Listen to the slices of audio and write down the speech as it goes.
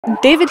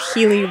David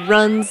Healy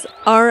runs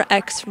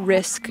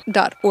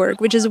RxRISK.org,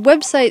 which is a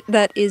website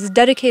that is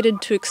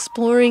dedicated to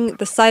exploring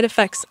the side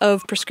effects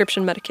of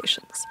prescription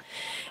medications.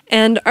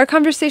 And our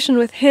conversation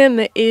with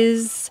him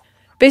is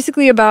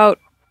basically about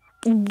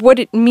what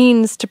it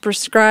means to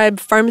prescribe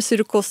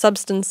pharmaceutical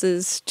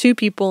substances to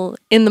people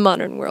in the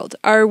modern world.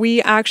 Are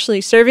we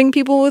actually serving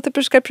people with the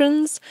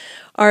prescriptions?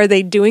 Are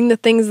they doing the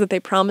things that they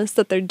promise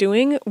that they're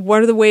doing?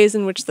 What are the ways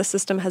in which the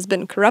system has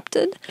been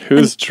corrupted?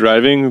 Who's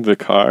driving the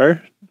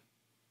car?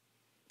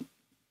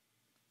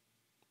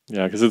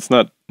 Yeah, because it's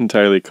not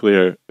entirely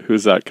clear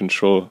who's at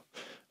control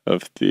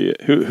of the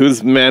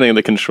who's manning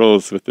the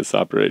controls with this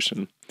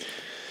operation.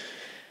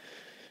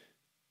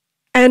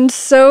 And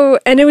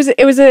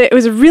it was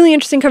a really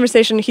interesting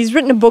conversation. He's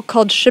written a book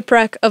called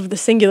Shipwreck of the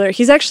Singular.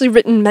 He's actually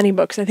written many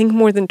books, I think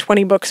more than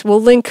 20 books.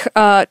 We'll link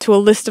to a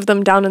list of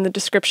them down in the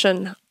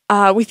description.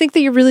 We think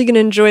that you're really going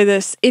to enjoy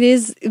this. It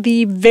is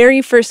the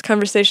very first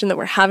conversation that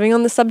we're having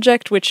on the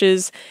subject, which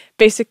is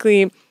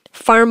basically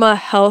pharma,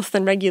 health,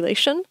 and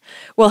regulation.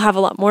 We'll have a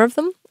lot more of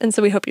them, and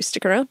so we hope you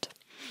stick around.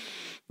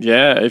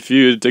 Yeah, if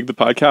you dig the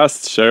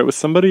podcast, share it with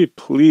somebody,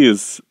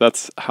 please.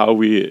 That's how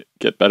we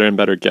get better and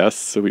better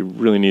guests, so we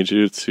really need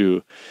you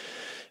to,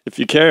 if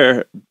you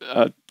care,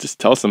 just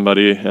tell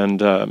somebody, and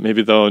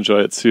maybe they'll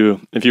enjoy it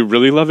too. If you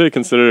really love it,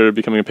 consider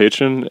becoming a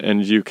patron,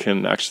 and you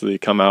can actually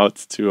come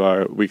out to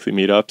our weekly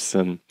meetups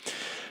and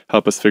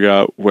help us figure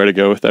out where to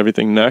go with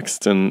everything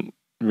next, and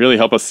really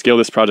help us scale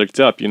this project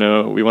up. You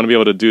know, we want to be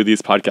able to do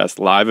these podcasts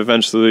live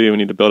eventually. We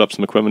need to build up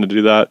some equipment to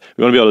do that.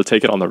 We want to be able to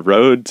take it on the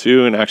road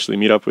too and actually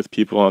meet up with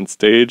people on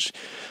stage.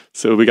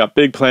 So we got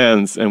big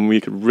plans and we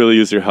could really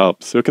use your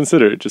help. So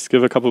consider it. Just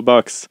give a couple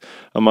bucks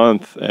a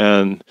month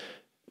and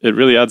it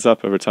really adds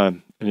up over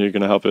time. And you're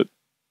going to help it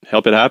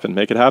happen,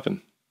 make it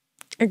happen.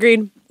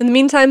 Agreed. In the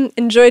meantime,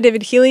 enjoy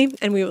David Healy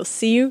and we will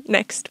see you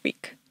next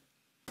week.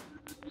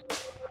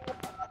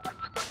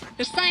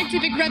 The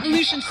scientific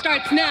revolution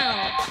starts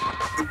now.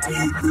 The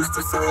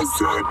demystified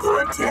side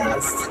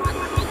podcast.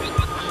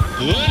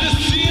 Let us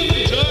see in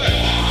the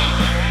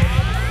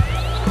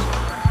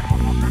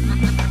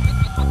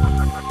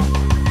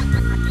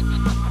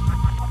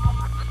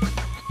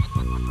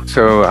dark.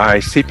 So I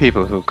see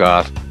people who've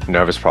got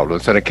nervous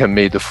problems, and it can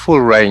be the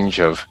full range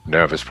of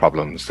nervous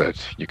problems that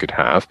you could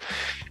have.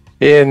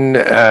 In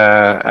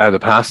the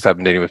past, I've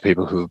been dealing with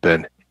people who've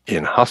been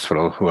in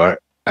hospital who are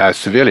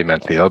severely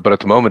mentally ill, but at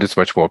the moment it's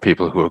much more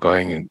people who are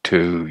going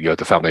to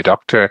the family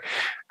doctor,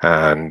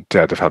 and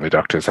the family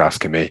doctor is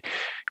asking me,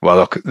 well,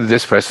 look,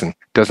 this person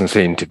doesn't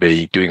seem to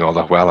be doing all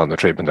that well on the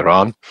treatment they're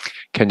on.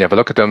 Can you have a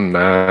look at them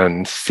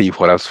and see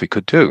what else we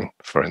could do,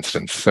 for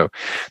instance? So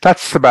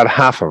that's about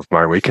half of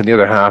my week, and the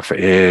other half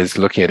is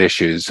looking at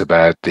issues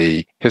about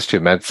the history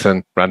of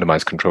medicine,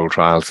 randomized controlled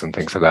trials and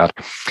things like that,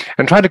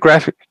 and trying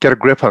to get a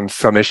grip on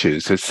some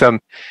issues. There's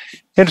some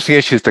interesting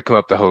issues that come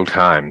up the whole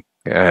time.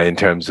 In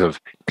terms of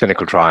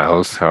clinical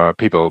trials, or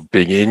people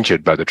being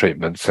injured by the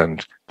treatments,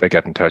 and they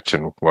get in touch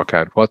and work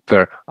out what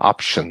their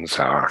options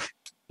are.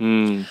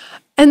 And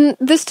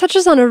this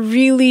touches on a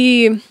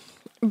really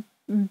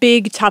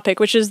big topic,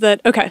 which is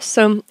that, okay,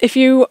 so if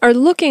you are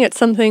looking at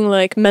something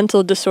like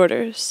mental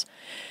disorders,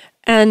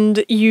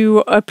 and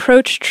you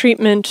approach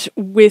treatment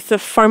with a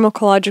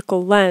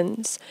pharmacological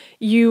lens,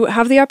 you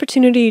have the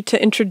opportunity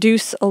to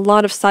introduce a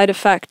lot of side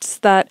effects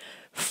that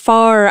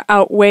far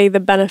outweigh the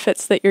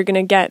benefits that you're going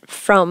to get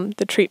from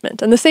the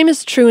treatment. And the same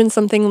is true in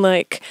something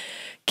like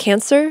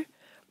cancer.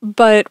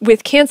 But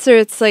with cancer,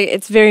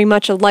 it's very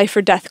much a life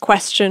or death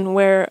question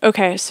where,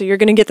 okay, so you're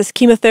going to get this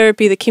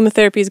chemotherapy. The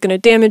chemotherapy is going to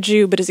damage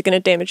you, but is it going to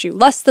damage you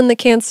less than the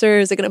cancer?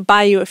 Is it going to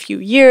buy you a few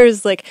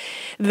years? Like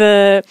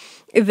the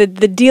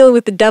deal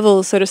with the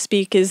devil, so to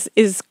speak, is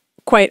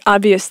quite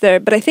obvious there.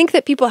 But I think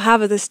that people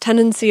have this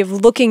tendency of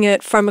looking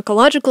at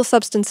pharmacological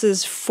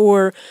substances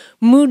for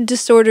mood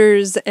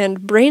disorders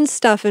and brain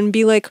stuff and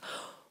be like,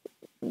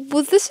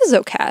 well, this is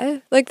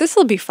okay. Like, this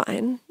will be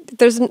fine.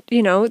 There's,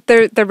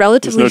 they're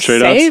relatively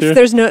safe. Here?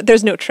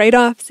 There's no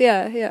trade-offs.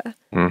 Yeah.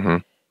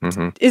 Mm-hmm.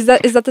 Mm-hmm. Is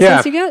that the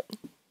sense you get?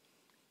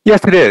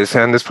 Yes, it is.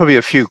 And there's probably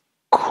a few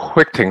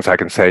quick things I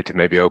can say to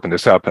maybe open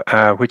this up,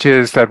 which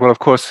is that, well, of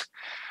course,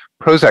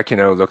 Prozac,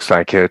 looks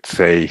like it's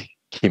a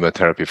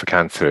chemotherapy for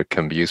cancer. It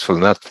can be useful,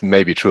 and that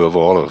may be true of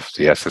all of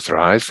the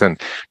SSRIs.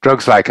 And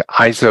drugs like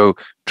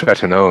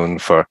isotretinoin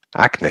for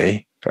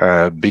acne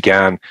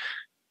began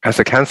as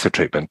a cancer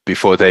treatment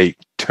before they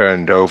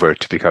turned over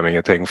to becoming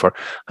a thing for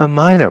a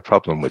minor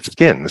problem with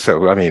skin.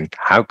 So, I mean,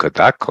 how could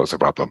that cause a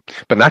problem?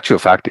 But in actual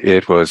fact,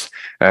 it was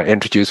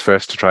introduced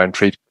first to try and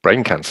treat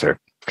brain cancer.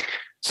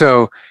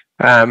 So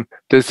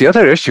there's the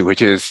other issue,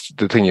 which is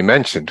the thing you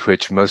mentioned,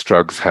 which most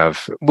drugs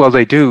have, well,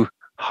 they do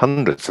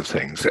hundreds of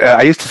things.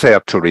 I used to say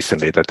up till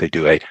recently that they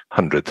do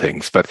 100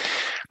 things, but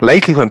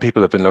lately when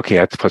people have been looking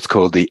at what's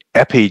called the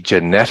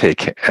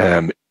epigenetic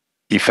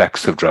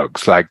effects of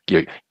drugs, like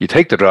you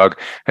take the drug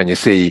and you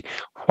see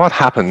what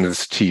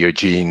happens to your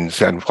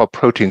genes and what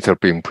proteins are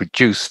being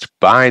produced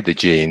by the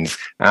genes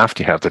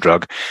after you have the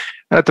drug.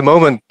 At the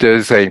moment,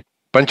 there's a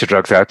bunch of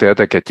drugs out there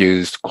that get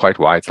used quite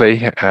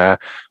widely.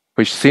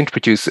 which seem to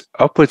produce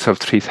upwards of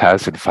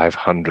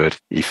 3,500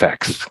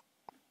 effects.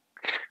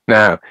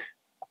 Now,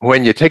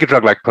 when you take a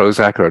drug like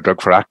Prozac or a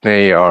drug for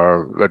acne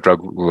or a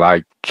drug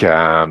like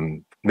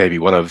maybe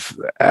one of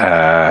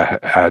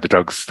the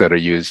drugs that are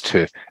used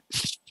to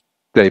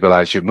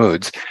stabilize your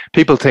moods,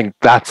 people think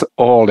that's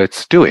all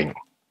it's doing.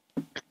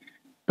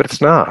 But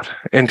it's not.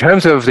 In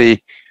terms of the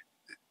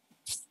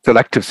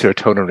selective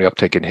serotonin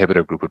reuptake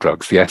inhibitor group of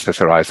drugs, the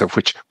SSRIs, of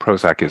which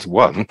Prozac is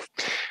one,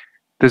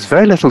 there's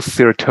very little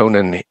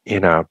serotonin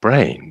in our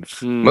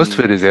brains. Most of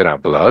it is in our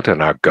blood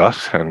and our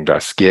gut and our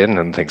skin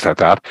and things like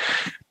that.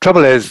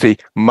 Trouble is, the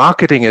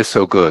marketing is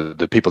so good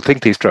that people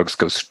think these drugs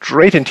go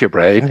straight into your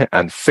brain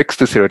and fix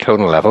the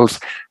serotonin levels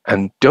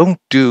and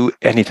don't do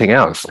anything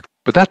else.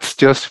 But that's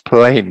just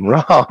plain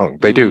wrong.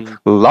 They do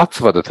lots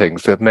of other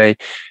things that may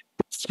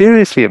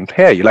seriously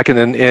impair you. Like in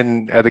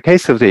the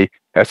case of the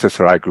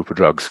SSRI group of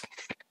drugs,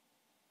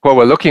 what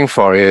we're looking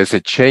for is a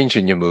change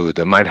in your mood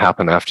that might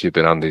happen after you've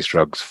been on these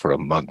drugs for a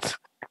month.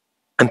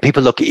 And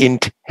people look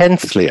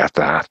intensely at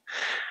that.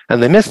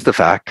 And they miss the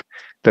fact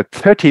that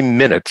 30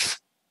 minutes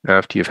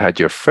after you've had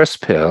your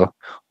first pill,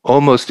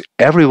 almost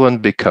everyone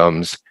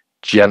becomes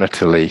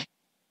genitally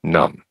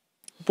numb.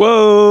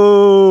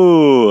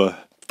 Whoa!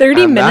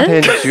 30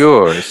 minutes? That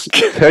endures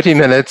 30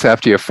 minutes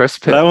after your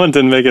first pill. That one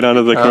didn't make it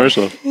onto the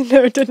commercial.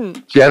 No, it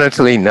didn't.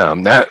 Genitally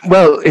numb. Now,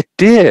 well, it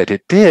did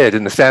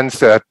in the sense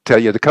that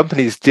the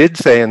companies did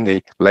say in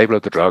the label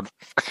of the drug,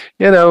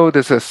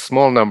 there's a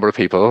small number of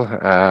people,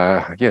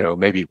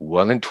 maybe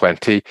 1 in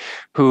 20,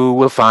 who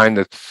will find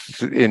that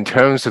in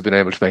terms of being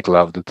able to make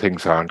love, that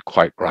things aren't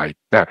quite right.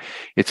 Now,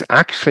 it's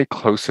actually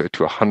closer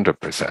to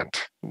 100%.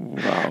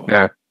 Wow.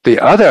 Now, the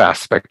other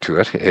aspect to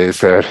it is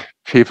that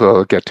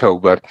people get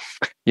told, but,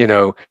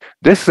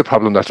 this is a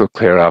problem that will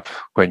clear up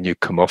when you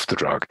come off the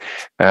drug.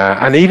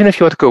 And even if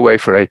you want to go away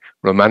for a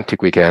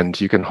romantic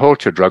weekend, you can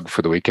halt your drug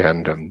for the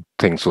weekend and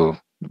things will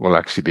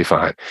actually be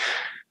fine.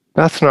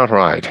 That's not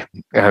right.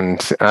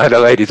 And I had a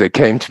lady that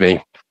came to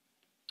me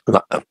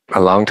a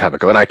long time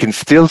ago, and I can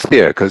still see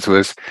her because it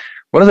was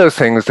one of those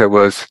things that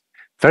was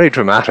very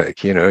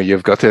dramatic.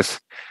 You've got this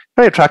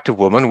very attractive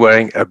woman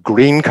wearing a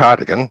green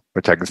cardigan,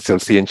 which I can still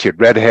see, and she had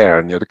red hair,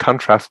 and the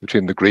contrast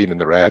between the green and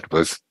the red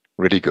was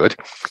really good.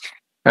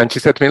 And she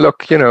said to me,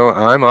 look,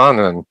 I'm on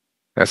an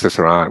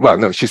SSRI. Well,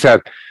 no, she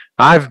said,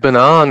 I've been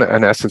on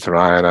an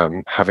SSRI and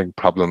I'm having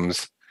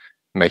problems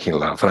making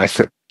love. And I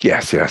said,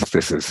 yes,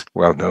 this is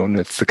well known.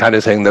 It's the kind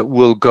of thing that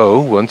will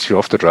go once you're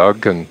off the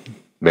drug, and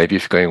maybe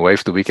if you're going away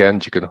for the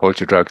weekend, you can hold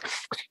your drug.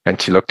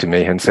 And she looked at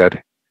me and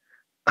said,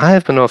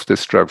 I've been off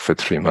this drug for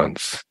 3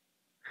 months.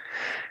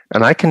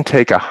 And I can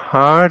take a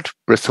hard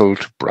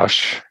bristled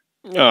brush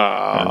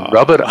and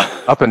rub it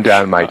up and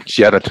down my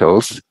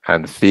genitals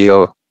and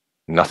feel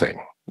nothing.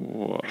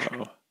 Wow.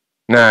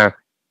 Now,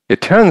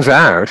 it turns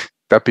out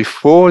that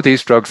before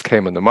these drugs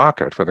came on the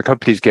market, when the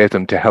companies gave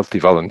them to healthy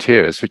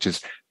volunteers, which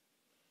is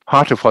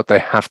part of what they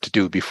have to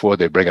do before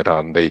they bring it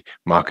on the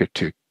market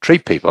to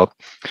treat people,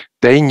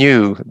 they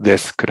knew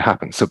this could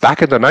happen. So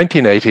back in the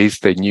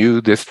 1980s, they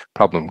knew this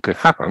problem could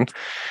happen.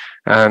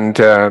 And,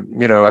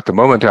 at the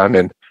moment, I'm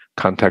in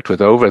contact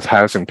with over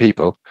 1,000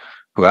 people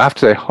who,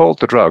 after they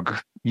halt the drug,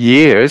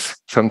 years,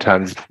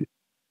 sometimes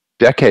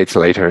decades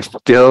later,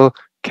 still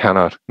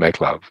cannot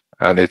make love.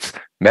 And it's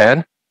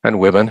men and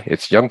women,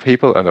 it's young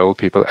people and old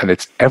people, and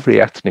it's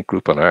every ethnic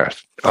group on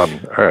Earth.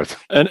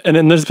 And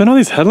there's been all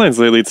these headlines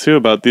lately too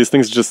about these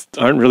things just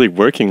aren't really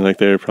working like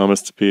they were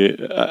promised to be.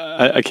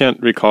 I can't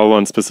recall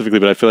one specifically,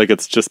 but I feel like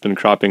it's just been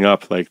cropping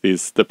up, like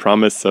the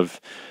promise of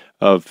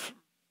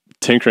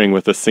tinkering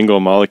with a single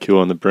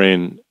molecule in the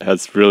brain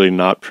has really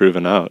not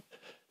proven out.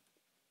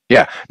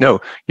 Yeah,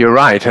 no, you're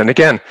right. And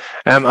again,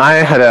 I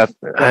had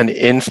an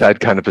inside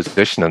kind of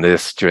position on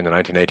this during the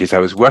 1980s. I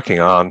was working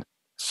on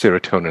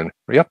serotonin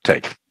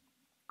reuptake.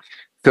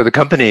 So the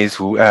companies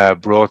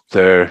brought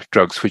their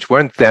drugs, which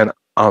weren't then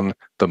on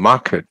the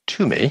market,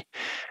 to me,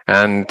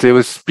 and it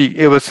was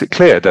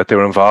clear that they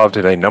were involved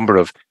in a number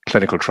of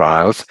clinical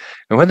trials.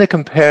 And when they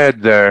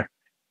compared the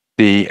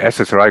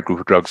SSRI group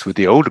of drugs with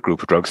the older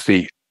group of drugs,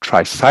 the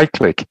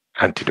tricyclic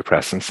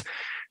antidepressants,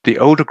 the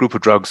older group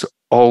of drugs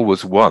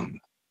always won.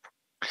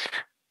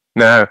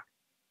 Now,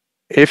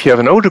 if you have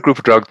an older group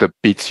of drug that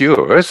beats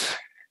yours,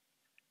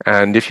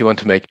 and if you want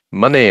to make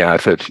money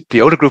out of it,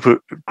 the older group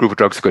of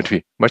drugs are going to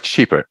be much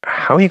cheaper.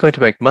 How are you going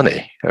to make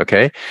money?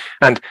 Okay.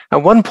 And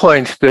at one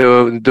point,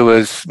 there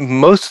was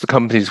most of the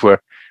companies were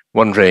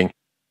wondering,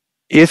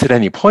 is at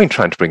any point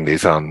trying to bring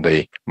these on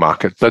the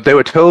market? But they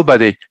were told by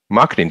the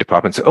marketing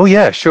departments, oh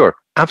yeah, sure,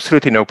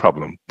 absolutely no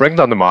problem. Bring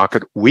them on the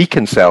market. We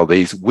can sell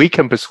these. We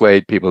can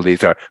persuade people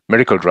these are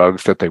miracle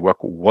drugs, that they work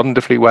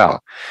wonderfully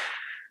well.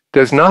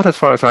 There's not, as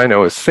far as I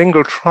know, a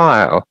single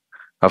trial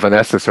of an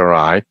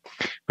SSRI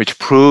which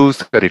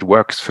proves that it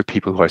works for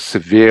people who are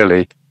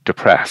severely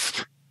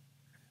depressed.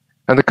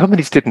 And the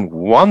companies didn't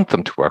want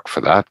them to work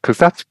for that because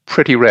that's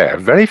pretty rare.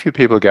 Very few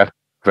people get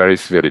very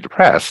severely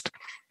depressed.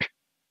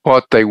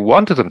 What they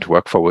wanted them to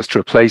work for was to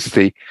replace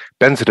the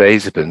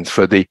benzodiazepines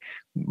for the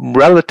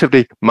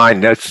relatively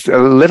minor. It's a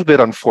little bit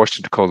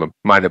unfortunate to call them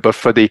minor, but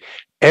for the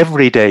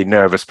everyday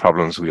nervous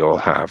problems we all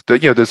have,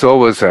 there's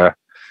always a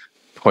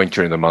point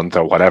during the month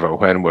or whatever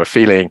when we're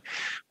feeling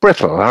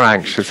brittle or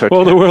anxious.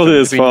 Well, the world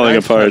is falling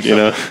apart,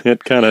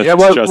 It kind of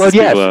stresses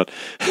people out.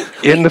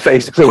 In the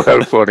face of the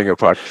world falling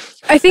apart.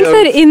 I think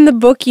that in the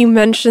book you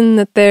mentioned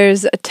that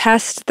there's a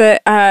test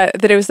that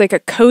it was like a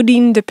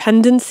codeine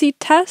dependency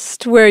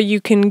test where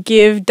you can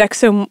give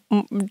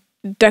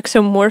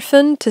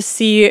dexamorphin to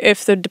see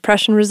if the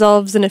depression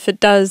resolves, and if it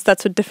does,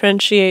 that's what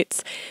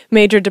differentiates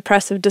major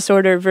depressive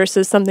disorder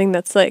versus something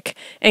that's like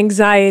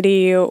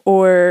anxiety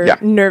or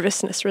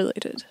nervousness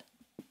related.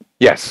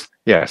 Yes,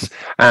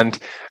 and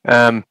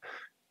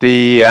there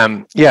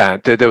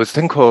was a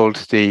thing called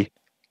the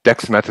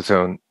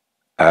dexamethasone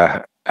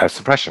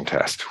suppression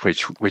test,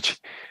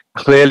 which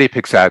clearly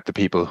picks out the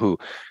people who,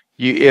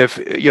 if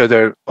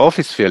they're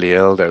awfully severely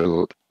ill,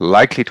 they're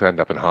likely to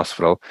end up in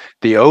hospital.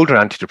 The older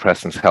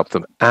antidepressants help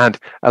them, and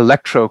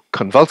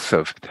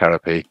electroconvulsive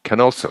therapy can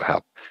also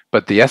help.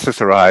 But the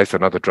SSRIs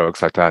and other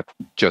drugs like that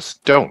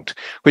just don't,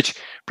 which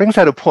brings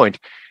out a point.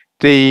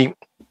 The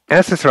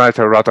SSRIs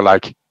are rather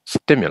like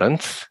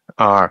stimulants,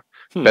 or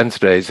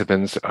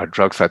benzodiazepines, or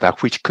drugs like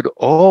that, which could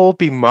all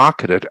be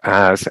marketed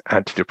as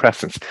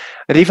antidepressants.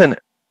 And even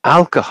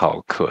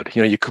alcohol could.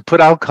 You could put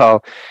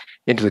alcohol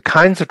into the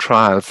kinds of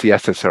trials the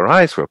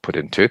SSRIs were put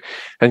into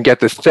and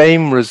get the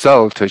same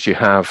result as you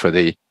have for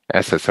the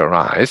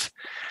SSRIs.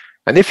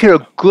 And if you're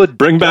a good...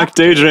 Bring back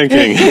day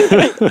drinking.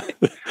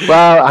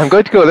 Well, I'm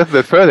going to go a little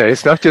bit further.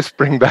 It's not just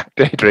bring back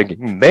day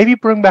drinking. Maybe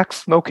bring back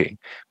smoking.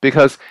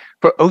 Because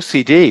for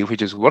OCD,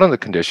 which is one of the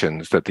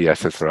conditions that the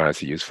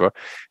SSRIs are used for,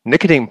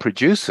 nicotine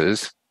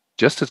produces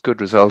just as good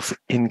results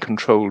in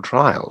controlled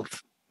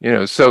trials.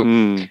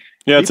 So...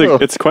 Yeah,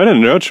 it's quite a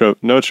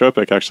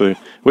nootropic actually.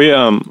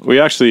 We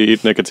actually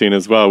eat nicotine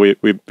as well. We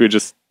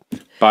just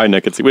buy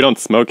nicotine. We don't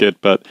smoke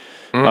it, but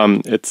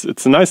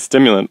it's a nice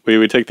stimulant.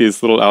 We take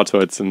these little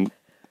Altoids and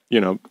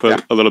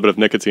put a little bit of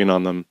nicotine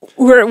on them.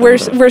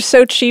 We're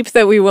so cheap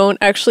that we won't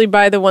actually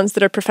buy the ones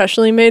that are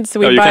professionally made. So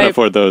we can't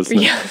afford those.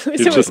 Yeah,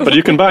 but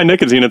you can buy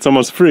nicotine. It's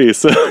almost free,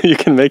 so you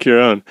can make your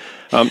own.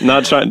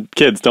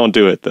 Kids, don't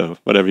do it though.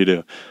 Whatever you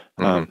do.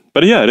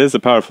 But yeah, it is a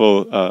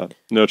powerful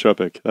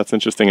nootropic. That's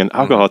interesting, and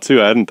alcohol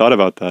too. I hadn't thought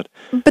about that.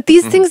 But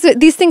these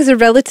things are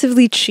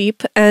relatively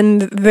cheap,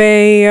 and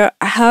they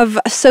have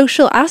a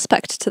social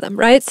aspect to them,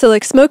 right? So,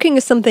 like smoking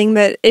is something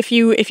that if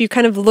you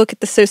kind of look at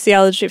the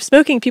sociology of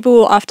smoking, people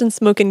will often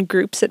smoke in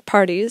groups at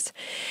parties.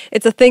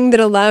 It's a thing that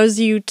allows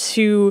you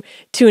to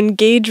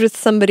engage with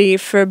somebody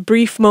for a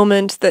brief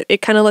moment. That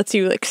it kind of lets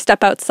you like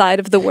step outside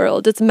of the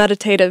world. It's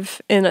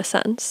meditative in a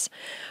sense.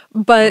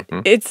 But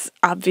it's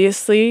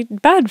obviously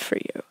bad for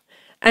you.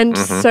 And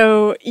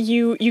so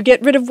you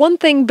get rid of one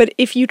thing, but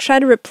if you try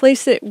to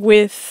replace it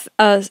with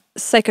a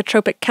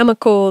psychotropic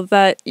chemical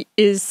that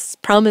is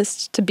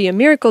promised to be a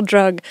miracle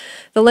drug,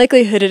 the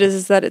likelihood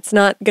is that it's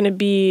not going to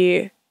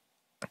be...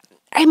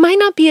 It might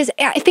not be as...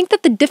 I think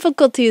that the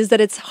difficulty is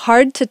that it's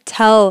hard to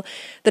tell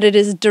that it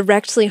is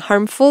directly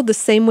harmful the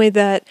same way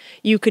that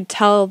you could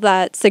tell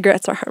that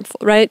cigarettes are harmful,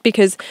 right?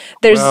 Because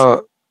there's...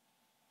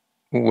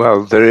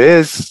 Well, there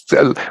is,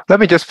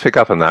 let me just pick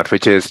up on that,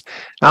 which is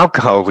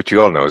alcohol, which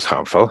you all know is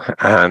harmful,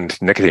 and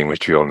nicotine,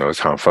 which you all know is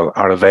harmful,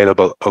 are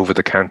available over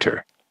the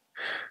counter.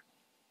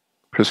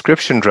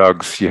 Prescription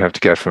drugs you have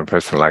to get from a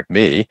person like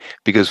me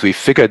because we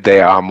figured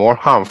they are more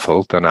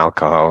harmful than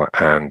alcohol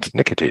and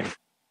nicotine.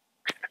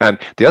 And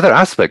the other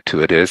aspect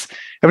to it is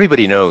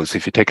everybody knows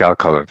if you take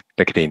alcohol and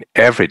nicotine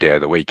every day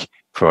of the week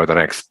for the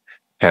next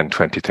 10,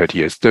 20, 30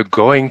 years, they're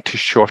going to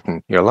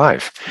shorten your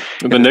life.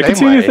 The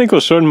nicotine, you think, will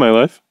shorten my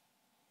life?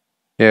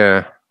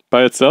 Yeah.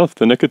 By itself,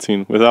 the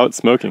nicotine, without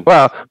smoking?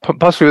 Well,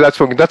 possibly without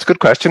smoking. That's a good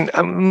question.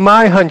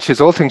 My hunch is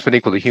all things being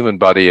equal, the human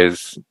body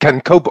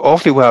can cope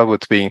awfully well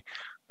with being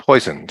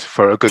poisoned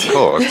for a good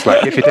cause.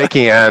 Like if you're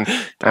taking an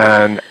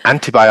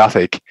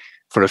antibiotic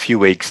for a few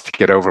weeks to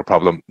get over a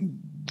problem,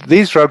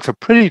 these drugs are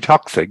pretty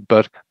toxic,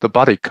 but the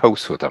body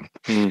copes with them.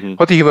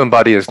 What the human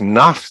body is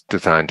not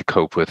designed to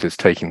cope with is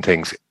taking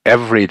things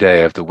every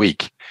day of the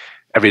week,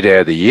 every day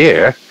of the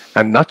year,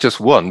 and not just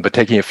one, but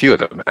taking a few of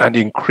them. And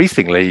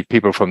increasingly,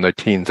 people from their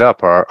teens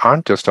up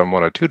aren't just on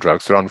one or two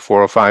drugs, they're on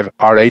 4 or 5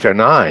 or 8 or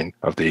 9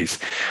 of these.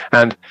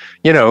 And,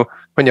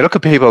 when you look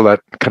at people that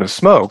kind of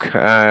smoke,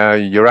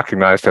 you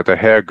recognize that their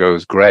hair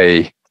goes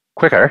gray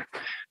quicker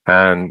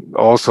and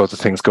all sorts of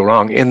things go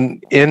wrong. In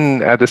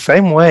the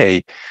same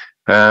way,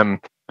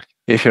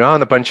 if you're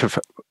on a bunch of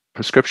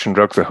prescription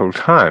drugs the whole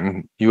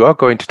time, you are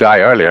going to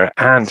die earlier.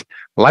 And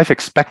life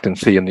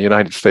expectancy in the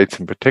United States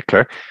in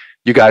particular,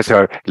 you guys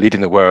are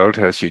leading the world,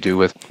 as you do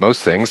with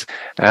most things.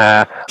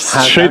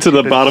 Straight to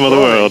the bottom of the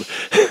world.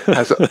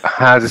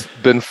 has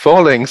been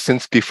falling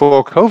since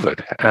before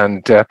COVID.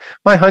 And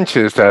my hunch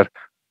is that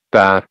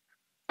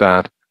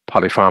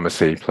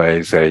polypharmacy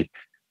plays a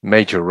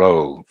major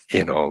role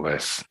in all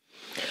this.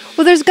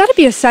 Well, there's got to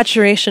be a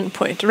saturation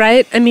point,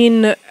 right? I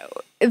mean,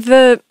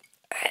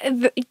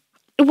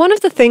 one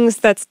of the things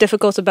that's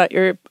difficult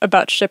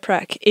about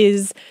shipwreck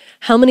is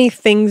how many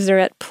things are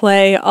at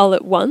play all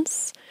at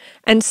once.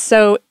 And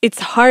so it's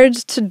hard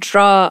to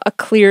draw a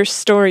clear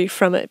story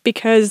from it,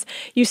 because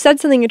you said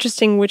something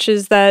interesting, which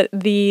is that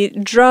the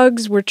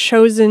drugs were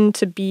chosen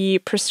to be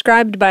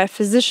prescribed by a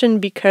physician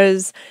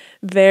because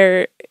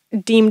they're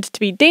deemed to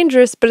be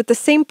dangerous, but at the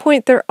same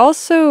point,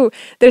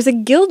 there's a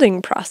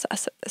gilding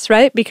process of this,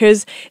 right?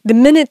 Because the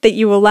minute that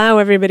you allow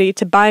everybody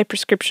to buy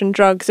prescription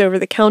drugs over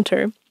the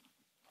counter,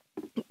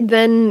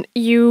 then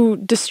you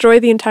destroy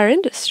the entire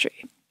industry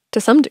to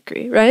some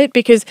degree, right?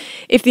 Because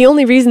if the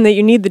only reason that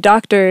you need the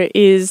doctor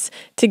is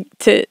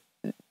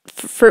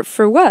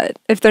for what?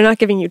 If they're not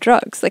giving you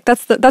drugs, like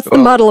that's the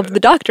model of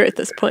the doctor at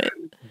this point.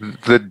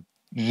 The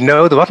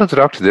model of the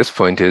doctor at this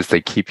point is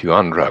they keep you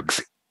on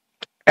drugs.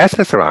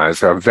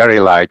 SSRIs are very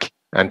like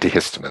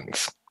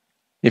antihistamines.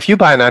 If you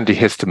buy an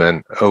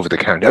antihistamine over the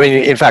counter, I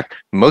mean, in fact,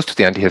 most of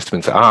the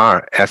antihistamines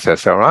are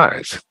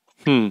SSRIs.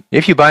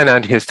 If you buy an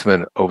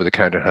antihistamine over the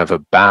counter and have a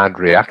bad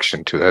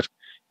reaction to it,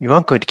 you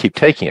aren't going to keep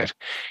taking it.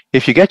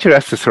 If you get your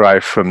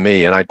SSRI from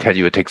me and I tell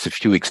you it takes a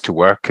few weeks to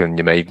work and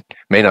you may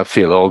not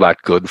feel all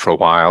that good for a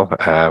while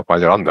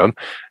you're on them,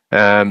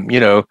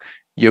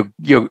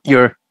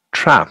 you're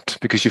trapped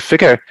because you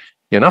figure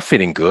you're not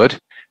feeling good.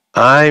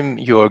 I'm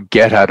your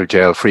get out of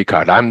jail free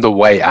card. I'm the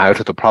way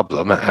out of the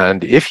problem.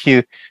 And if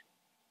you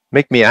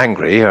make me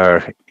angry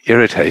or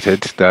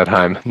irritated that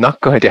I'm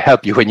not going to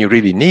help you when you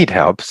really need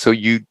help, so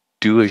you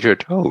do as you're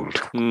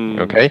told,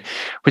 okay?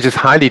 Which is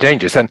highly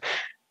dangerous. And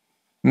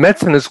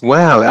medicine as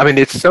well. I mean,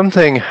 it's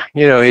something,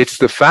 it's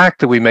the fact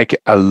that we make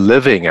a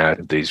living out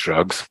of these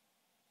drugs.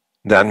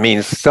 That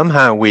means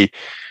somehow we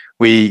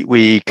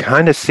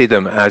kind of see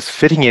them as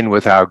fitting in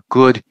with our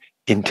good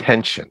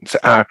intentions,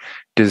 our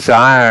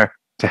desire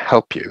to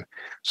help you.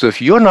 So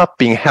if you're not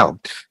being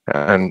helped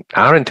and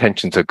our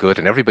intentions are good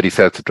and everybody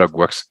says the drug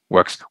works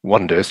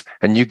wonders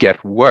and you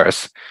get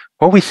worse,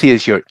 what we see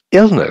is your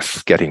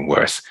illness getting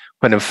worse,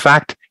 when in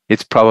fact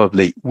it's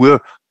probably we're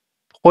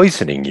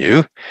poisoning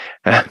you.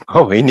 And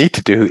what we need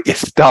to do is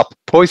stop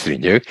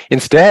poisoning you.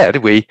 Instead,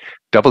 we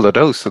double the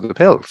dose of the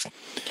pills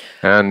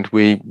and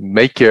we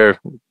make your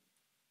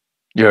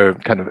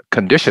kind of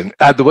condition,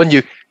 the one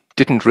you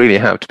didn't really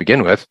have to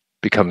begin with,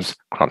 becomes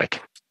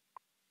chronic.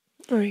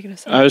 What were you going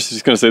to say? I was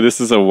just going to say, this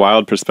is a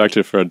wild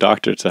perspective for a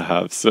doctor to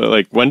have. So,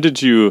 like, when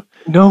did you...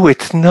 No,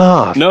 it's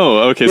not. No,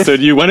 okay, so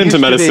you went into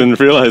medicine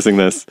realizing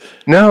this.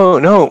 No.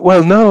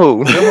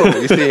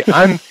 You see,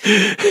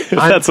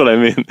 That's what I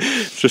mean.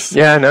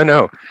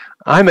 No.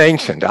 I'm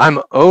ancient.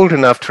 I'm old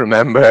enough to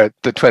remember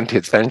the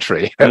 20th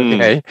century,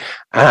 okay?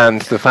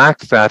 And the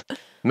fact that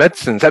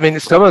medicines, I mean,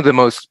 some of the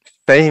most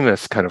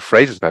famous kind of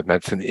phrases about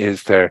medicine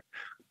is they're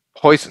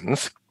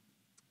poisons.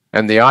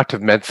 And the art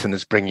of medicine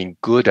is bringing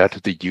good out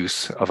of the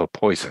use of a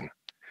poison.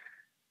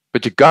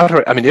 But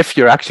if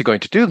you're actually going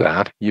to do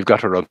that, you've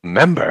got to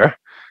remember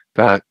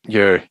that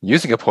you're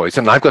using a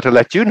poison. I've got to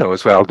let you know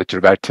as well that you're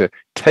about to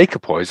take a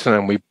poison.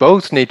 And we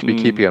both need to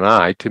be keeping an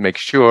eye to make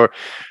sure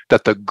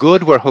that the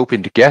good we're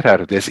hoping to get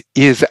out of this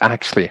is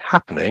actually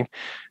happening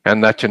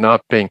and that you're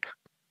not being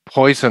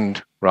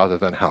poisoned rather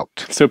than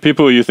helped. So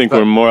people, you think,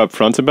 were more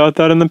upfront about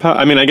that in the past?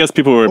 I mean, I guess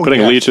people were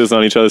putting leeches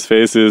on each other's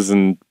faces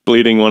and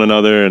bleeding one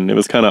another, and it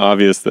was kind of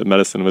obvious that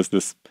medicine was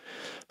this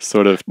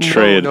sort of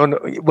trade. No.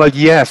 Well,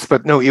 yes,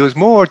 but no, it was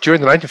more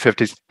during the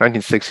 1950s,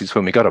 1960s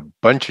when we got a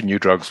bunch of new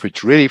drugs,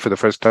 which really, for the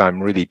first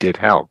time, really did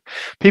help.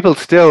 People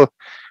still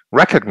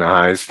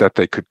recognize that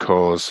they could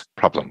cause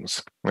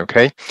problems,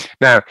 okay?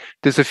 Now,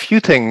 there's a few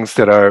things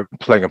that are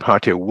playing a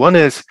part here. One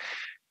is,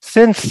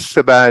 since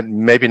about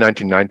maybe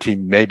 1990,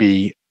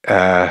 maybe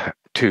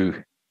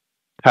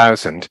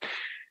 2000,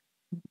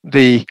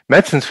 the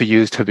medicines we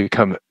used have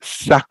become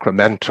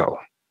sacramental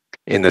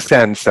in the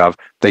sense of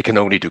they can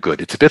only do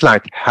good. It's a bit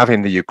like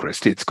having the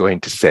Eucharist. It's going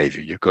to save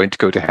you. You're going to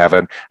go to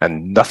heaven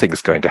and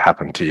nothing's going to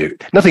happen to you.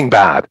 Nothing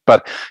bad.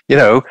 But,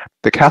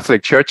 the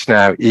Catholic Church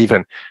now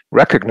even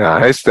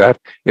recognize that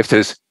if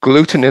there's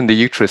gluten in the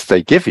Eucharist that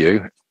they give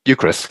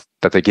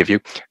you,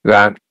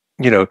 that,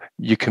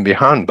 you can be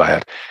harmed by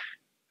it.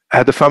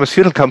 The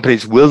pharmaceutical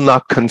companies will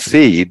not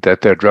concede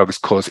that their drugs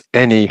cause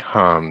any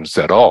harms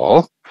at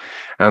all.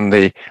 And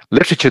the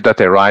literature that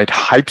they write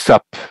hypes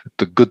up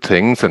the good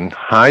things and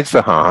hides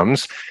the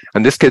harms.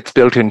 And this gets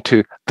built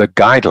into the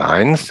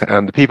guidelines.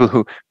 And the people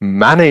who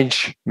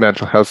manage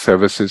mental health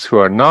services, who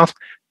are not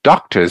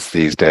doctors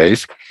these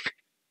days,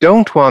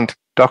 don't want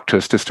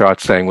doctors to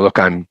start saying, well, look,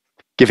 I'm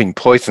giving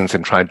poisons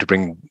and trying to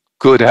bring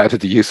good out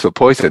of the use of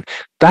poison.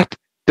 That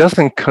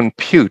doesn't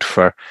compute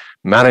for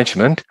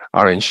management,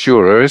 our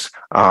insurers,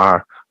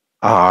 our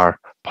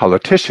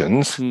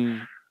politicians,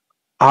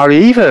 or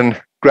even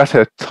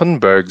Greta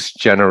Thunberg's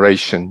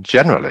generation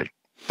generally.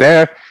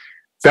 They're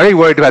very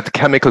worried about the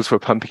chemicals we're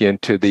pumping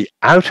into the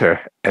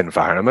outer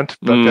environment,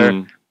 but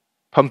they're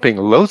pumping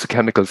loads of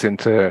chemicals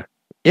into the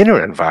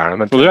inner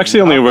environment. Well, they're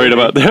actually only worried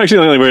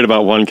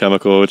about one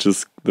chemical, which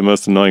is the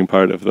most annoying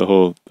part of the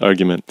whole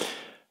argument.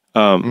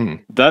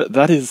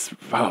 That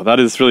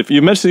is really.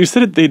 You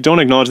said they don't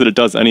acknowledge that it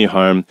does any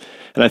harm,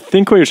 And I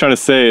think what you're trying to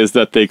say is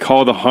that they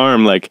call the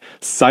harm like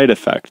side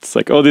effects,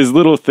 like, oh, these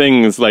little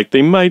things, like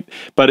they might,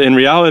 but in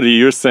reality,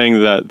 you're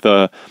saying that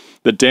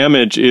the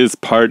damage is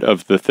part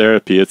of the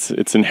therapy.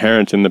 It's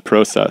inherent in the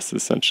process,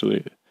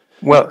 essentially.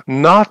 Well,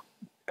 not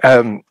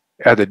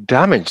the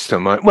damage so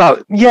much.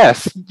 Well,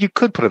 yes, you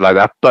could put it like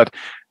that, but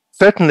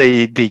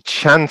certainly the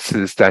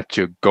chances that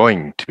you're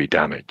going to be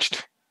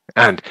damaged.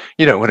 And,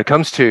 when it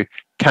comes to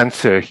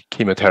cancer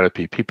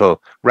chemotherapy,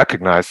 people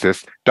recognize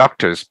this,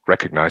 doctors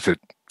recognize it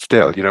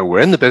still. We're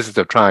in the business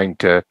of trying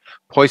to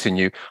poison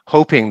you,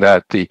 hoping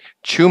that the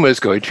tumor is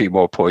going to be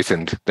more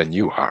poisoned than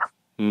you are.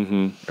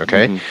 Mm-hmm.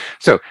 Okay? Mm-hmm.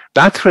 So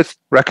that's what's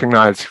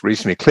recognized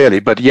reasonably clearly.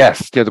 But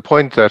yes, the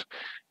point that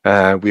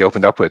we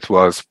opened up with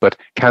was, but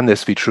can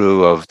this be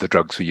true of the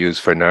drugs we use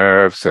for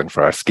nerves and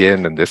for our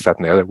skin and this, that,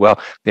 and the other? Well,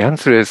 the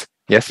answer is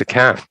yes, it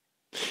can.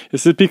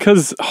 Is it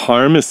because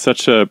harm is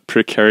such a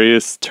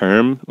precarious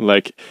term?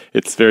 Like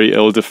it's very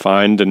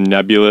ill-defined and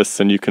nebulous,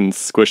 and you can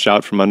squish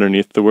out from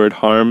underneath the word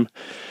harm?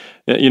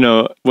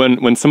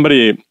 When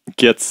somebody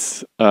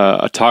gets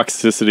a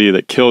toxicity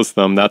that kills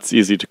them, that's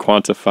easy to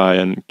quantify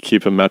and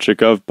keep a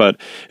metric of. But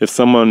if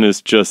someone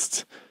is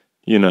just,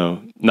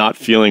 not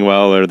feeling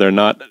well, or they're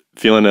not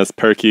feeling as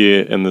perky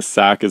in the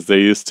sack as they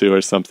used to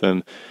or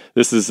something,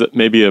 this is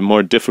maybe a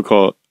more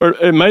difficult, or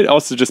it might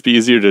also just be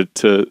easier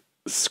to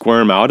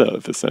squirm out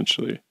of,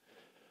 essentially.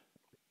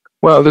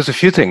 Well, there's a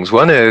few things.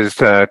 One is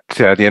that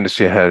the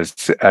industry has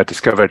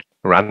discovered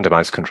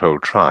randomized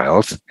controlled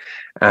trials.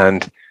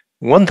 And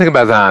one thing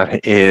about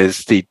that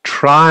is the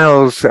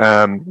trials,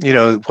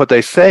 what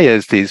they say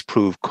is these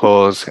prove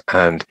cause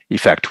and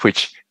effect,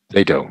 which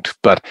they don't.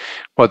 But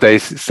what they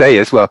say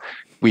is, well,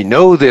 we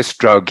know this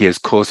drug is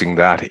causing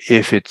that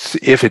if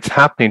it's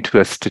happening to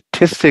a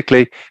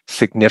statistically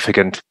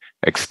significant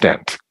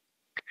extent.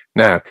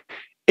 Now,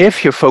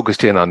 if you're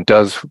focused in on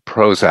does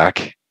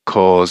Prozac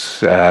cause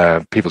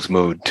people's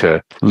mood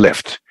to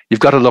lift, you've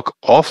got to look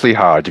awfully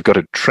hard. You've got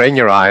to train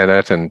your eye on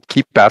it and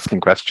keep asking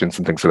questions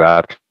and things like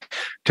that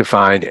to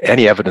find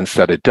any evidence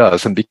that it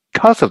does. And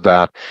because of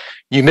that,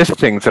 you miss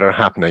things that are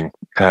happening,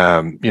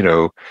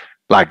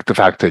 like the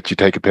fact that you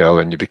take a pill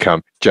and you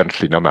become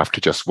gently numb after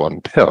just one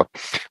pill.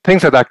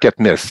 Things like that get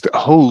missed. A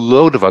whole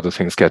load of other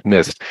things get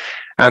missed.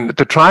 And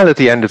the trial at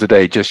the end of the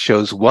day just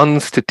shows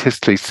one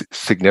statistically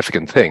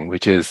significant thing,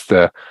 which is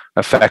the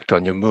effect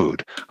on your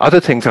mood. Other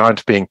things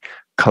aren't being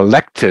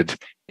collected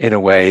in a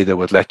way that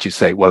would let you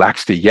say, well,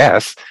 actually,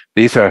 yes,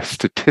 these are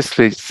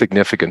statistically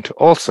significant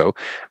also.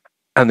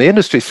 And the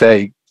industry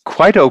say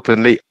quite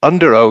openly,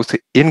 under oath,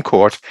 in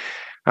court,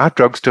 our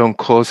drugs don't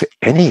cause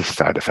any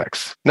side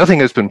effects. Nothing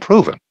has been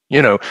proven.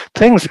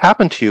 Things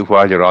happen to you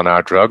while you're on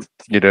our drug.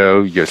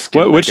 Your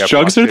skin. Which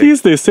drugs are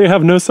these? They say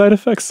have no side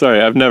effects. Sorry,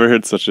 I've never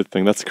heard such a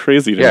thing. That's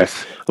crazy to me.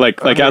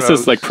 Like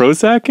acids like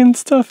Prozac and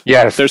stuff.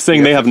 Yes, they're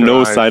saying they have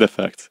no side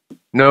effects.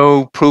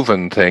 No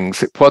proven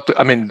things.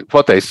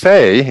 What they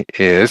say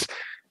is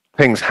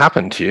things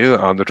happen to you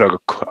on the drug.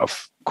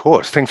 Of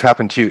course, things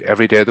happen to you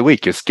every day of the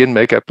week. Your skin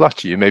may get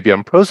blotchy. You may be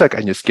on Prozac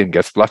and your skin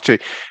gets blotchy.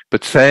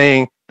 But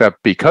saying that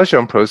because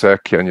you're on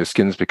Prozac and your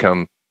skin's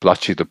become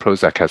blotchy, the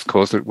Prozac has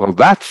caused it, well,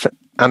 that's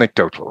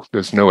anecdotal.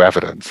 There's no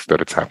evidence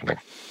that it's happening.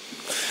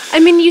 I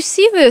mean, you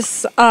see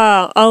this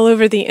all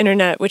over the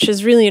internet, which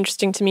is really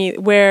interesting to me,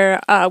 where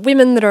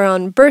women that are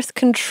on birth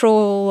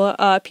control,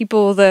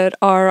 people that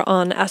are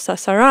on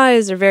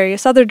SSRIs or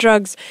various other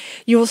drugs,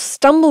 you'll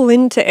stumble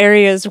into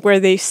areas where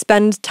they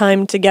spend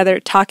time together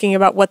talking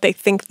about what they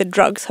think the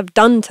drugs have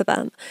done to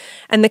them.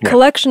 And the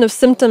collection of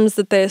symptoms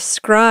that they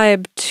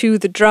ascribe to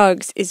the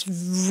drugs is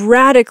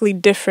radically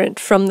different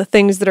from the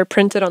things that are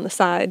printed on the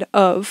side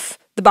of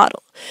the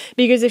bottle.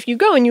 Because if you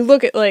go and you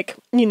look at,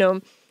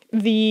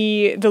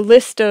 the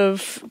list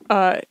of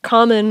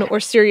common or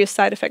serious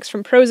side effects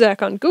from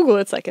Prozac on Google,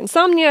 it's like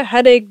insomnia,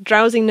 headache,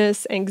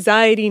 drowsiness,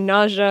 anxiety,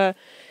 nausea,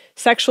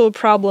 sexual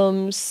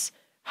problems,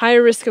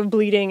 higher risk of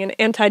bleeding, and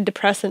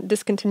antidepressant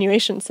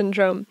discontinuation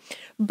syndrome.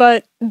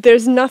 But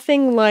there's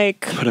nothing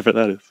like... whatever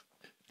that is.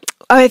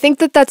 I think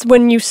that's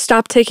when you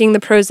stop taking the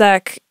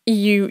Prozac,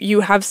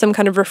 you have some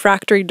kind of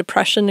refractory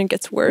depression and it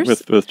gets worse.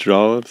 With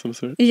withdrawal of some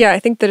sort? Yeah, I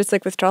think that it's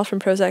like withdrawal from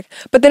Prozac.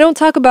 But they don't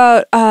talk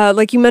about,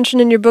 like you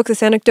mentioned in your book,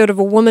 this anecdote of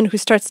a woman who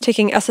starts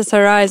taking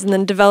SSRIs and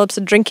then develops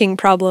a drinking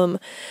problem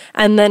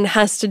and then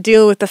has to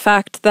deal with the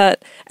fact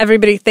that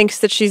everybody thinks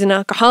that she's an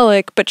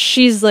alcoholic, but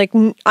she's like,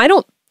 I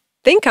don't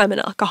think I'm an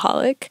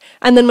alcoholic.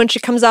 And then when she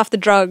comes off the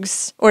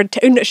drugs, or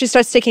she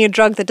starts taking a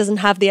drug that doesn't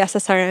have the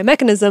SSRI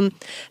mechanism,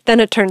 then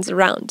it turns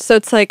around. So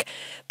it's like,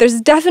 there's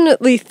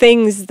definitely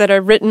things that are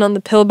written on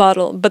the pill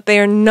bottle, but they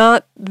are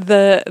not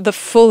the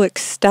full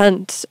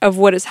extent of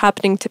what is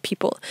happening to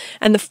people.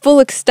 And the full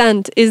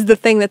extent is the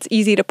thing that's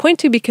easy to point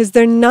to because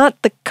they're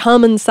not the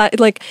common side.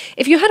 Like,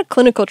 if you had a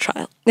clinical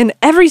trial and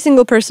every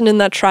single person in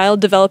that trial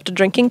developed a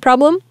drinking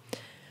problem,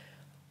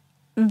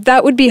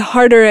 that would be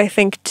harder, I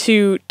think,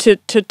 to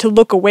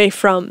look away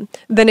from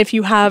than if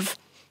you have,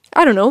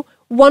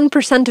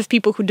 1% of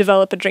people who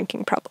develop a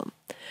drinking problem.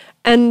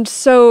 And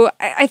so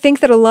I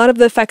think that a lot of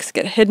the effects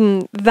get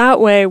hidden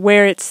that way,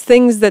 where it's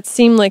things that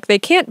seem like they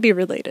can't be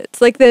related. It's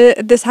like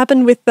this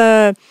happened with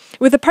the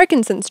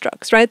Parkinson's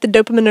drugs, right? The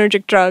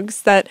dopaminergic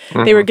drugs that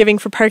they were giving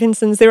for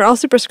Parkinson's, they were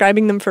also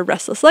prescribing them for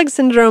restless leg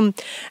syndrome.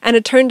 And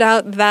it turned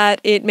out that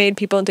it made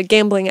people into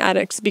gambling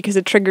addicts because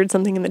it triggered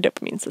something in the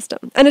dopamine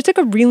system. And it took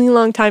a really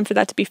long time for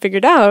that to be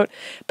figured out.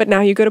 But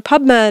now you go to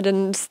PubMed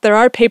and there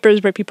are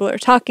papers where people are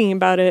talking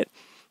about it.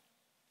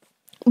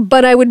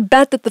 But I would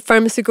bet that the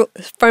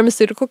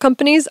pharmaceutical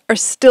companies are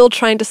still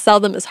trying to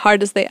sell them as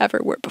hard as they ever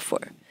were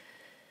before.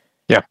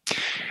 Yeah.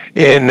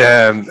 In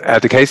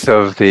the case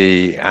of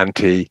the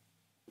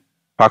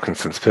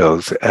anti-Parkinson's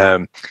pills,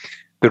 the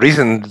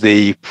reason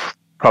the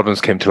problems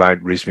came to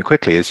light reasonably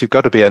quickly is you've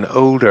got to be an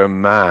older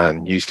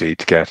man usually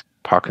to get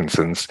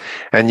Parkinson's,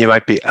 and you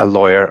might be a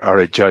lawyer or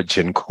a judge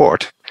in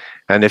court.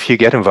 And if you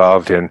get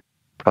involved in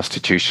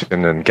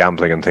prostitution and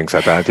gambling and things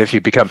like that, if you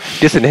become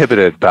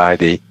disinhibited by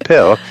the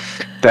pill,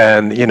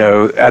 then,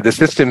 the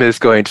system is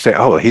going to say,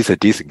 oh, well, he's a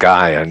decent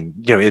guy.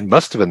 And, it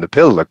must have been the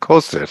pill that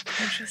caused it.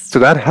 So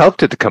that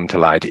helped it to come to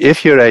light.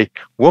 If you're a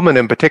woman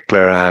in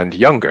particular and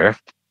younger,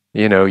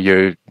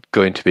 you're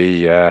going to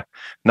be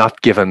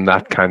not given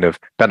that kind of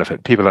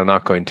benefit. People are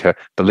not going to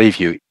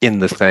believe you in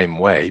the same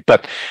way.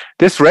 But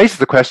this raises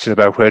the question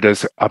about where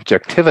does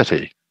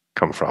objectivity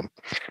come from?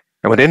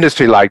 And what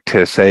industry like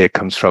to say it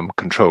comes from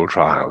controlled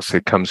trials.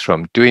 It comes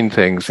from doing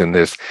things in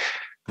this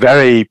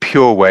very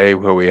pure way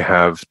where we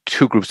have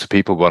two groups of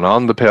people, one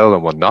on the pill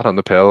and one not on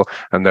the pill,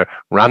 and they're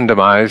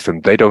randomized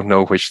and they don't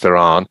know which they're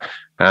on.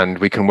 And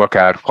we can work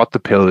out what the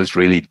pill is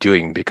really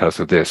doing because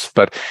of this.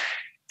 But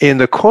in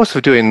the course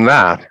of doing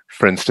that,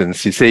 for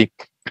instance, you see,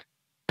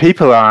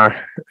 people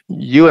are,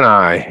 you and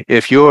I,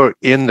 if you're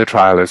in the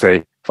trial as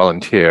a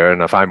volunteer,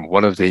 and if I'm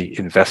one of the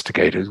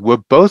investigators, we're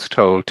both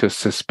told to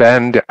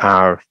suspend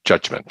our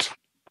judgment.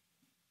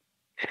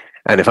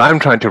 And if I'm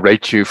trying to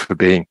rate you for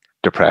being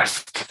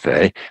depressed,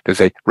 say,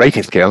 there's a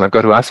rating scale, and I've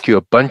got to ask you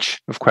a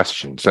bunch of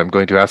questions. I'm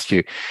going to ask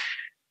you,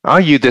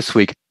 are you this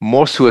week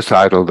more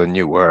suicidal than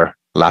you were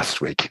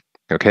last week?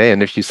 Okay,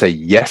 and if you say,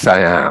 yes,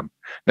 I am.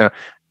 Now,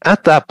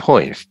 at that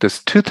point,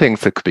 there's two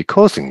things that could be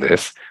causing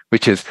this,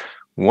 which is,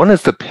 one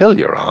is the pill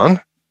you're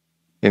on,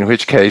 in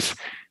which case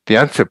the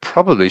answer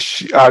probably,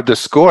 the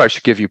score I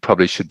should give you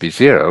probably should be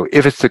 0.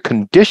 If it's the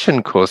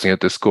condition causing it,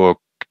 the score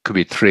could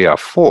be 3 or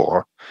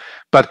 4.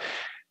 But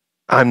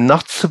I'm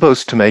not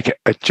supposed to make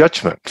a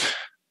judgment.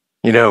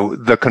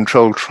 The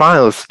controlled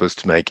trial is supposed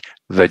to make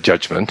the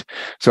judgment.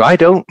 So I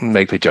don't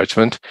make the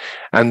judgment.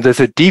 And there's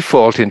a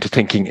default into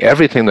thinking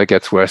everything that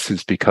gets worse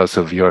is because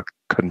of your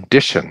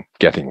condition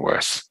getting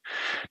worse.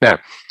 Now,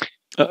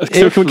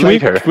 so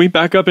can we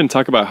back up and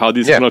talk about how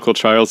these clinical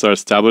trials are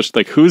established?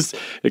 Like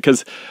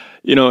because,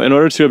 in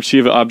order to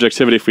achieve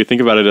objectivity, if we think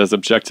about it as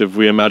objective,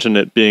 we imagine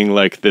it being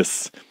like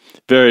this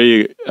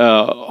very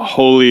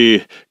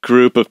holy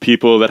group of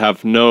people that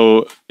have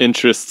no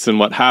interests in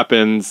what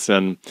happens,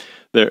 and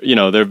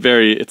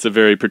it's a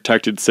very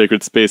protected,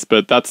 sacred space.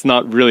 But that's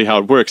not really how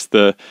it works.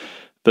 The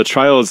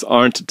trials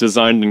aren't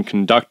designed and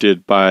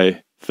conducted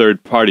by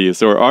third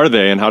parties, or are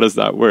they? And how does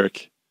that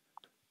work?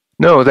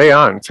 No, they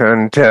aren't,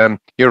 and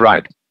you're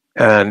right.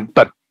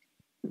 But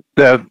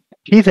the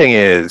key thing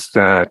is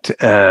that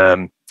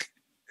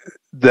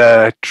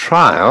the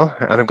trial,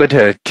 and I'm going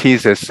to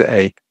tease this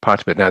a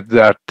part of it now,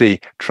 that the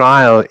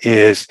trial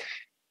is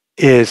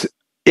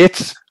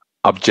its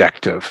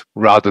objective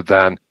rather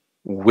than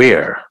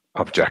we're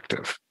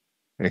objective.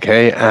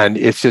 Okay, and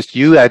it's just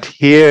you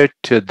adhere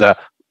to the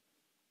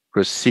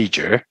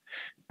procedure,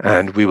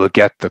 and we will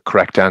get the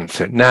correct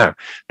answer. Now,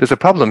 there's a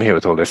problem here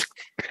with all this.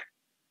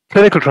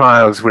 Clinical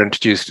trials were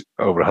introduced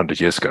over 100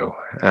 years ago,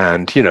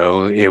 and,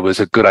 it was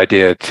a good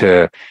idea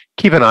to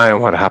keep an eye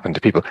on what happened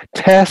to people.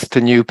 Test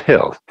a new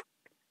pill.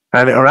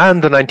 And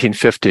around the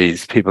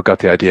 1950s, people got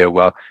the idea,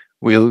 well,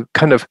 we'll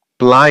kind of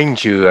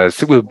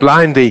we'll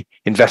blind the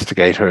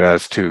investigator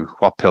as to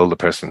what pill the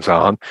person's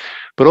on,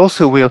 but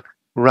also we'll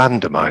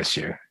randomize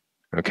you,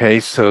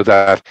 okay, so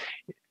that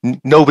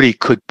nobody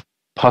could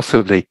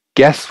possibly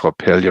guess what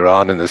pill you're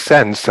on, in the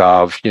sense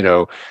of,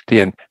 the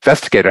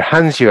investigator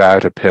hands you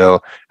out a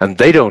pill and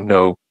they don't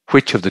know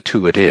which of the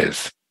two it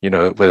is,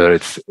 whether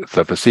it's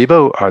the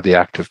placebo or the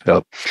active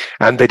pill.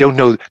 And they don't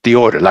know the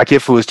order. Like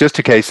if it was just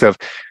a case of,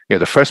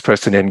 the first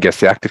person in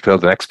gets the active pill,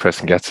 the next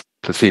person gets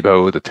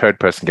placebo, the third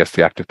person gets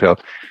the active pill,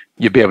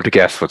 you'd be able to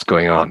guess what's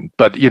going on.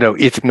 But,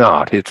 it's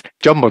not. It's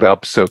jumbled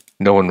up, so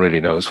no one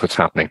really knows what's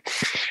happening.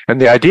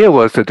 And the idea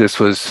was that this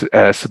was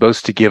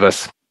supposed to give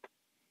us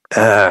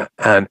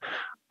an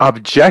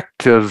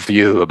objective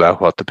view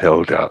about what the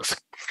pill does.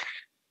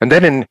 And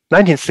then in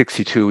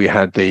 1962, we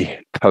had the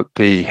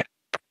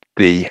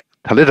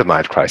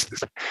thalidomide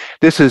crisis.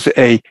 This is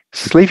a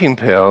sleeping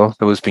pill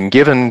that was being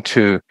given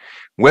to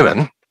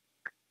women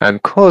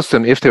and caused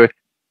them, if they were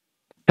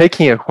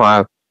taking it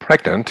while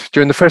pregnant,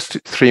 during the first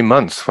 3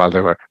 months while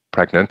they were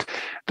pregnant,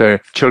 their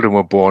children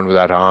were born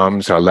without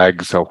arms or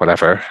legs or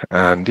whatever.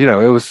 And, it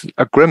was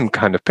a grim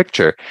kind of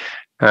picture.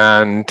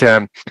 And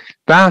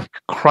that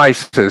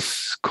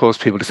crisis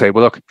caused people to say,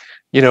 well, look,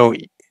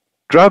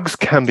 drugs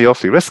can be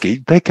awfully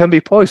risky. They can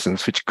be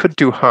poisons, which could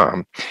do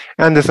harm.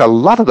 And there's a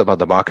lot of them on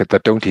the market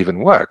that don't even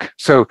work.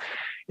 So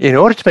in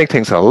order to make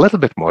things a little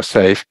bit more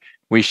safe,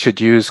 we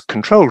should use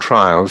controlled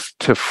trials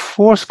to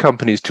force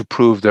companies to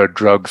prove their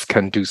drugs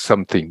can do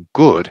something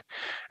good,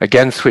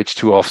 against which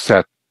to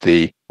offset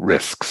the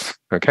risks.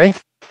 Okay?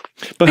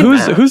 But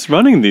who's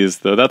running these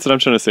though? That's what I'm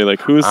trying to say.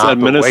 Like, who's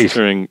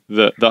administering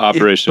the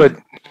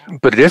operation?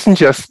 But it isn't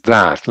just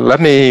that. Let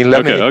me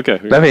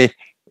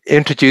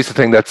introduce a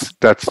thing that's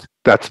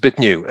a bit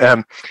new,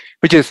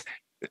 which is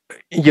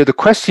the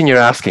question you're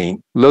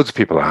asking. Loads of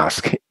people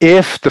ask,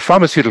 if the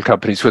pharmaceutical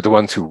companies who are the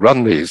ones who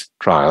run these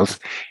trials,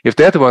 if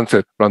they're the ones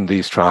that run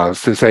these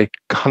trials, there's a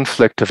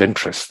conflict of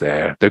interest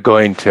there. They're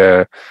going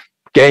to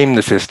game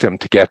the system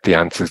to get the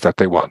answers that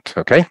they want.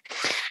 Okay,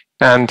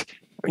 and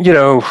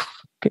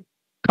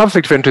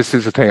conflict of interest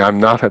is a thing I'm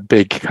not a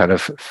big kind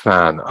of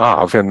fan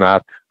of, in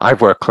that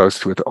I've worked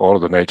close with all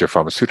of the major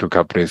pharmaceutical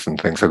companies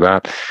and things like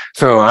that.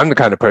 So I'm the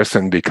kind of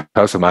person,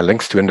 because of my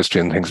links to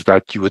industry and things like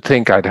that, you would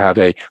think I'd have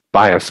a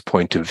biased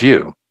point of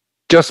view.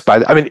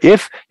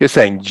 If you're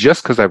saying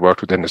just because I've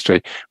worked with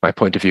industry, my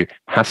point of view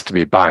has to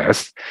be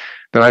biased,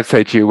 then I'd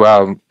say to you,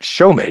 well,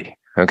 show me.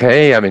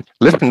 Okay,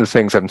 listen to the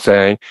things I'm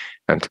saying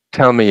and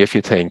tell me if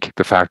you think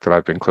the fact that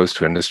I've been close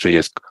to industry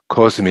is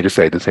causing me to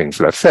say the things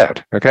that I've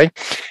said. Okay,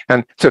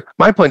 and so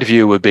my point of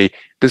view would be,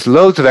 there's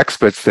loads of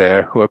experts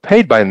there who are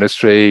paid by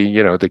industry.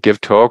 They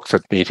give talks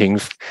at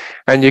meetings,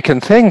 and you can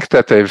think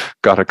that they've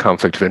got a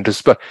conflict of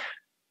interest, but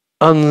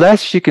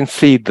unless you can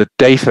see the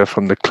data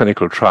from the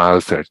clinical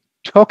trials they're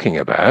talking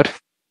about,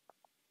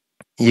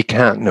 you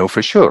can't know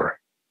for sure.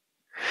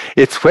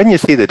 It's when you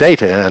see the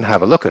data and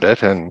have a look at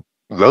it, and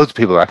loads of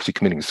people are actually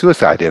committing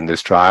suicide in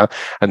this trial,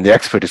 and the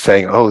expert is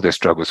saying, oh, this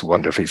drug was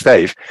wonderfully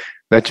safe,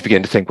 then you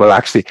begin to think, well,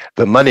 actually,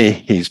 the money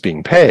he's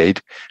being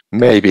paid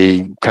may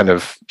be kind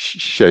of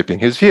shaping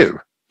his view,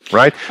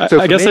 right?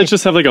 I guess I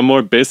just have like a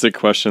more basic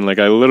question. Like,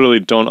 I literally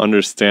don't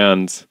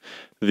understand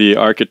the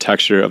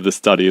architecture of the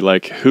study.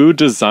 Like, who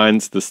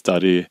designs the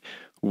study?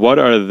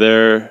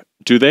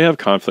 Do they have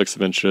conflicts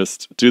of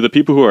interest? Do the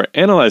people who are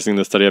analyzing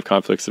the study have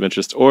conflicts of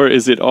interest? Or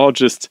is it all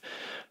just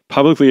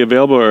publicly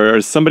available, or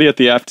is somebody at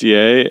the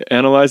FDA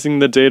analyzing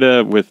the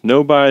data with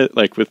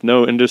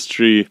no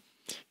industry,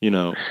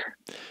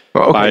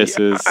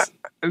 biases?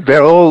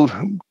 They're all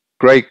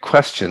great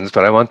questions,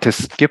 but I want to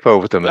skip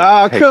over them.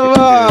 Come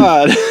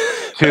on!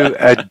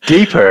 to a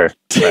deeper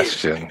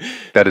question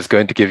that is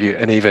going to give you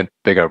an even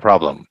bigger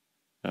problem.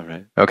 All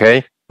right.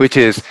 Okay, which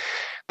is,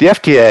 the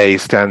FDA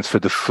stands for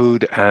the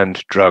Food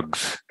and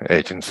Drugs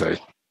Agency.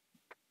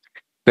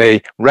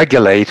 They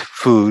regulate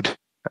food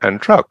and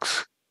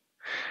drugs.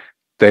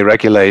 They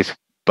regulate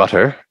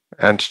butter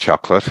and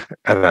chocolate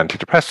and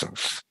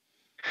antidepressants.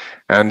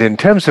 And in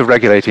terms of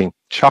regulating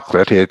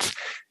chocolate, it's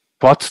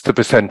what's the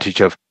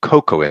percentage of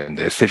cocoa in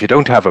this? If you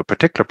don't have a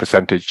particular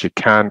percentage, you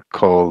can't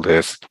call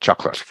this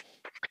chocolate.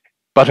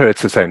 Butter,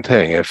 it's the same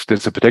thing. If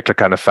there's a particular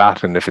kind of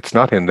fat, and if it's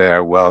not in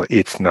there, well,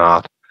 it's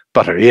not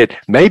butter. It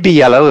may be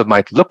yellow, it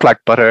might look like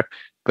butter,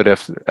 but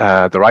if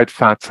the right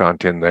fats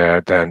aren't in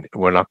there, then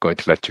we're not going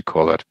to let you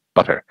call it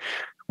butter.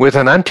 With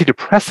an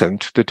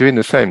antidepressant, they're doing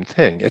the same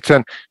thing. It's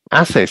an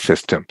assay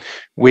system.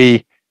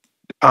 We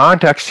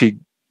aren't actually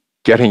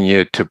getting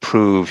you to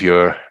prove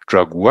your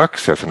drug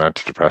works as an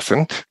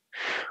antidepressant.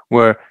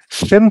 We're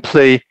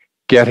simply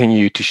getting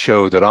you to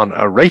show that on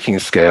a rating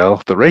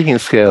scale, the rating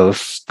scale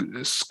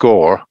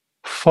score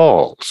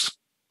falls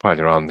while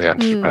you're on the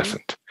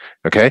antidepressant.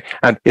 Okay?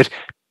 And it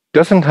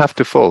doesn't have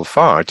to fall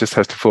far, it just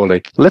has to fall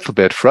a little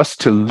bit for us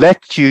to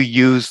let you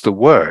use the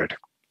word.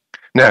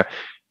 Now,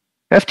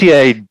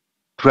 FDA,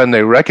 when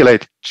they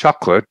regulate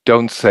chocolate,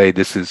 don't say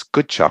this is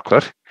good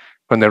chocolate.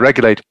 When they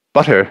regulate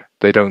butter,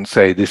 they don't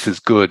say this is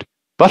good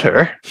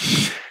butter.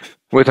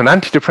 With an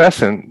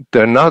antidepressant,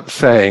 they're not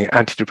saying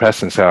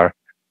antidepressants are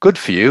good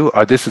for you,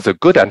 or this is a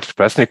good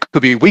antidepressant. It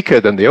could be weaker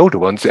than the older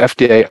ones.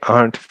 FDA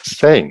aren't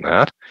saying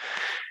that.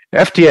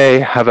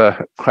 FDA have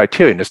a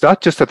criterion. It's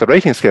not just that the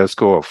rating scale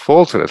score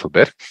falls a little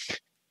bit,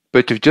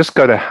 but you've just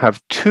got to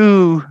have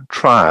two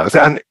trials,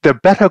 and they're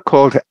better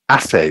called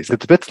assays.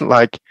 It's a bit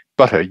like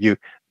butter. You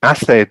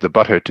assay the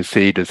butter to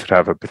see does it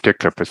have a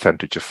particular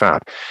percentage of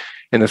fat.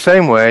 In the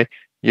same way,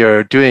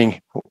 you're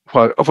doing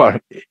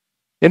what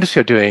industry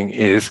are doing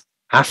is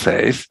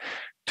assays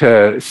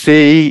to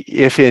see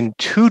if in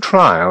two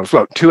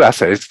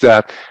assays,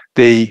 that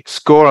the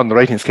score on the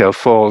rating scale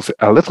falls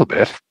a little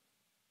bit.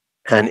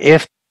 And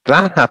if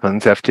that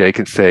happens, FDA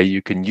can say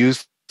you can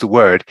use the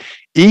word,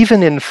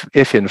 even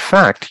if in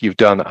fact you've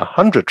done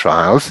 100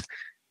 trials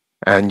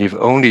and you've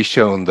only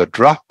shown the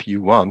drop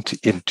you want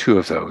in 2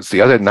 of those.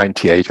 The other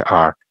 98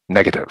 are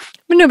negative.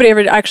 But nobody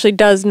ever actually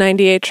does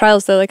 98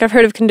 trials, though. Like, I've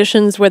heard of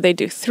conditions where they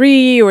do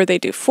 3 or they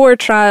do 4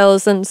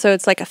 trials, and so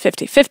it's like a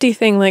 50-50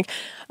 thing. Like,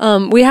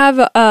 we have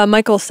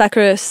Michael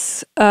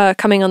Sekaris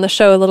coming on the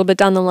show a little bit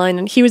down the line,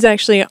 and he was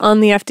actually on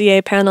the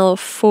FDA panel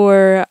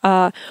for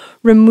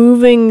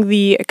removing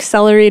the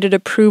accelerated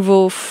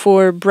approval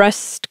for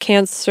breast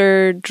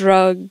cancer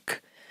drug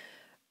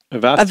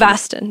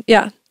Avastin.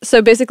 Yeah.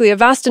 So basically,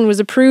 Avastin was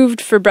approved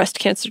for breast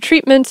cancer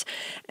treatment,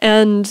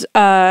 and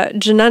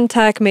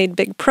Genentech made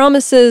big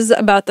promises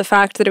about the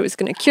fact that it was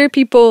going to cure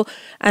people.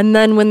 And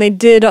then when they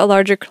did a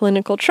larger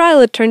clinical trial,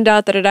 it turned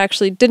out that it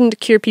actually didn't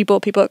cure people.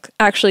 People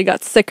actually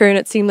got sicker, and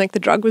it seemed like the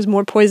drug was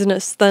more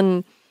poisonous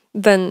than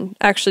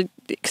actually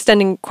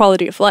extending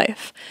quality of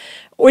life.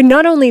 Or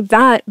not only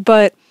that,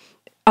 but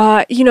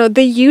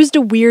they used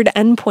a weird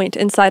endpoint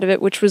inside of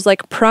it, which was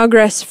like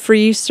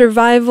progress-free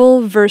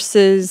survival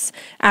versus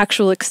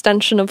actual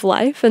extension of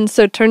life. And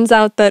so it turns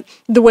out that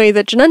the way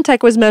that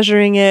Genentech was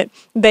measuring it,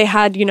 they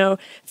had,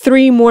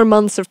 3 more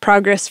months of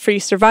progress-free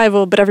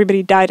survival, but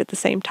everybody died at the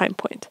same time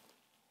point.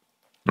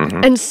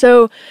 Mm-hmm. And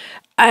so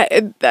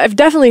I've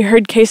definitely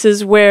heard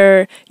cases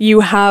where you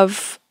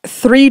have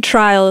 3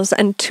 trials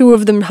and 2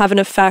 of them have an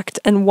effect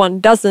and 1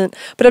 doesn't.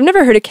 But I've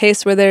never heard a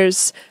case where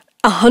there's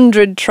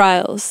 100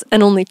 trials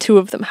and only 2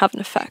 of them have an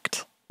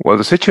effect. Well,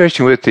 the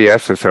situation with the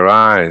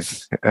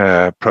SSRIs,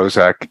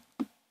 Prozac,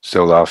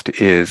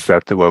 Zoloft, is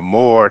that there were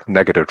more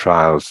negative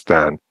trials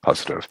than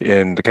positive.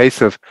 In the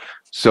case of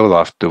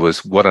Zoloft, there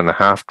was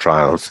 1.5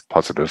 trials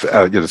positive.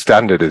 The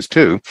standard is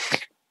 2,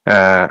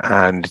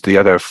 and the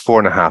other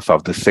 4.5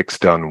 of the 6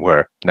 done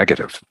were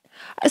negative.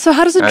 So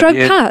how does a drug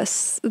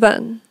pass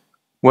then?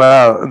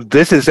 Well,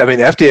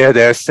 FDA,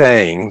 they're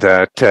saying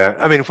that,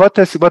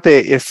 what they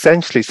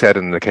essentially said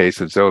in the case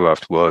of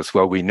Zoloft was,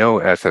 well, we know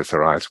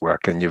SSRIs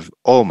work, and you've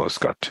almost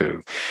got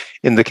 2.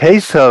 In the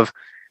case of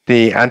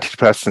the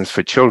antidepressants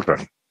for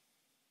children,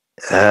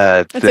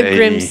 that's a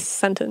grim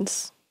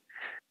sentence.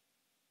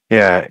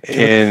 Yeah,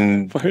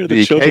 in why are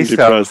the children case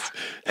depressed?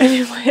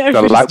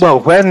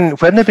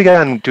 When they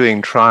began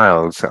doing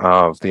trials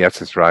of the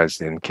SSRIs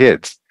in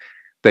kids,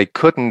 they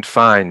couldn't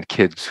find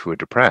kids who were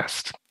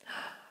depressed.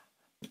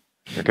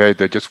 Okay,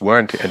 there just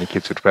weren't any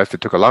kids who were depressed.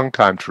 It took a long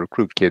time to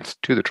recruit kids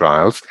to the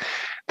trials.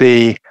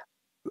 The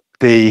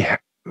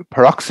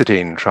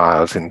paroxetine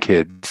trials in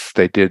kids,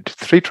 they did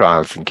 3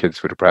 trials in kids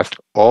who were depressed,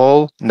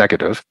 all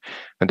negative,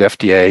 and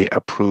FDA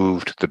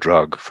approved the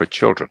drug for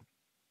children.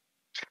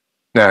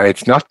 Now,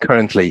 it's not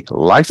currently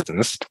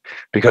licensed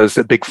because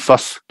a big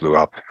fuss blew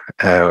up.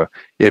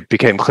 It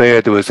became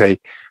clear there was a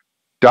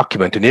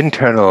document, an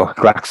internal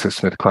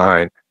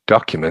GlaxoSmithKline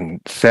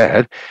document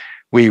said,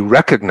 we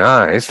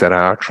recognize that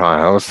our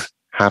trials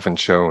haven't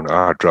shown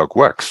our drug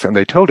works. And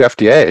they told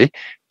FDA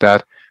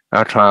that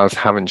our trials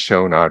haven't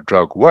shown our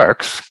drug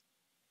works.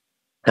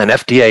 And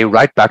FDA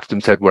right back to them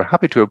said, we're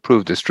happy to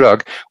approve this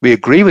drug. We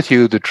agree with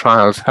you the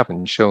trials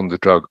haven't shown the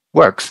drug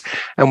works.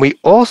 And we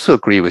also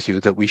agree with you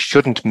that we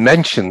shouldn't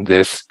mention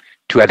this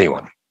to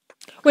anyone.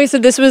 Wait, so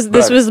this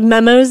was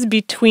memos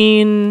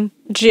between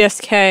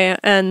GSK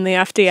and the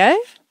FDA?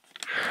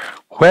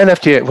 When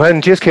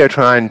GSK are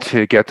trying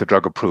to get the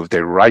drug approved,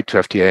 they write to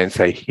FDA and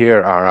say,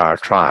 here are our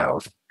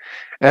trials.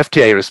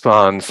 FDA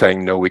responds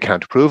saying, no, we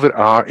can't approve it.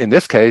 Or in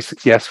this case,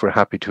 yes, we're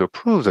happy to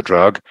approve the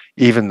drug,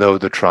 even though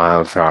the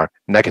trials are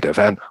negative.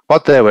 And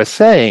what they were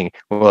saying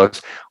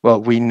was, well,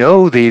 we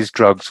know these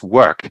drugs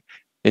work.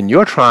 In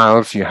your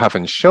trials, you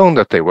haven't shown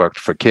that they worked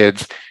for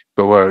kids,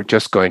 but we're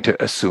just going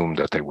to assume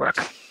that they work.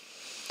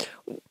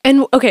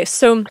 And okay,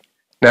 so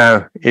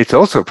now it's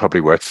also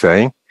probably worth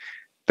saying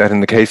that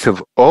in the case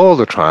of all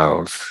the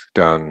trials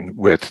done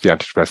with the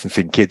antidepressants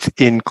in kids,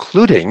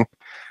 including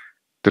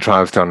the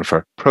trials done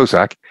for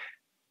Prozac,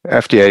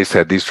 FDA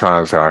said these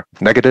trials are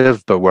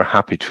negative, but we're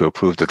happy to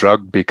approve the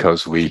drug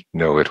because we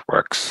know it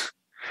works.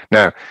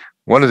 Now,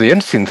 one of the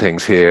interesting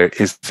things here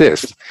is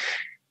this.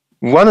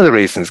 One of the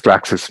reasons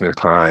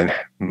GlaxoSmithKline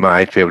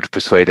might be able to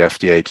persuade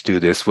FDA to do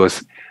this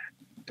was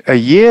a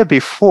year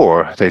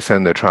before they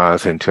send their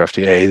trials into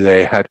FDA,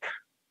 they had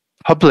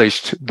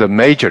published the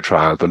major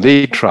trial, the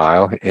lead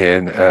trial,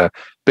 in a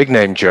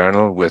big-name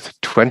journal with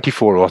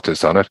 24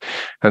 authors on it.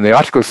 And the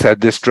article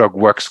said this drug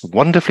works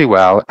wonderfully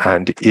well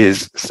and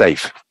is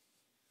safe.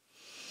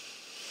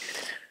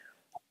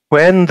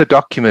 When the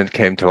document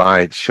came to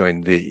light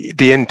showing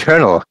the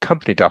internal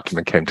company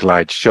document came to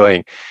light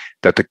showing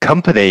that the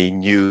company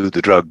knew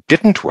the drug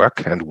didn't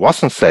work and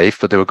wasn't safe,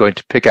 but they were going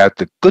to pick out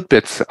the good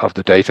bits of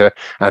the data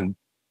and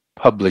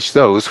publish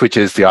those, which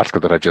is the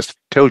article that I just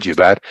told you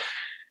about,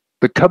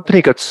 the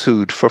company got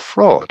sued for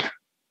fraud.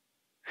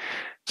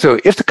 So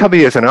if the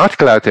company has an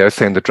article out there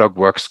saying the drug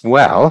works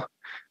well,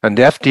 and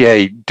the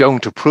FDA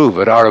don't approve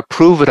it, or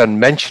approve it and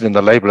mention in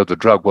the label of the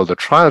drug, well, the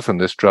trials on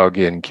this drug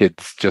in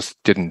kids just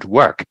didn't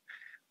work,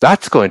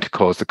 that's going to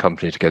cause the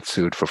company to get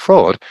sued for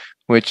fraud,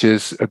 which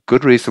is a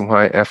good reason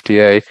why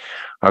FDA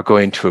are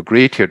going to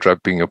agree to your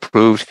drug being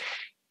approved,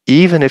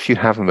 even if you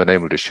haven't been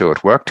able to show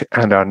it worked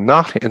and are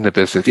not in the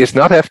business. It's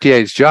not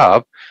FDA's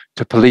job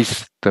to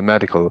police the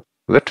medical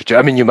literature.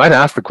 I mean, you might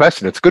ask the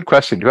question, it's a good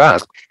question to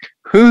ask.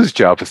 Whose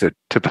job is it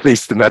to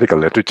police the medical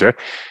literature?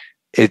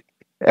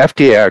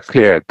 FDA are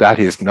clear that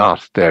is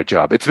not their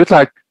job. It's a bit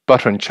like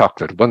butter and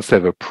chocolate. Once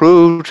they've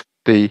approved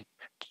the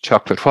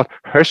chocolate, what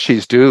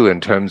Hershey's do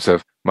in terms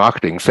of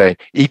marketing, saying,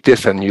 eat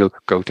this and you'll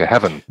go to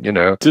heaven, you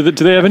know. Do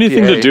they have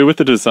anything to do with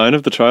the design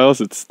of the trials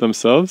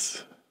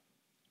themselves?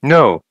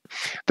 No.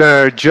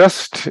 They're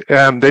just,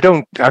 they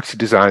don't actually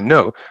design,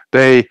 no.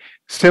 They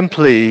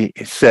simply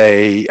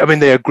say, I mean,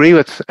 they agree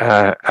with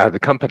the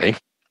company,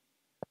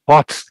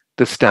 what's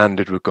the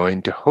standard we're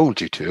going to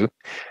hold you to.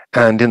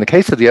 And in the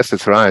case of the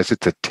SSRIs,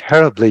 it's a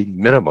terribly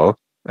minimal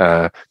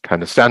kind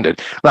of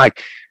standard.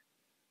 Like,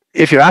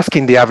 if you're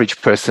asking the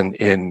average person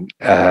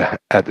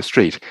at the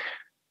street,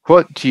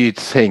 what do you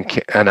think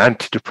an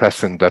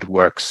antidepressant that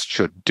works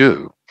should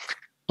do?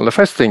 Well, the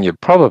first thing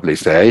you'd probably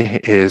say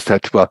is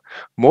that, well,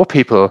 more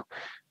people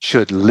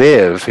should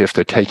live if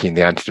they're taking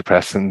the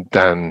antidepressant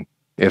than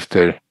if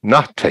they're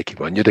not taking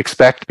one. You'd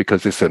expect,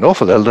 because it's an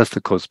awful illness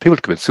that causes people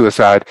to commit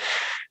suicide,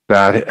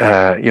 that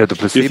the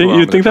placebo.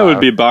 You'd think that would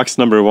be box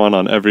number one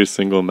on every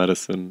single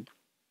medicine.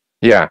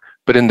 Yeah,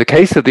 but in the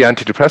case of the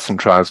antidepressant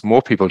trials,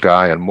 more people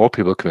die and more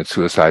people commit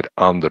suicide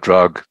on the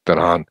drug than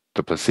on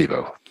the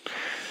placebo.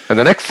 And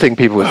the next thing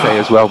people would say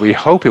is, well, we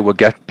hope it will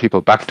get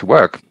people back to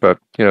work, but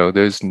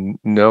there's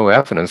no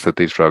evidence that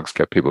these drugs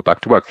get people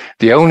back to work.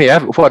 The only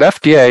what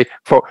FDA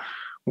for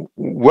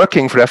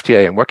working for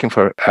FDA and working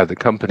for the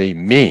company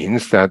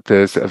means that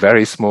there's a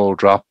very small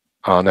drop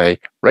on a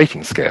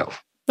rating scale.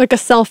 Like a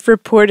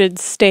self-reported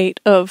state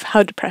of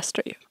how depressed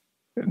are you?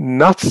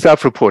 Not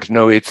self-reported.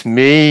 No, it's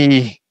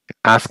me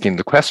asking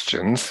the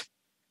questions.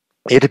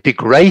 It'd be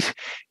great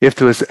if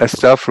there was a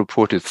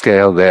self-reported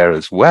scale there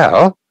as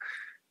well.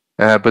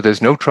 But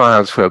there's no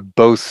trials where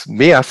both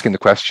me asking the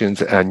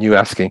questions and you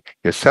asking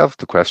yourself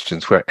the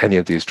questions where any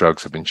of these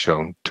drugs have been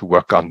shown to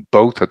work on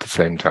both at the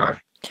same time.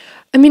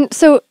 I mean,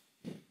 so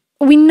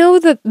we know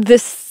that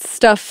this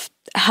stuff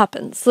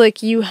happens.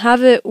 Like, you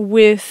have it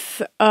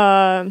with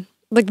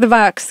like the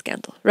Vioxx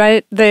scandal,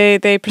 right?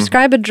 They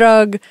prescribe a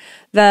drug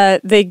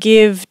that they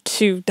give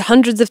to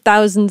hundreds of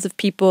thousands of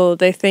people.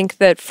 They think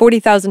that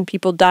 40,000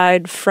 people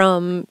died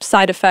from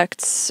side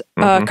effects,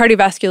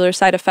 cardiovascular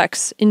side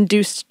effects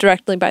induced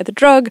directly by the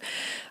drug.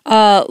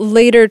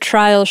 Later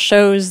trial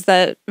shows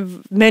that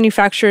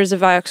manufacturers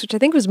of Vioxx, which I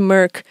think was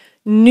Merck,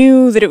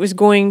 knew that it was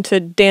going to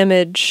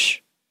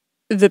damage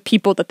the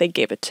people that they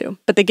gave it to,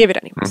 but they gave it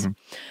anyways.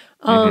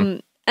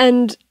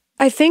 And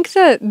I think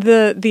that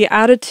the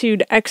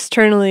attitude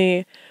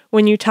externally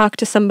when you talk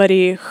to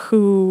somebody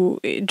who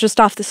just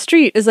off the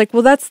street is like,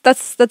 well, that's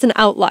an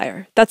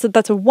outlier. That's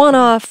a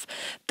one-off.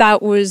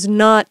 That was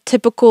not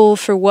typical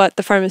for what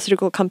the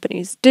pharmaceutical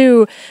companies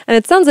do. And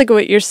it sounds like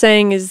what you're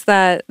saying is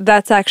that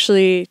that's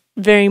actually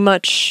very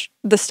much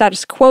the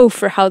status quo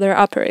for how they're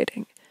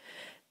operating.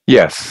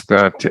 Yes,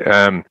 that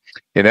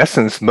in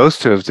essence,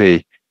 most of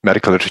the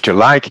medical literature,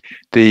 like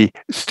the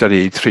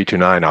study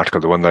 329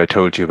 article, the one that I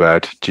told you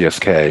about,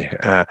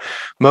 GSK,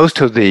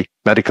 most of the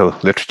medical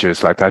literature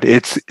is like that.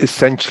 It's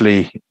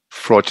essentially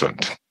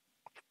fraudulent.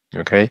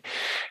 Okay.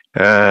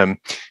 Well,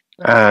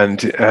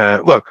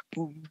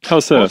 how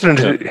so?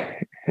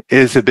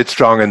 Is a bit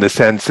strong in the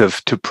sense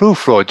of, to prove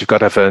fraud, you've got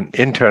to have an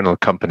internal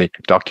company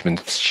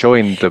document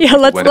showing the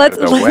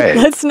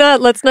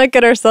let's not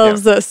get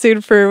ourselves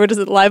sued for, what is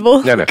it,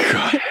 libel? No.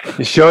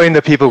 Showing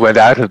that people went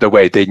out of the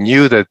way. They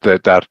knew that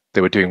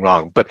they were doing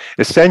wrong, but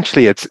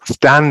essentially it's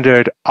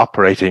standard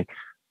operating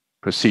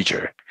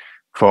procedure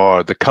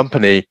for the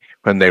company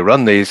when they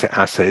run these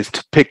assays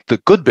to pick the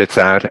good bits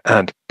out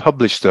and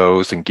publish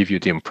those and give you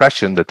the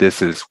impression that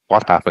this is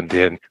what happened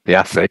in the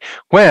assay,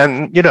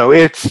 when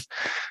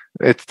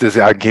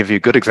I'll give you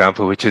a good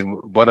example, which is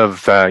one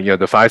of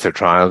the Pfizer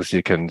trials.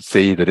 You can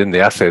see that in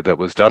the assay that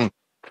was done,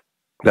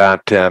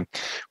 that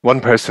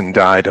one person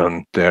died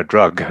on their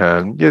drug,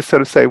 and you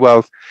sort of say,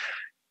 well,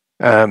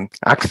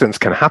 accidents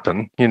can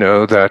happen.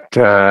 That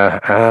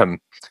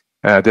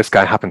this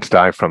guy happened to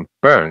die from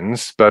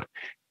burns, but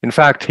in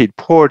fact, he'd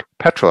poured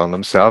petrol on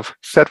himself,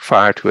 set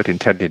fire to it,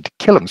 intending to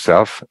kill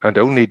himself, and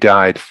only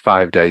died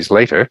 5 days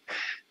later,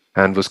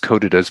 and was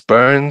coded as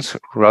burns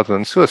rather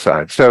than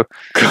suicide. So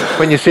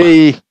when you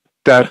see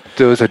that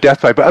there was a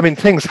death by, I mean,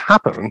 things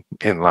happen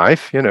in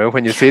life,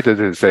 when you see that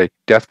there's a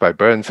death by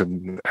burns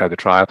in the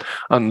trial,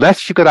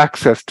 unless you got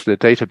access to the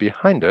data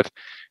behind it,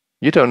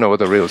 you don't know what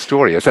the real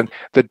story is. And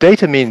the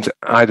data means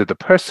either the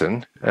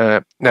person,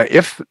 now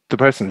if the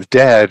person's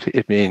dead,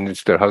 it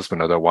means their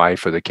husband or their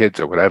wife or the kids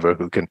or whatever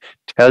who can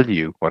tell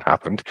you what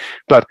happened.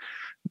 But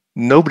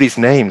nobody's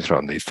names are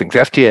on these things.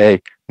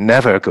 FDA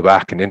never go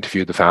back and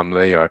interview the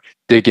family or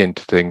dig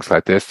into things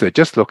like this. They're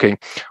just looking,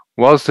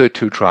 was there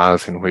 2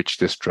 trials in which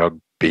this drug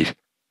beat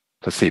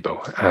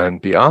placebo?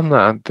 And beyond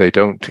that, they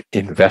don't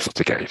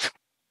investigate.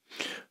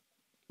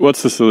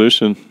 What's the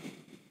solution?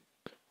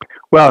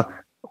 Well,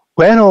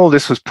 when all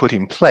this was put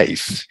in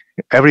place,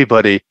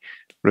 everybody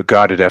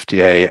regarded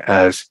FDA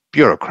as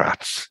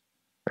bureaucrats,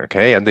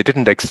 okay? And they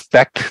didn't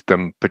expect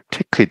them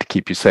particularly to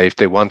keep you safe.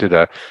 They wanted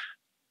a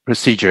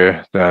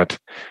procedure that,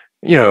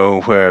 you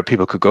know, where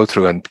people could go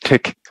through and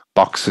tick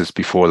boxes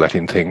before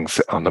letting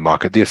things on the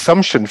market. The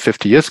assumption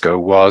 50 years ago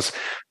was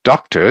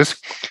doctors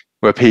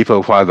were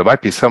people, while there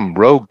might be some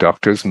rogue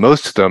doctors,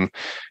 most of them,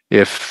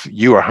 if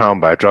you were harmed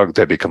by a drug,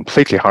 they'd be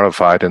completely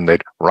horrified and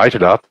they'd write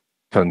it up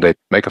and they'd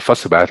make a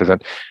fuss about it.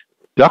 And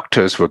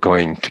doctors were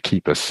going to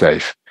keep us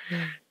safe.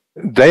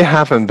 They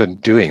haven't been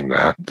doing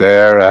that.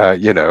 They're,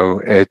 you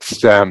know,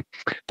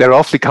 they're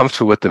awfully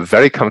comfortable with the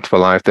very comfortable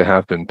life. They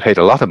have been paid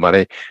a lot of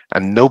money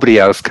and nobody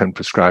else can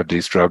prescribe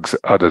these drugs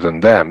other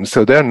than them.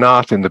 So they're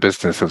not in the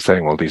business of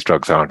saying, well, these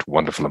drugs aren't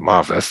wonderful and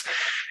marvelous.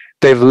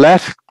 They've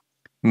let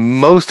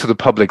most of the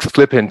public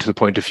slip into the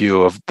point of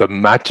view of the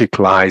magic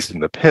lies in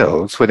the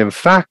pills, when in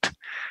fact,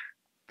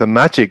 the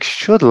magic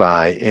should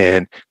lie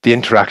in the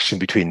interaction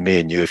between me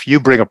and you. If you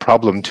bring a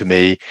problem to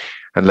me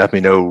and let me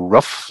know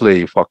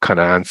roughly what kind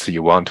of answer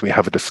you want, we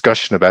have a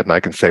discussion about it, and I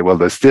can say, well,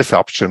 there's this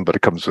option, but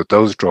it comes with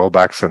those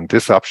drawbacks, and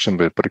this option,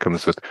 but it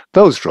comes with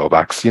those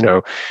drawbacks. You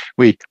know,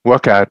 we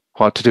work out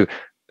what to do.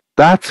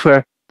 That's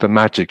where the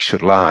magic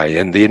should lie,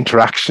 in the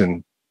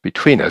interaction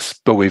between us.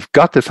 But we've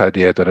got this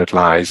idea that it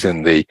lies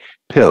in the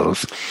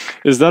pills.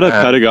 Is that a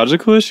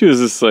pedagogical issue? Is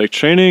this like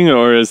training,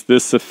 or is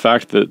this a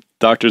fact that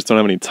doctors don't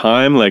have any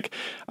time? Like,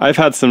 I've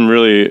had some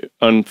really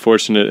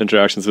unfortunate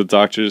interactions with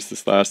doctors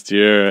this last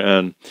year,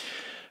 and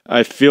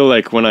I feel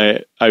like when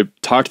I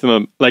talk to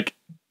them, like,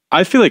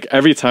 I feel like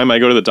every time I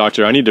go to the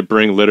doctor, I need to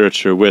bring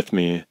literature with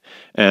me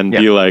and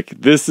be like,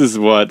 this is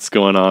what's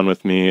going on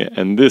with me,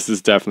 and this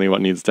is definitely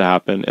what needs to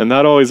happen. And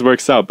that always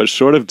works out. But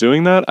short of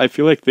doing that, I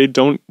feel like they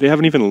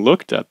haven't even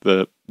looked at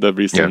the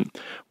recent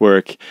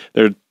work.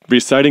 They're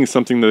reciting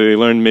something that they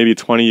learned maybe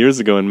 20 years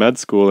ago in med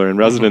school or in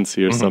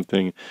residency or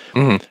something.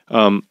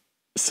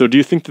 So do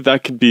you think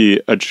that could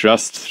be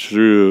addressed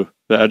through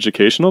the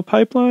educational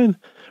pipeline,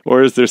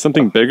 or is there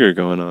something bigger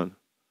going on?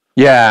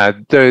 Yeah,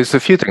 there's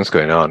a few things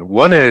going on.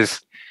 One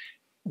is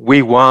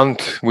we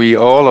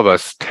all of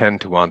us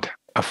tend to want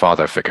a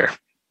father figure.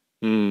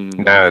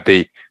 Now,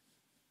 the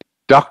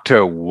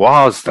doctor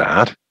was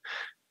that,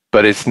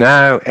 but it's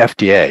now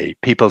FDA.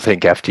 People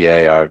think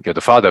FDA are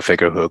the father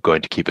figure who are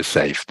going to keep us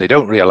safe. They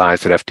don't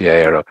realize that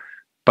FDA are a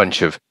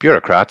bunch of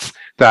bureaucrats,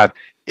 that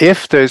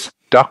if there's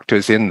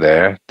doctors in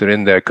there, they're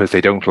in there because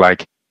they don't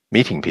like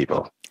meeting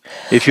people.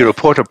 If you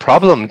report a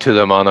problem to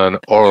them on an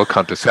oral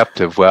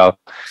contraceptive, well,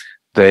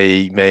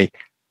 they may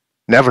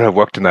never have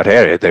worked in that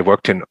area. They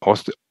worked in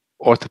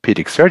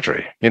orthopedic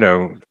surgery. You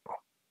know,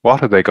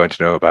 what are they going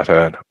to know about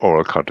an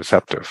oral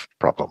contraceptive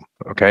problem?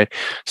 Okay,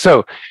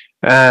 so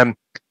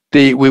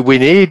we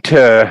need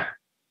to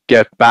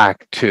get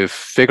back to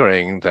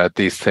figuring that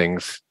these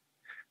things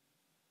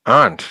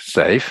aren't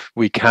safe.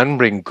 We can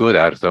bring good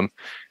out of them,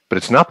 but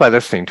it's not by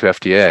listening to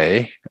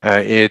FDA.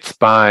 It's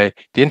by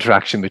the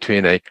interaction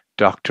between a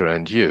doctor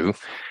and you.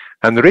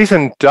 And the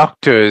reason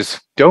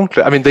doctors don't,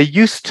 I mean, they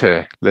used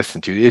to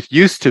listen to you. It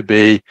used to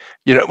be,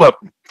 you know, well,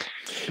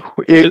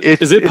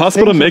 is it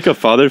possible to make a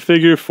father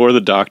figure for the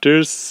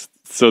doctors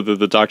so that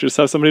the doctors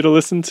have somebody to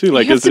listen to?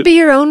 Like, you have to be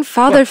your own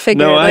father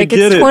figure. No, like, I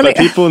get it, but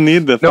people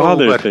need the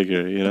father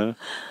figure, you know?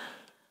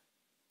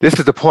 This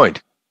is the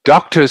point.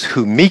 Doctors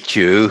who meet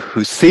you,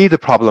 who see the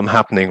problem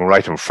happening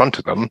right in front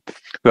of them,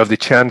 who have the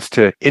chance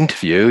to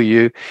interview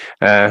you,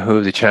 who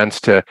have the chance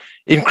to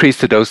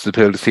increase the dose of the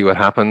pill to see what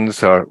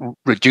happens, or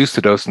reduce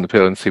the dose of the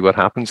pill and see what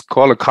happens,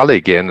 call a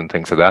colleague in and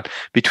things like that.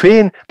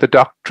 Between the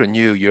doctor and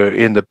you're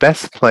in the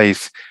best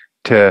place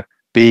to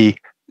be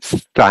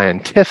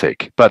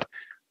scientific. But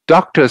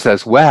doctors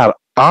as well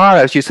are,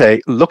 as you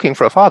say, looking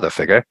for a father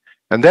figure,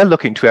 and they're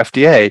looking to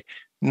FDA,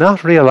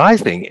 not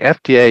realizing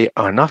FDA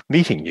are not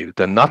meeting you.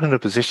 They're not in a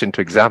position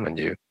to examine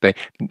you. They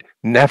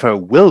never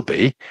will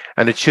be.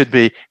 And it should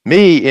be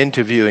me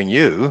interviewing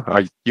you,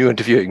 or you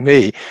interviewing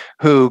me,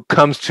 who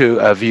comes to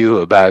a view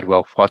about,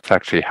 well, what's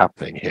actually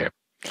happening here.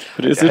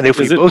 But is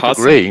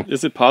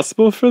it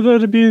possible for there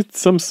to be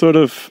some sort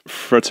of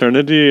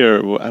fraternity, or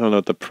I don't know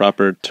what the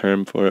proper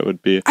term for it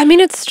would be? I mean,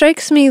 it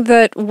strikes me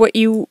that what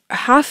you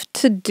have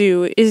to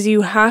do is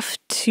you have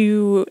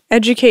to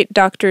educate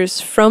doctors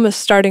from a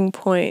starting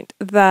point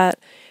that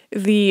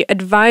the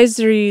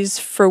advisories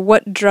for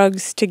what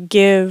drugs to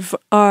give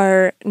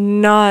are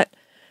not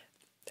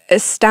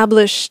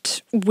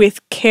established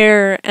with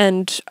care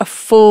and a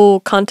full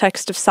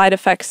context of side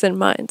effects in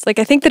mind. Like,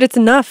 I think that it's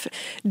enough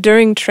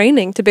during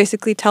training to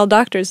basically tell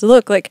doctors,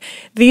 look, like,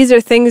 these are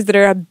things that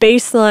are a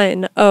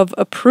baseline of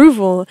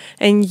approval,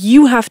 and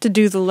you have to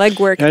do the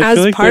legwork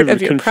as part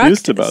of your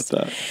practice. About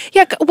that.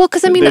 Yeah, well,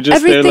 because I mean,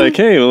 they're like,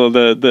 hey, well,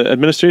 the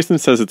administration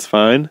says it's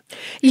fine.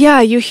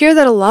 Yeah, you hear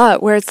that a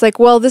lot, where it's like,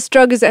 well, this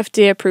drug is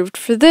FDA approved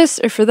for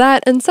this or for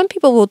that, and some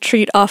people will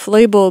treat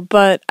off-label,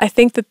 but I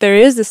think that there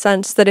is a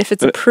sense that if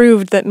it's approved,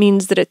 that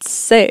means that it's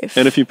safe.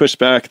 And if you push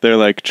back, they're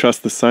like,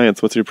 trust the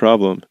science, what's your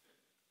problem?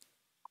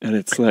 And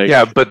it's like...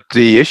 Yeah, but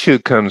the issue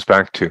comes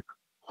back to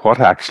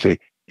what actually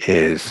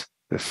is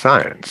the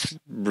science.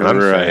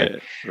 Right.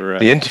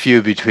 The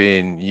interview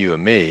between you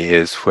and me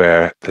is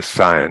where the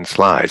science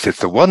lies.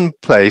 It's the one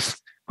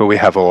place where we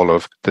have all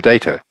of the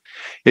data.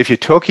 if you're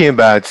talking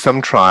about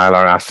some trial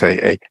or assay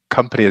a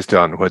company has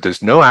done where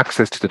there's no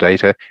access to the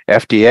data,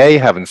 FDA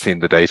haven't seen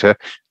the data,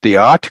 the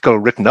article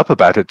written up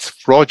about it's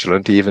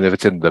fraudulent, even if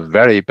it's in the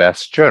very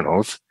best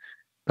journals,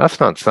 that's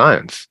not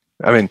science.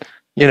 I mean,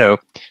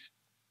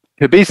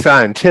 to be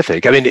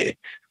scientific, I mean,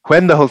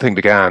 when the whole thing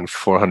began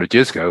 400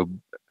 years ago,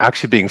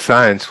 actually being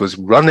science was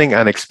running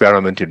an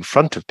experiment in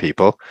front of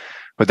people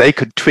where they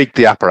could tweak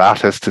the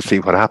apparatus to see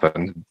what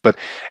happened. But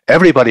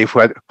everybody,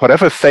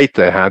 whatever fate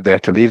they had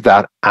to leave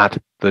that at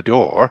the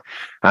door,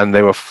 and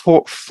they were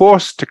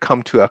forced to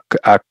come to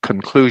a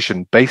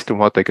conclusion based on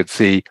what they could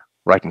see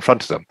right in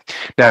front of them.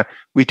 Now,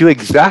 we do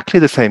exactly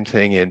the same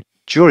thing in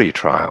jury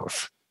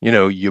trials.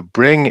 You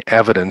bring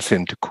evidence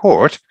into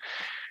court,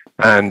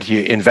 and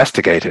you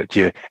investigate it,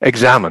 you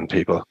examine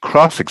people,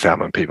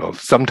 cross-examine people,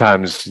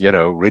 sometimes,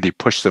 really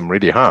push them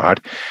really hard.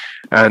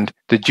 And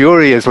the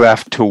jury is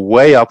left to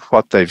weigh up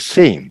what they've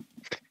seen.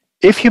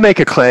 If you make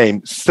a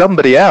claim,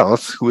 somebody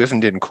else who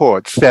isn't in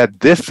court said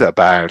this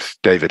about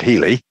David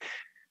Healy,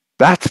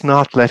 that's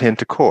not let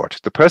into court.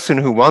 The person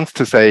who wants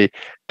to say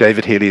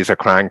David Healy is a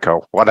crank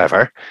or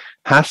whatever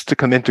has to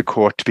come into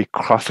court to be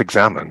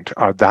cross-examined,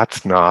 or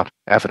that's not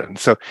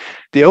evidence. So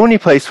the only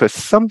place where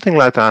something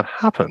like that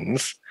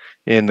happens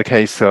in the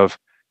case of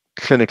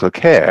clinical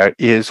care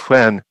is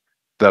when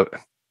the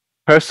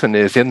person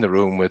is in the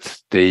room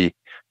with the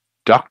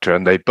doctor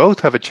and they both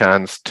have a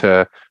chance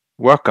to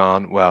work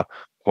on, well,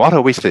 what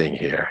are we seeing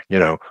here?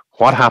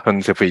 What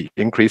happens if we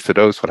increase the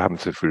dose? What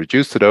happens if we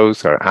reduce the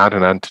dose or add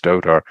an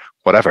antidote or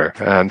whatever?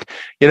 And,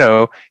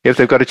 if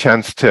they've got a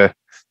chance to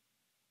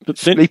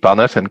sleep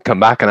on it and come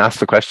back and ask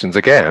the questions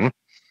again,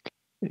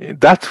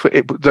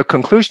 the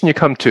conclusion you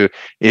come to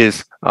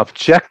is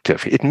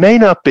objective. It may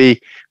not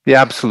be the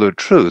absolute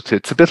truth.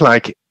 It's a bit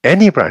like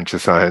any branch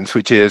of science,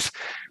 which is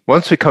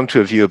once we come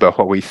to a view about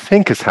what we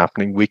think is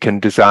happening, we can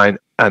design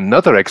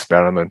another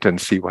experiment and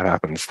see what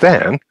happens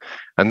then.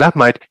 And that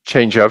might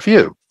change our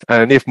view.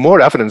 And if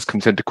more evidence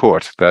comes into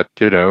court that,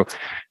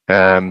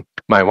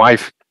 my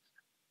wife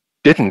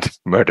didn't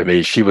murder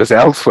me, she was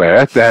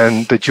elsewhere,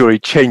 then the jury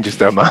changes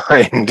their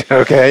mind.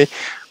 Okay.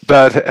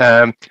 But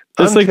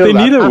it's like they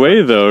need a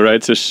way, though,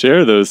 right, to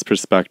share those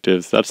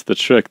perspectives. That's the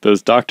trick.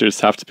 Those doctors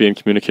have to be in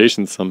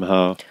communication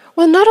somehow.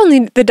 Well, not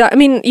only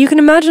you can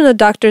imagine a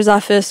doctor's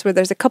office where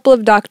there's a couple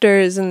of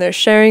doctors and they're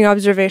sharing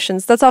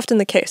observations. That's often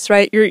the case,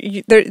 right?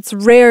 It's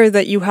rare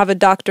that you have a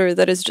doctor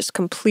that is just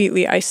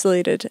completely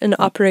isolated and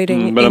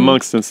operating. But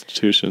amongst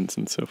institutions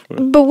and so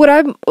forth.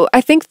 But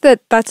I think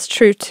that's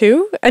true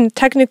too, and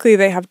technically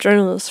they have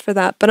journalists for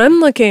that. But I'm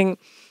looking.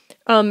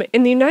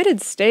 In the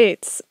United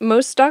States,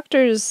 most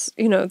doctors,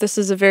 this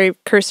is a very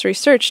cursory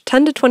search,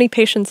 10 to 20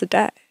 patients a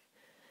day.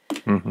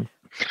 Mm-hmm.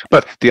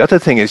 But the other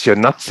thing is you're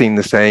not seeing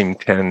the same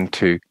 10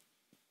 to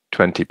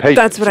 20 patients.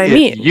 That's what I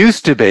mean. It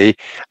used to be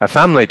a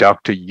family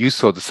doctor, you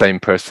saw the same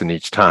person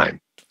each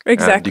time.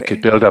 Exactly. And you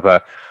could build up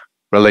a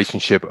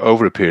relationship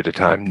over a period of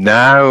time.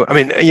 Now, I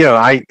mean,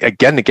 I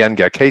again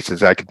get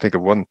cases. I can think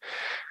of one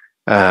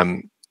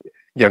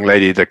young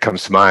lady that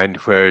comes to mind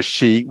where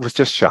she was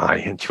just shy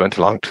and she went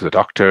along to the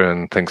doctor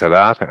and things like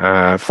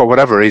that for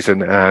whatever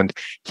reason. And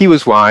he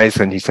was wise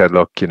and he said,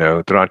 look,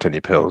 there aren't any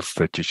pills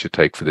that you should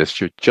take for this.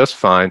 You're just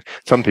fine.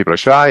 Some people are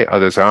shy,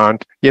 others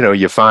aren't.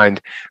 You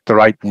find the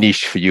right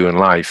niche for you in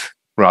life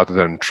rather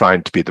than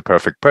trying to be the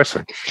perfect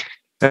person.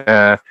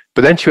 But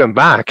then she went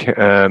back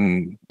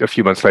a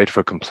few months later for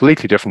a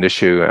completely different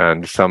issue,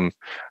 and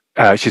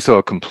she saw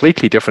a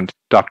completely different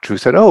doctor who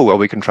said, oh, well,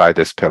 we can try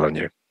this pill on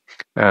you.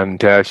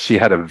 And she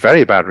had a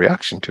very bad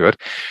reaction to it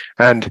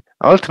and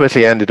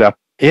ultimately ended up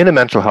in a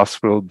mental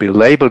hospital, be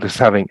labeled as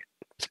having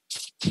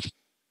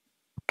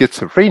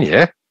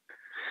schizophrenia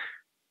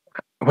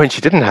when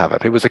she didn't have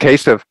it. It was a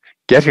case of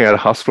getting out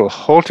of hospital,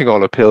 halting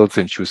all her pills,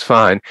 and she was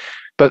fine.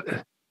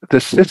 But the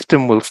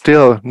system will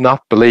still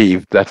not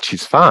believe that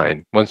she's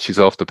fine once she's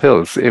off the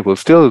pills. It will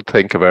still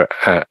think of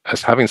her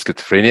as having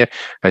schizophrenia,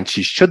 and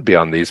she should be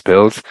on these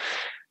pills.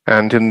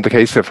 And in the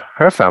case of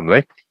her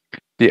family,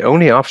 the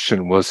only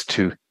option was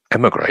to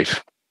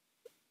emigrate.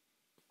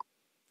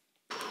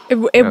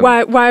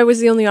 Why was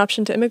the only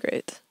option to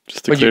immigrate?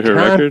 Just to clear her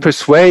record? You can't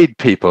persuade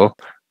people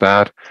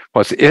that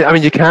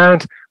you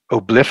can't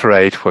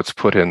obliterate what's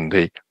put in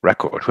the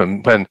record.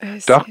 When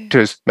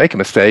doctors make a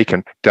mistake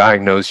and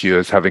diagnose you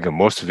as having a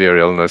more severe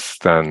illness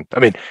than,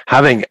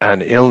 having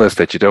an illness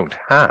that you don't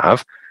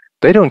have,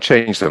 they don't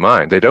change their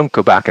mind. They don't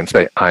go back and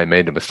say, I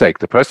made a mistake.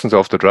 The person's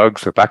off the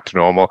drugs, they're back to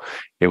normal.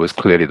 It was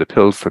clearly the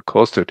pills that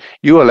caused it.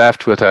 You are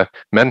left with a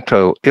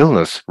mental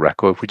illness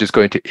record, which is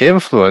going to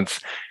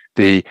influence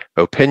the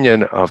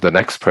opinion of the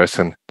next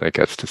person that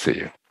gets to see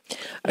you.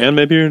 And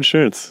maybe your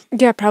insurance.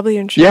 Yeah, probably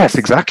your insurance. Yes,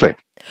 exactly.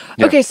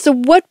 Yeah. Okay, so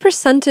what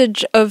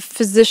percentage of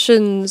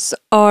physicians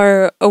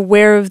are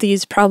aware of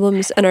these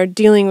problems and are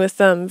dealing with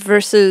them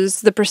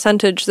versus the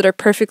percentage that are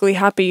perfectly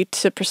happy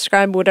to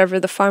prescribe whatever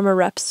the pharma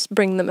reps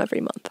bring them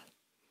every month?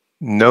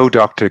 No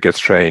doctor gets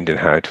trained in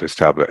how to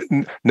establish.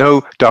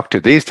 No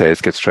doctor these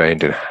days gets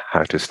trained in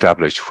how to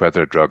establish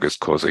whether a drug is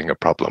causing a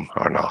problem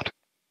or not.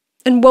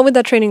 And what would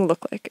that training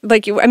look like?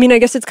 Like, I mean, I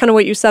guess it's kind of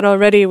what you said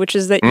already, which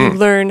is that you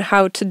learn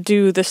how to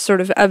do this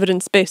sort of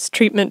evidence-based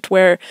treatment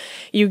where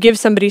you give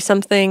somebody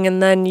something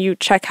and then you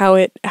check how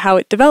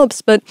it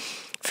develops. But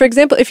for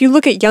example, if you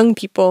look at young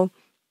people,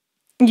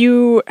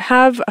 you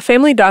have a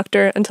family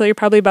doctor until you're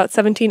probably about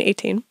 17,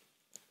 18.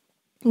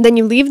 Then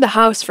you leave the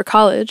house for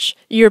college.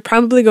 You're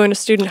probably going to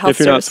student health services.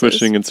 If you're not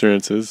switching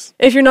insurances.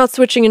 If you're not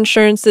switching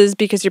insurances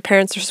because your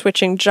parents are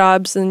switching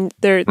jobs and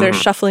they're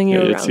shuffling you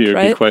around, You'd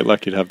right? be quite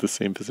lucky to have the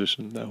same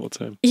position that whole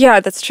time.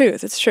 Yeah, that's true.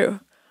 That's true.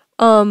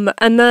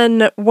 And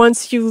then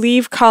once you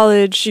leave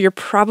college, you're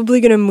probably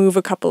going to move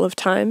a couple of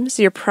times.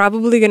 You're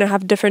probably going to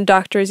have different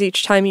doctors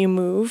each time you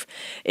move.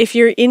 If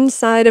you're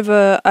inside of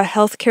a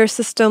healthcare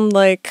system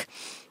like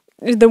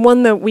the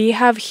one that we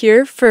have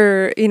here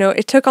for,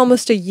 it took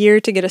almost a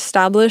year to get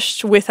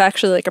established with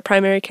actually like a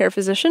primary care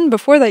physician.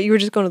 Before that, you were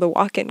just going to the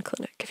walk-in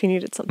clinic if you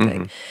needed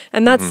something.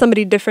 And that's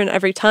somebody different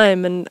every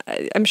time. And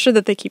I'm sure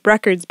that they keep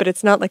records, but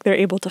it's not like they're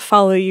able to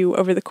follow you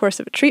over the course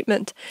of a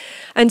treatment.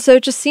 And so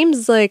it just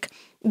seems like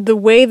the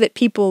way that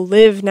people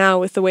live now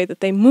with the way that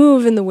they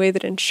move and the way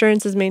that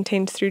insurance is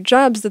maintained through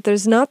jobs, that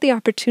there's not the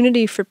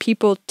opportunity for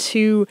people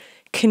to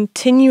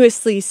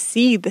continuously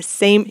see the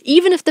same,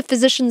 even if the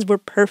physicians were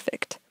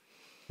perfect.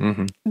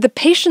 The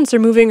patients are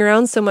moving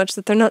around so much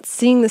that they're not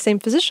seeing the same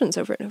physicians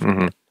over and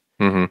over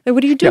again. Like,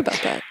 what do you do about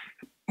that?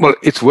 Well,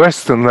 it's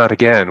worse than that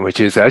again, which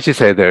is, as you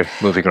say, they're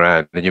moving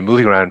around, and you're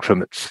moving around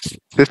from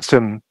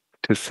system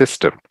to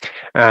system.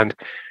 And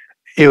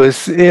it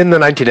was in the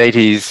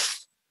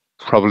 1980s,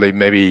 probably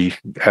maybe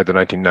the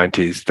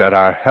 1990s, that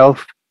our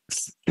health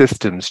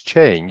systems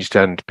changed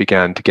and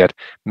began to get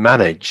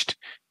managed,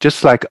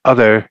 just like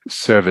other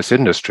service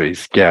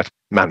industries get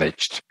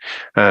managed.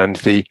 And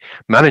the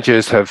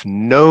managers have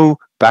no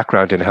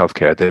background in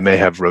healthcare. They may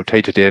have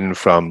rotated in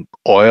from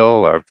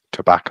oil or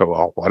tobacco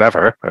or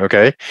whatever,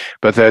 okay?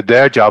 But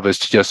their job is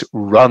to just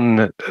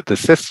run the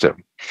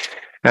system.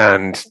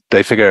 And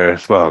they figure,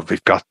 well,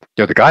 we've got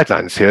the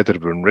guidelines here that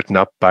have been written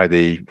up by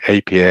the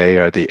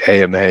APA or the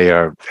AMA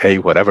or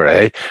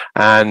A,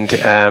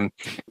 and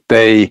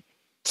they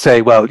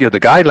say, well, the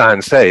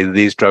guidelines say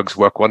these drugs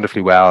work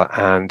wonderfully well,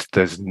 and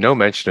there's no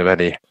mention of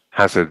any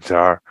hazards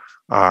or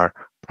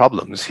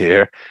problems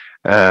here,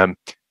 and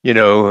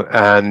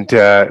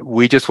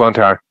we just want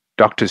our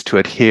doctors to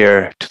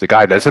adhere to the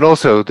guidelines. And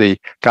also the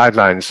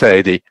guidelines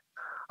say, the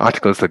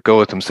articles that go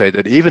with them say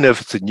that even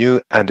if it's a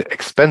new and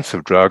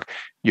expensive drug,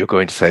 you're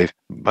going to save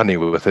money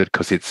with it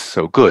because it's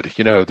so good.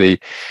 The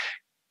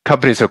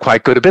companies are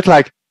quite good, a bit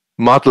like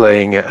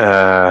modeling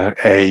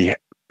a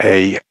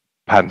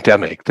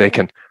pandemic. They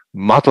can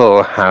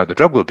model how the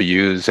drug will be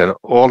used and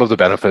all of the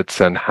benefits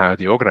and how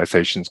the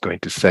organization is going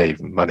to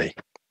save money.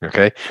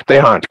 Okay, they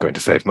aren't going to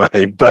save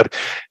money, but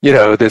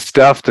the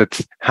stuff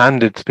that's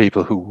handed to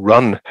people who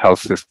run health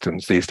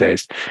systems these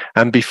days.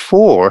 And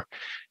before,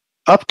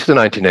 up to the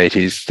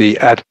 1980s, the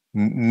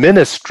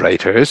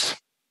administrators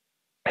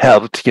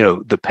helped,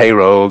 the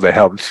payroll, they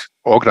helped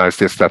organize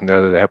this, that, and the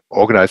other, they helped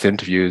organize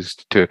interviews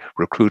to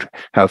recruit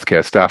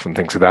healthcare staff and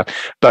things like that.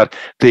 But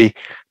the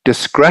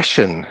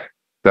discretion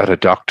that a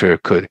doctor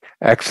could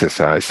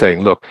exercise,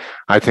 saying, look,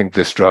 I think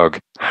this drug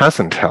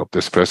hasn't helped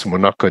this person, we're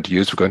not going to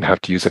use, we're going to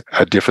have to use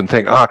a different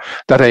thing, or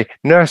that a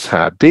nurse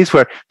had. These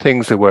were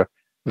things that were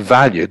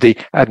valued. The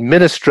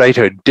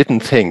administrator didn't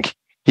think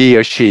he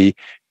or she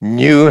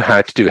knew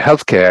how to do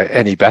healthcare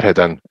any better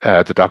than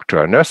the doctor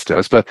or nurse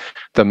does, but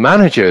the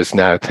managers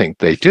now think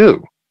they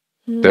do.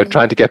 They're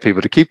trying to get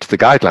people to keep to the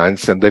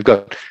guidelines, and they've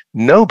got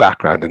no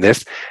background in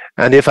this.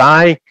 And if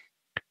I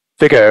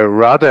figure,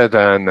 rather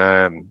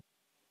than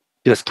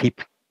just keep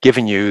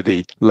giving you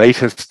the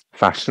latest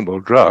fashionable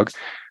drug,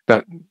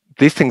 that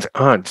these things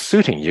aren't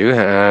suiting you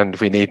and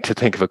we need to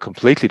think of a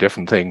completely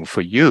different thing for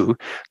you,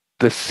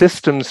 the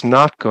system's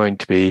not going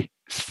to be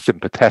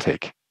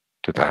sympathetic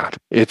to that.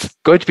 It's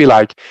going to be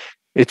like,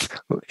 it's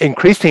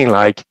increasingly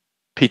like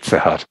Pizza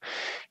Hut.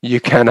 You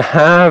can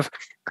have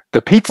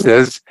the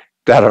pizzas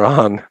that are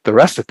on the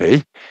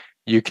recipe.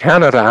 You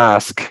cannot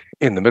ask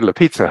in the middle of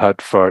Pizza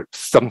Hut for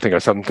something or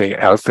something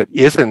else that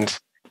isn't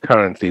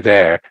currently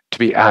there to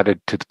be added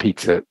to the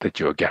pizza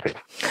that you're getting.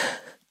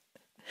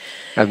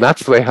 And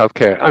that's the way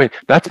healthcare,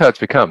 that's how it's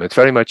become. It's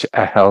very much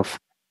a health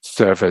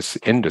service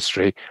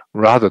industry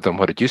rather than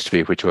what it used to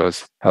be, which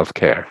was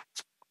healthcare.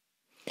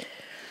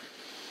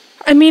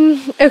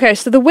 Okay,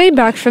 so the way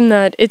back from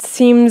that, it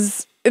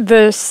seems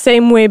the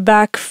same way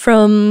back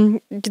from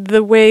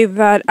the way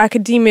that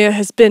academia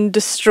has been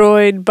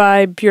destroyed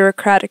by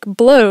bureaucratic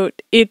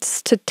bloat.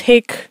 It's to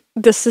take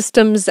the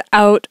systems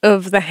out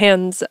of the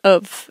hands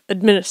of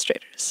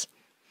administrators.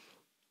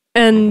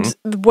 And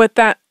what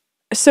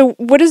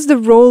is the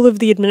role of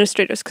the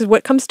administrators? Because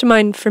what comes to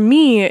mind for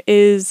me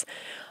is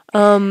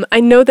I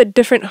know that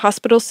different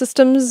hospital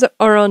systems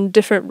are on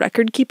different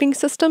record-keeping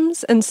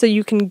systems, and so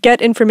you can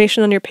get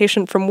information on your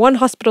patient from one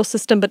hospital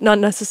system, but not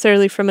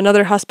necessarily from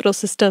another hospital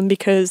system,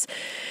 because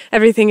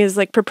everything is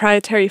like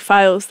proprietary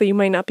files that you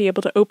might not be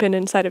able to open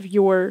inside of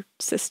your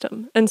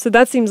system. And so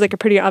that seems like a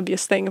pretty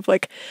obvious thing of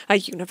like a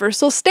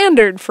universal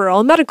standard for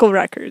all medical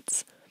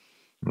records.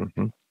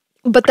 Mm-hmm.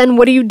 But then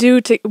what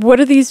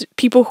are these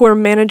people who are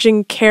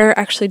managing care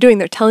actually doing?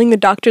 They're telling the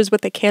doctors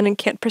what they can and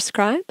can't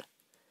prescribe?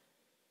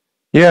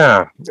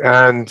 Yeah,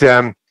 and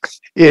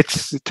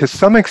it's to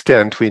some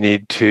extent we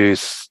need to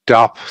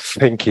stop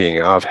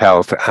thinking of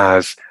health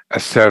as a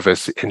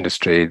service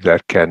industry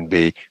that can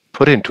be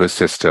put into a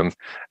system.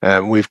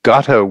 We've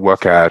got to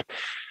work out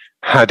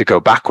how to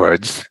go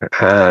backwards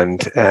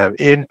and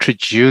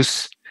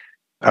introduce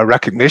a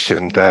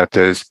recognition that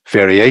there's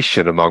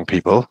variation among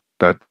people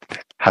that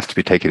has to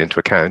be taken into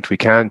account. We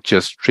can't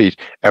just treat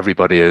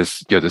everybody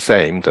as you're the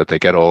same, that they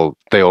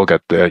all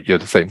get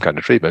the same kind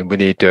of treatment. We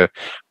need to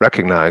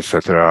recognize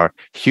that there are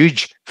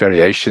huge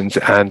variations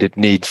and it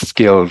needs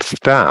skilled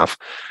staff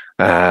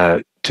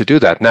to do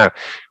that. Now,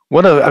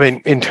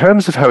 in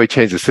terms of how we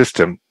change the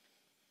system,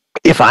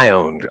 if I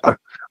owned,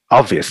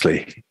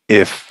 obviously,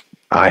 if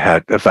I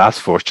had a vast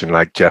fortune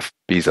like Jeff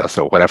Bezos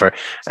or whatever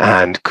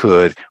and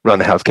could run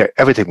the healthcare,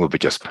 everything would be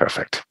just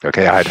perfect.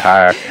 Okay, I'd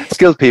hire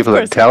skilled people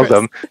and tell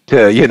them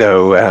to,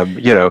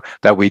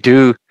 that we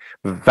do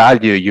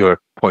value your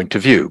point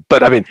of view.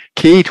 But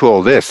key to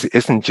all this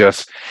isn't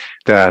just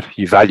that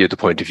you value the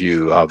point of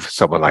view of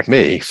someone like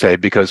me, say,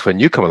 because when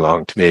you come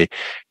along to me,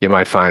 you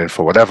might find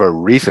for whatever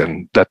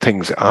reason that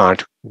things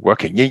aren't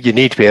working. You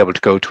need to be able to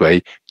go to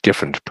a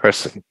different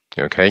person.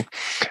 Okay,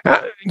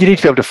 you need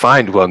to be able to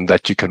find one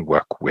that you can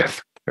work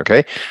with.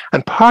 Okay,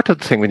 and part of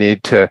the thing we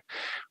need to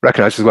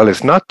recognize as well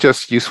is not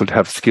just useful to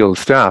have skilled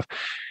staff.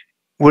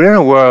 We're in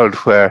a world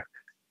where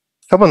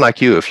someone like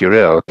you, if you're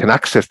ill, can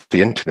access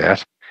the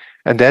internet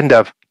and end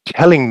up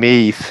telling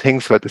me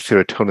things about the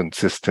serotonin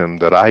system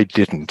that I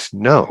didn't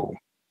know.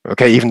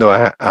 Okay, even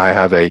though I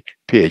have a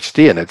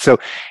PhD in it. So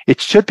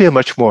it should be a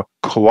much more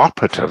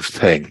cooperative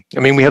thing.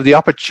 We have the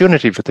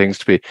opportunity for things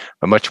to be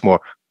a much more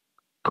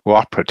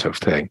cooperative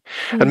thing.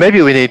 And maybe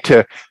we need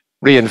to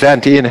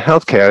reinvent in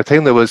healthcare a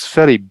thing that was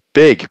fairly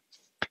big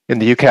in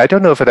the UK. I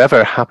don't know if it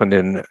ever happened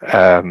in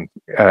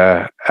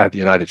the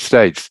United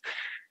States.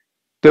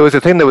 There was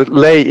a thing that would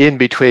lay in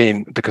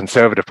between the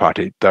Conservative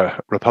Party, the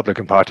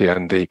Republican Party,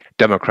 and the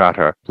Democrat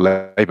or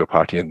Labour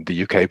Party in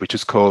the UK, which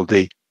is called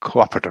the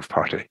Cooperative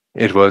Party.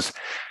 It was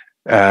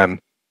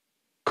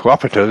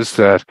cooperatives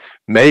that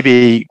may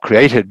be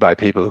created by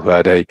people who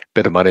had a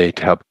bit of money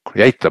to help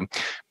create them,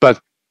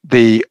 but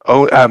the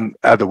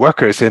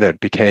workers in it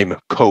became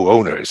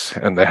co-owners,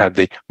 and they had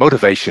the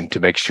motivation to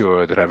make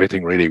sure that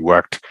everything really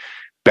worked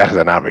better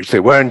than average. They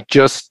weren't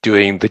just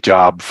doing the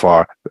job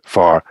for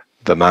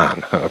the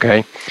man,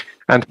 okay?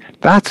 And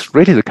that's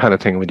really the kind of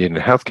thing we need in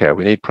healthcare.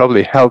 We need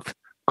probably health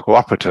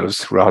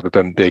cooperatives rather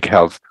than big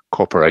health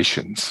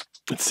corporations.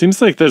 It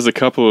seems like there's a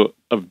couple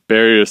of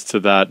barriers to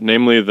that,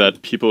 namely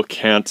that people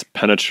can't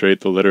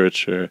penetrate the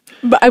literature.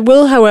 But I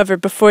will, however,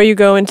 before you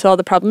go into all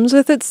the problems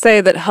with it, say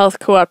that health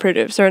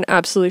cooperatives are an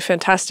absolutely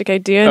fantastic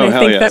idea, and I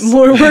think that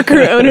more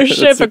worker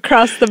ownership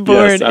across the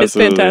board is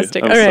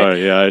fantastic. I'm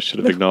sorry, I should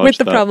have acknowledged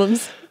with the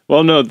problems.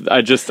 Well, no,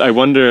 I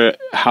wonder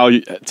how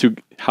to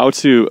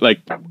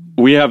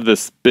we have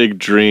this big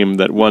dream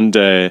that one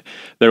day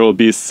there will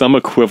be some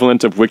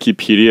equivalent of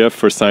Wikipedia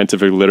for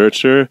scientific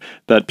literature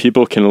that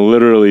people can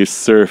literally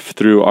surf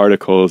through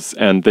articles,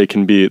 and the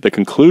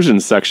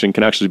conclusion section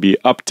can actually be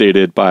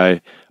updated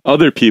by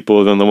other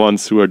people than the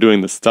ones who are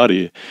doing the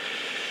study.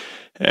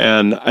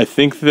 And I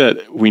think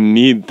that we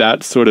need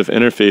that sort of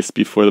interface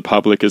before the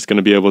public is going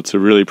to be able to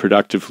really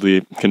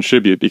productively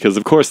contribute, because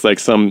of course,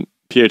 some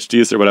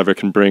PhDs or whatever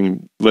can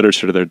bring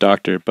literature to their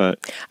doctor, but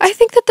I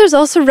think that there's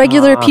also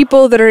regular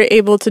people that are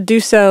able to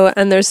do so,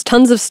 and there's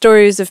tons of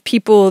stories of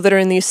people that are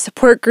in these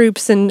support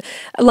groups, and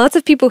lots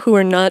of people who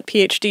are not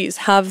PhDs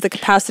have the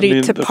capacity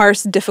to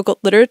parse difficult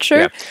literature.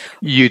 Yeah.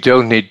 You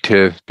don't need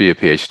to be a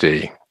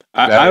PhD.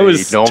 I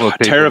was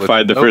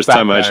terrified the first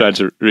time I tried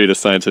to read a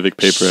scientific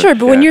paper. Sure,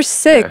 but when you're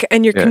sick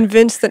and you're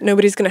convinced that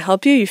nobody's going to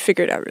help you, you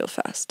figure it out real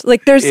fast.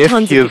 There's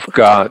tons of people. If you've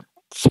got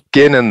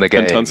skin in the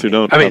game. And tons who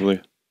don't,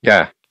 probably.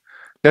 Yeah.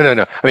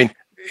 No.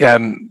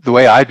 The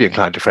way I'd be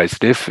inclined to phrase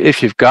it,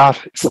 if you've got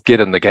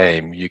skin in the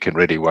game, you can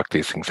really work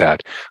these things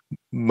out.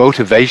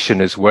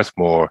 Motivation is worth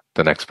more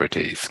than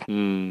expertise.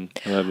 I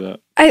love that.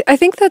 I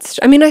think that's,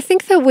 I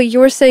think that what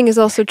you're saying is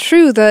also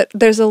true, that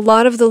there's a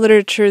lot of the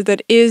literature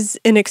that is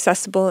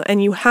inaccessible,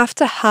 and you have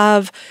to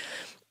have,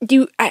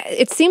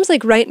 it seems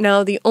like right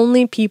now the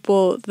only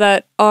people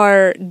that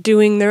are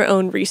doing their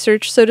own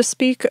research, so to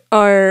speak,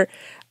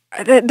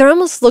 they're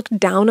almost looked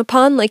down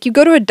upon. You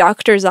go to a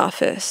doctor's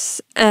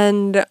office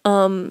and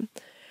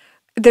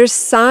there's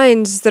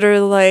signs that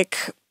are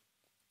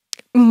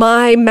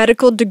my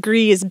medical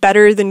degree is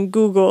better than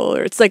Google,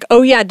 or it's like,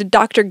 oh yeah, did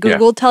Dr.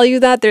 Google tell you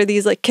that? There are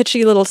these like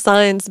kitschy little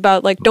signs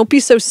about like, don't be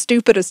so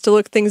stupid as to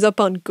look things up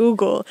on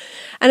Google.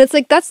 And it's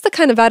like, that's the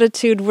kind of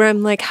attitude where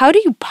I'm like, how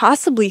do you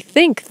possibly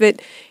think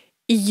that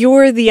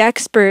you're the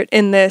expert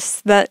in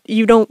this, that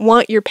you don't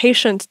want your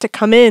patient to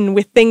come in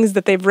with things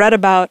that they've read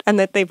about and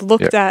that they've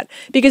looked at,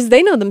 because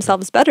they know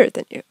themselves better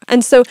than you.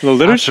 And so the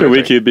literature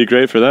wiki would be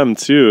great for them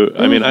too.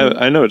 I mean,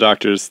 I know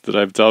doctors that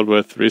I've dealt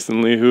with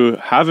recently who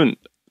haven't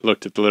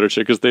looked at the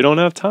literature because they don't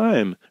have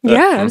time.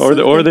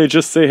 Or they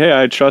just say,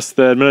 hey, I trust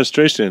the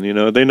administration, you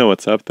know, they know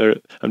what's up there.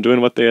 I'm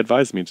doing what they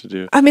advise me to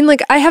do. I mean,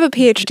 like, I have a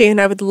PhD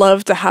and I would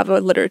love to have a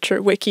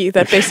literature wiki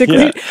that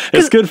basically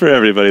it's good for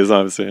everybody, as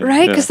I'm saying.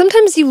 Right? Because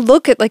sometimes you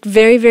look at like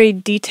very, very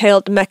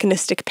detailed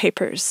mechanistic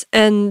papers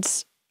and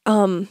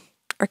one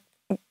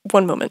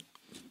moment.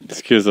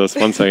 Excuse us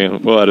 1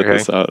 second. We'll edit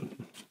this out.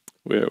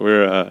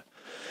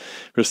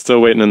 We're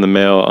still waiting in the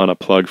mail on a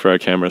plug for our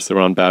camera, so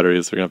we're on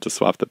batteries. We're going to have to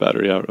swap the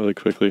battery out really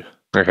quickly.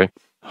 Okay.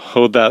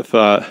 Hold that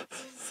thought.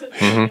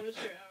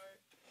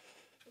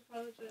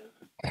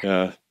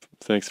 Yeah,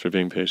 thanks for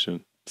being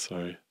patient.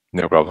 Sorry.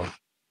 No problem.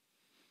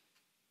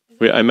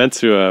 I meant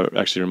to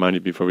actually remind you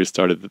before we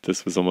started that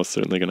this was almost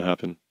certainly going to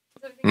happen.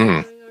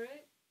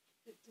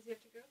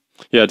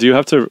 Yeah, do you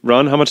have to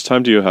run? How much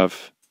time do you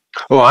have?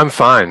 Oh, I'm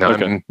fine.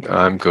 Okay.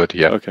 I'm good,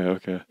 yeah.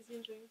 Okay.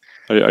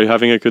 Are you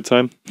having a good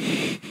time?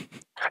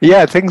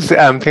 Yeah, things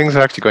are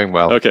actually going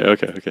well. Okay.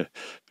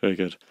 Very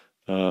good.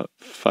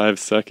 5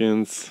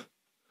 seconds.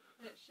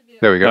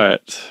 There we go. All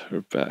right,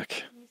 we're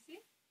back.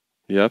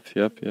 Yep.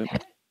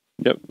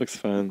 Looks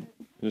fine.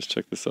 Just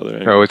check this other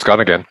angle. Oh, it's gone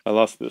again. I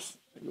lost this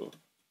angle.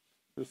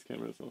 This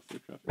camera is also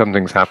crappy.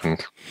 Something's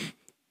happened.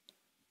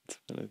 It's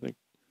fine, I think.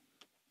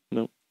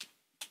 Nope.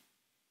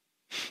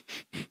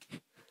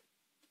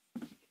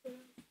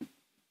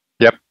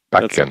 Yep,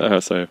 back again.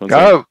 Oh, sorry.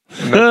 Oh!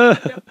 No.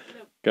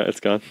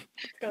 It's gone.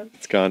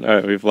 It's gone. All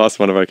right, we've lost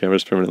one of our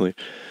cameras permanently.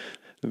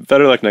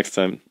 Better luck next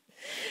time.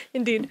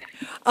 Indeed.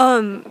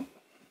 Where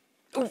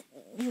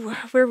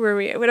were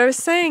we? What I was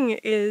saying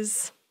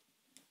is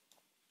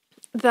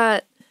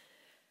that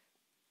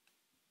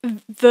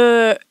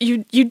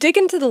you dig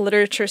into the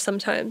literature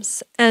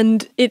sometimes,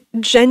 and it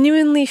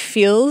genuinely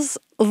feels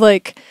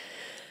like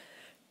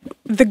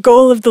the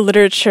goal of the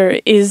literature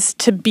is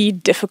to be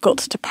difficult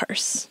to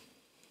parse.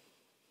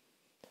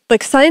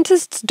 Like,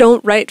 scientists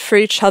don't write for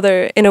each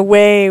other in a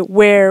way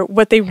where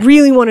what they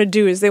really want to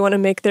do is they want to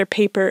make their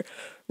paper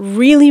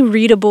really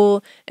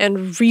readable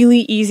and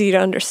really easy to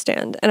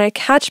understand. And I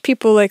catch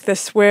people like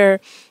this where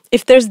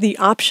if there's the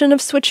option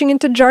of switching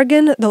into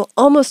jargon, they'll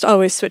almost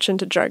always switch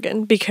into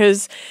jargon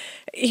because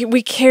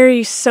we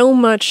carry so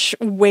much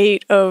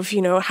weight of,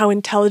 you know, how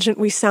intelligent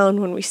we sound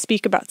when we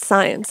speak about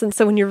science. And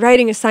so when you're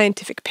writing a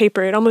scientific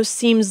paper, it almost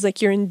seems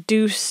like you're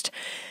induced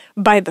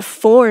by the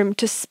form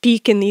to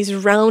speak in these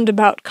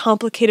roundabout,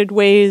 complicated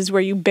ways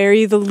where you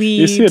bury the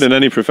lead. You see it in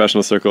any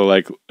professional circle.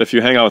 Like, if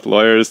you hang out with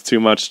lawyers too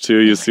much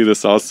too, you see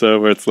this also,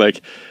 where it's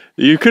like,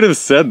 you could have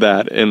said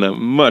that in a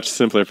much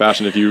simpler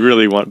fashion if you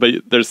really want, but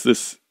there's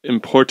this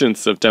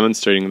importance of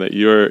demonstrating that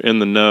you're in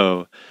the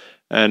know.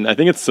 And I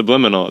think it's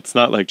subliminal. It's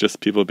not like just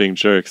people being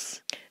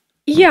jerks.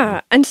 Yeah,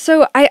 and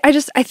so I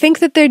think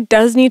that there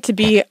does need to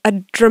be a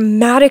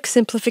dramatic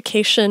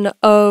simplification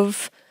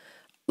of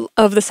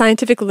the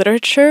scientific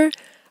literature.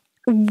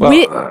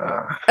 Well,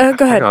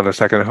 go ahead. Hang on a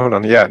second. Hold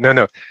on. Yeah,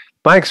 no.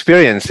 My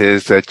experience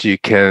is that you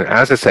can,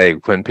 as I say,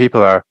 when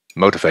people are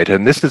motivated,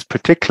 and this is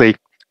particularly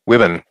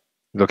women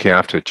looking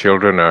after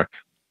children or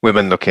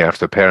women looking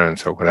after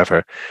parents or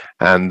whatever,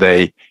 and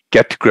they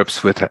get to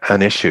grips with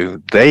an issue,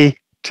 they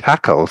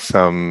tackle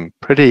some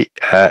pretty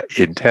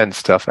intense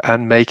stuff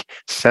and make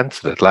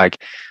sense of it.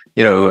 Like,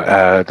 you know,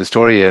 the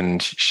story in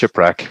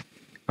Shipwreck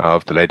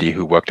of the lady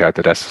who worked out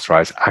that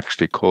SSRIs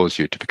actually cause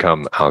you to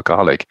become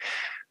alcoholic.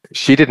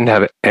 She didn't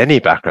have any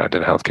background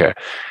in healthcare.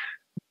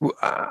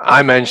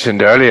 I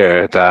mentioned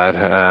earlier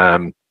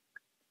that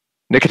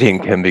nicotine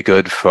can be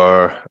good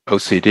for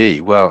OCD.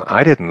 Well,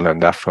 I didn't learn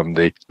that from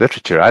the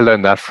literature. I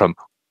learned that from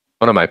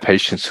one of my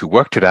patients who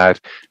worked it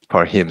out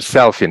for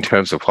himself in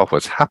terms of what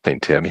was happening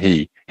to him.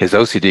 His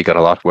OCD got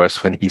a lot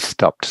worse when he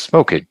stopped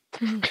smoking.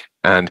 Mm-hmm.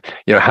 And,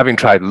 you know, having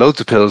tried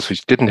loads of pills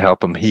which didn't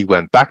help him, he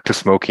went back to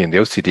smoking and the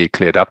OCD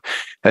cleared up.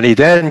 And he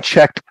then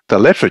checked the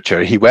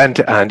literature. He went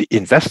and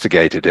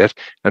investigated it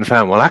and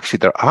found, well, actually,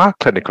 there are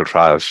clinical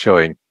trials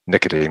showing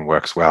nicotine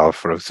works well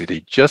for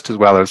OCD, just as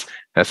well as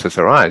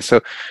SSRIs.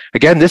 So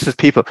again, this is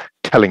people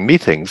telling me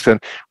things.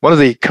 And one of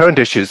the current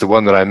issues, the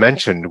one that I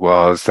mentioned,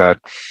 was that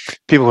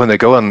people, when they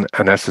go on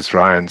an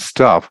SSRI and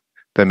stop,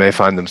 they may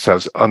find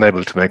themselves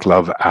unable to make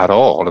love at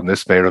all, and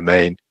this may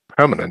remain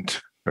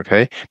permanent.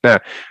 Okay. Now,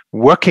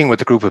 working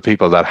with a group of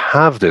people that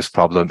have this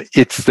problem,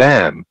 it's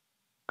them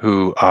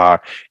who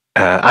are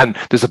And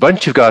there's a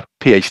bunch who've got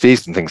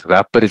PhDs and things like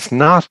that, but it's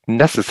not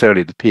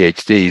necessarily the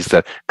PhDs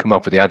that come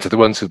up with the answer, the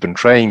ones who've been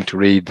trained to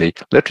read the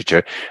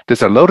literature.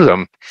 There's a load of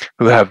them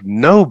who have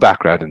no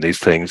background in these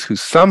things, who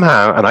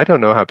somehow, and I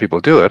don't know how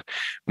people do it,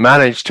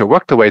 manage to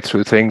work their way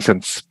through things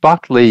and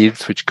spot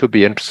leads, which could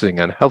be interesting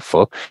and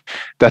helpful,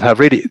 that have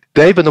really,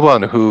 they've been the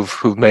one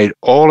who've made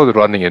all of the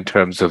running in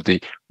terms of the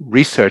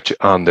research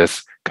on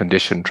this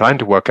condition, trying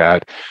to work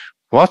out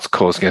what's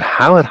causing it,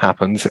 how it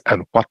happens,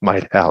 and what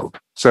might help.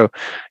 So,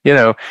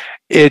 I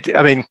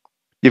mean,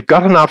 you've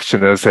got an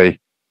option as a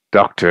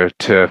doctor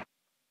to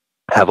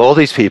have all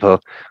these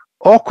people,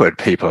 awkward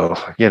people,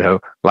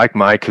 like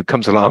Mike, who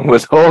comes along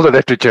with all the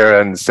literature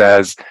and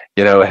says,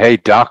 hey,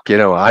 doc,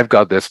 I've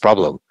got this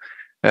problem.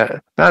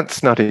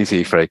 That's not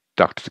easy for a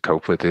doctor to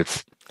cope with.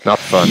 It's not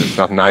fun. It's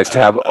not nice to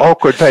have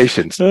awkward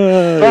patients.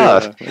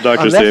 But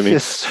unless you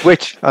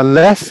switch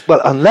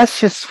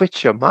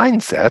your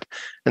mindset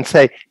and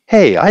say,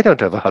 hey, I don't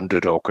have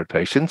 100 awkward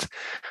patients.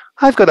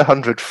 I've got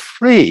 100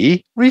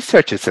 free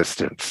research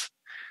assistants.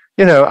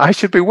 I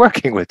should be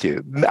working with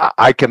you.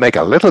 I can make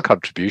a little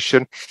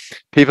contribution.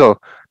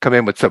 People come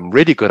in with some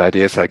really good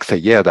ideas. I can say,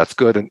 yeah, that's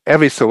good. And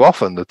every so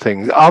often, of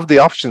the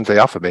options they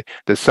offer me,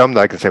 there's some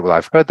that I can say, well,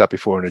 I've heard that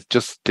before and it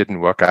just didn't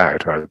work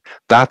out, or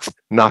that's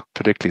not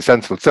particularly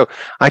sensible. So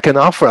I can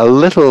offer a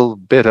little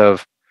bit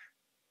of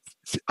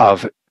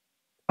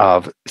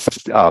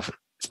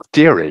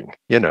steering,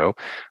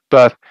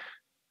 but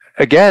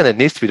again, it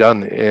needs to be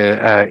done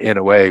in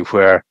a way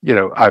where,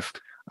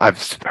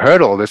 I've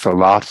heard all this a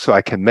lot, so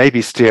I can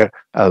maybe steer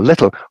a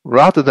little,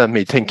 rather than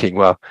me thinking,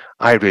 well,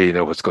 I really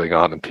know what's going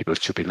on and people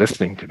should be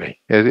listening to me.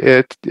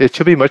 It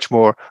should be much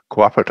more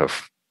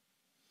cooperative.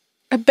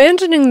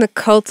 Abandoning the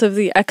cult of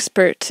the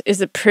expert is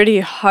a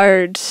pretty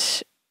hard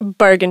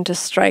bargain to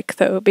strike,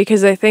 though,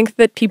 because I think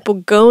that people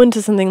go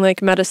into something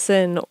like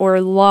medicine or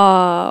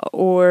law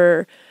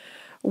or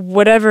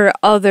whatever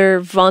other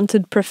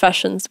vaunted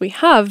professions we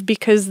have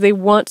because they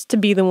want to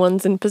be the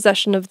ones in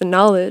possession of the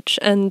knowledge.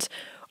 And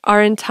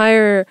our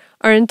entire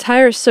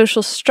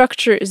social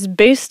structure is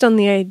based on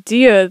the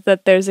idea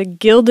that there's a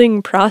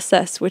gilding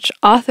process which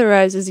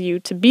authorizes you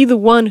to be the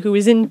one who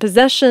is in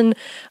possession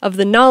of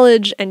the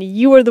knowledge, and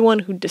you are the one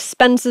who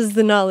dispenses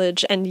the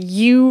knowledge, and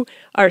you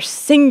are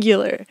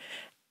singular.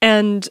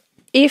 And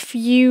if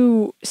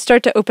you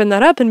start to open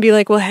that up and be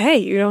like, well, hey,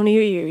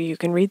 you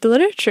can read the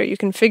literature, you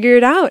can figure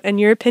it out,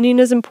 and your opinion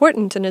is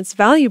important and it's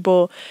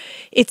valuable,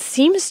 it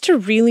seems to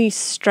really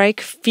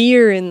strike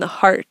fear in the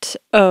heart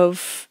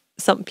of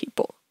some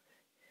people.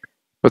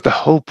 But the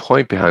whole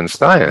point behind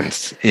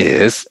science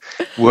is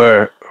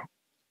we're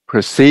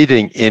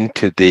proceeding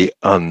into the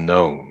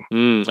unknown.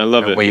 I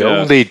love it. We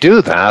only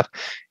do that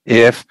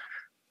if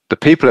the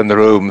people in the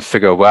room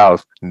figure,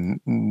 well,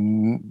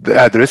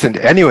 there isn't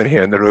anyone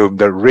here in the room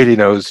that really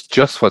knows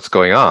just what's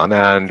going on,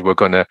 and we're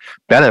going to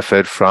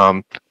benefit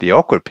from the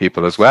awkward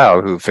people as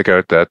well, who figure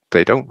out that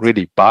they don't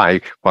really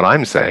buy what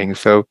I'm saying.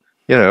 So,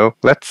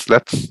 let's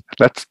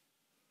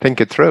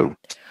think it through.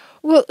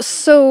 Well,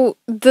 so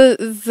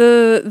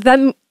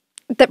that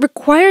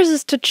requires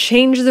us to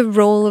change the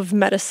role of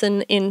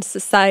medicine in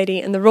society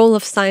and the role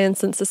of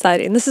science in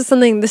society. And this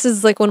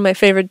is like one of my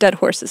favorite dead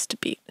horses to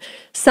beat.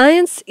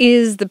 Science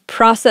is the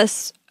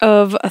process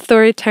of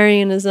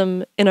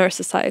authoritarianism in our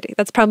society.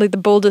 That's probably the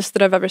boldest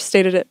that I've ever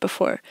stated it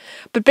before.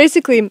 But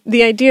basically,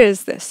 the idea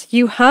is this.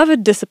 You have a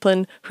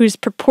discipline whose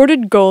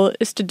purported goal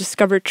is to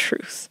discover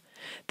truth.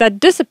 That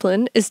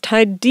discipline is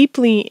tied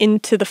deeply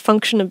into the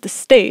function of the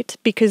state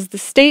because the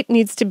state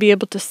needs to be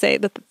able to say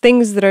that the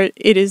things that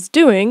it is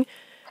doing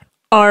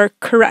are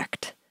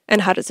correct.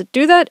 And how does it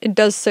do that? It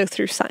does so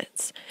through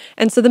science.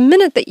 And so the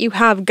minute that you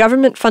have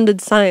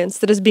government-funded science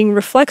that is being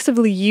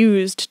reflexively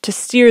used to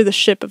steer the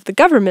ship of the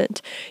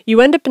government,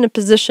 you end up in a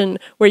position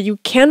where you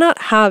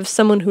cannot have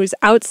someone who is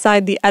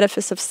outside the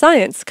edifice of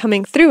science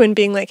coming through and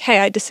being like, hey,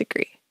 I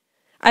disagree.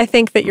 I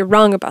think that you're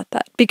wrong about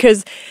that,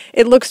 because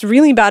it looks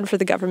really bad for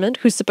the government,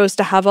 who's supposed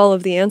to have all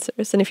of the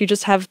answers. And if you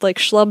just have like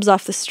schlubs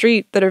off the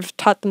street that have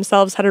taught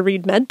themselves how to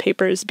read med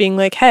papers being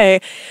like,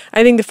 hey,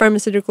 I think the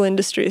pharmaceutical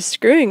industry is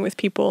screwing with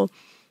people,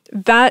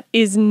 that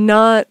is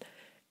not,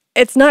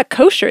 it's not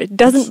kosher.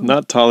 It's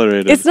not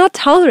tolerated. It's not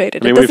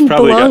tolerated. I mean, we've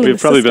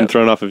probably been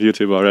thrown off of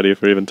YouTube already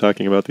if we're even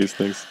talking about these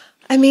things.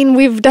 I mean,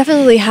 we've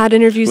definitely had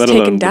interviews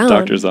taken down. The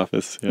doctor's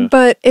office, yeah.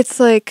 But it's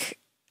like,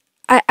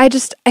 I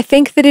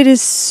think that it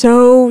is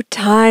so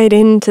tied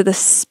into the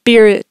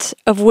spirit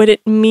of what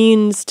it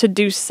means to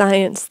do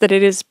science that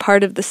it is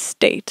part of the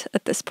state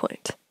at this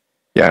point.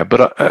 Yeah,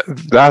 but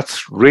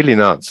that's really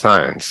not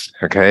science,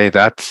 okay?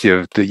 That's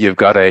you've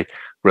got a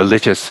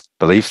religious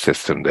belief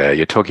system there.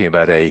 You're talking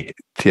about a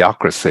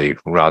theocracy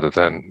rather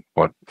than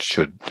what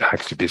should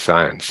actually be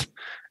science,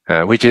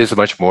 which is a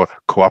much more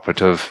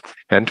cooperative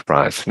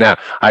enterprise. Now,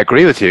 I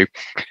agree with you.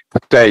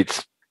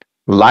 States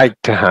like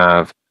to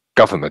have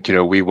government.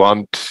 We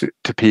want to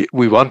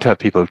have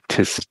people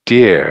to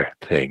steer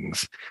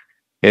things,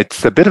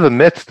 It's a bit of a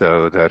myth,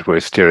 though, that we're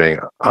steering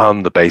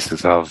on the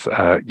basis of,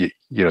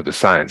 the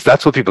science.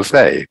 That's what people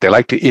say. They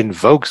like to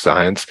invoke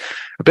science,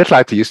 a bit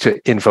like they used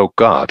to invoke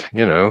God,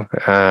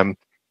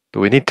 but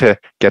we need to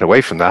get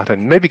away from that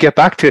and maybe get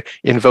back to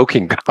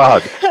invoking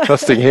God,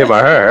 trusting him or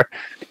her,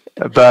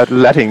 but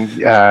letting,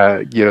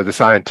 the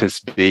scientists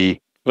be.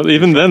 Well,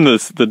 even then,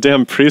 the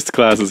damn priest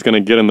class is going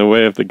to get in the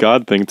way of the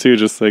God thing, too,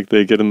 just like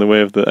they get in the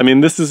way of the... I mean,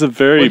 this is a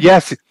very... Well,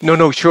 yes.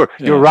 No, sure.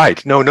 Yeah. You're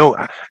right. No,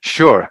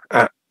 sure.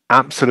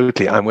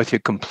 Absolutely. I'm with you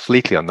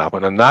completely on that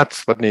one. And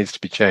that's what needs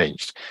to be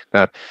changed.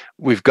 That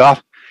we've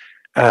got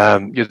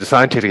the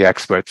scientific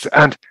experts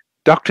and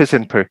doctors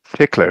in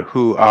particular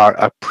who are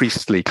a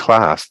priestly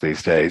class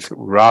these days,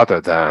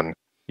 rather than,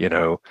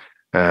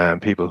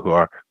 people who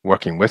are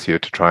working with you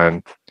to try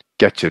and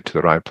get you to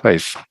the right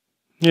place.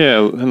 Yeah,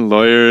 and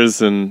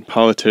lawyers and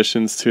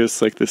politicians too.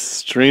 It's like this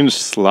strange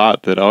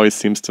slot that always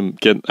seems to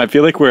get... I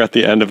feel like we're at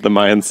the end of the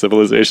Mayan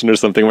civilization or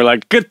something. We're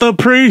like, get the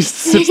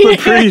priests! It's the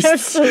priests!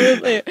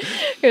 Absolutely.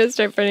 We're going to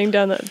start burning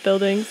down the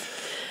buildings.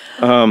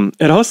 And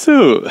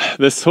also,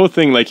 this whole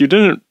thing, like, you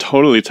didn't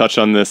totally touch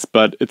on this,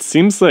 but it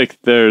seems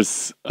like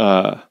there's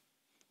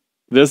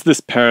this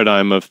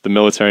paradigm of the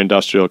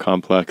military-industrial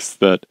complex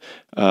that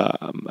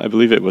I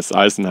believe it was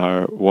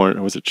Eisenhower warned,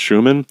 or was it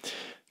Truman?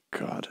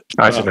 God.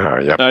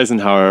 Eisenhower, yeah.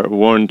 Eisenhower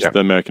warned the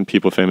American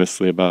people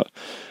famously about.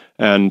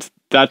 And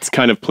that's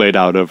kind of played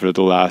out over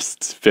the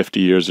last 50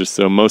 years or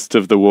so. Most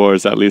of the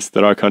wars, at least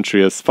that our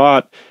country has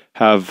fought,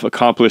 have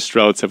accomplished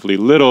relatively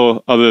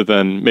little other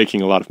than making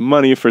a lot of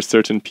money for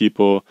certain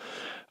people.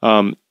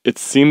 It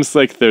seems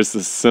like there's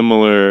a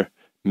similar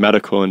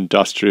medical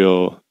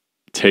industrial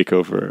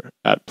takeover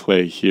at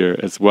play here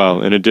as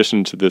well, in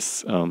addition to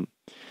this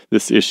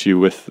this issue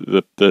with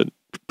the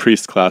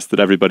priest class that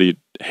everybody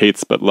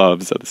hates but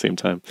loves at the same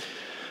time.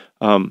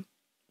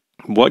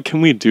 What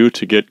can we do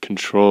to get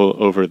control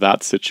over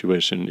that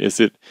situation? Is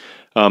it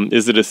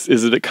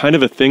a kind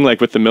of a thing like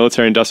with the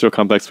military-industrial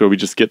complex where we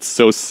just get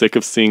so sick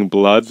of seeing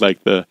blood, like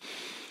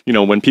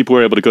when people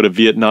were able to go to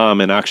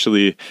Vietnam and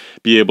actually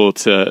be able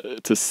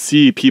to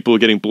see people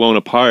getting blown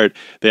apart,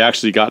 they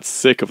actually got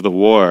sick of the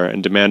war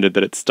and demanded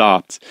that it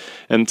stopped.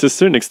 And to a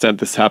certain extent,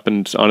 this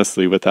happened,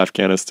 honestly, with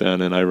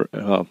Afghanistan, and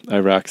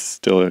Iraq's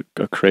still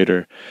a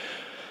crater.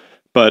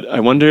 But I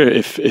wonder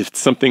if it's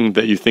something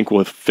that you think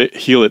will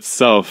heal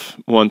itself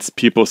once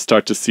people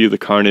start to see the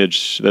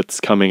carnage that's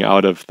coming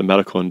out of the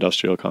medical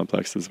industrial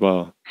complex as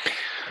well.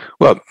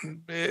 Well,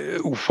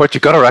 what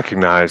you've got to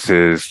recognize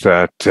is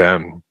that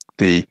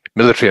the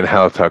military and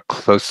health are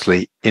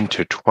closely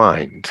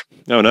intertwined.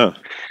 Oh, no.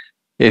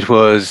 It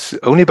was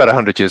only about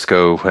 100 years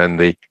ago when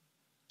the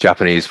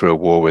Japanese were at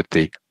war with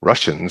the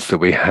Russians that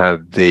we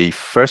had the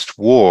first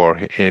war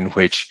in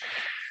which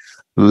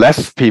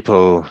less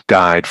people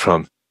died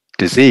from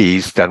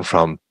disease than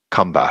from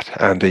combat.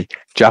 And the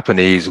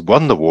Japanese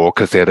won the war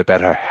because they had a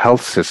better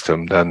health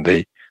system than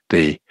the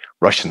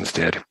Russians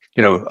did.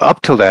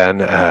 Up till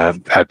then,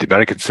 at the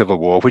American Civil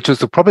War, which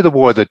was probably the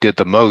war that did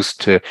the most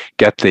to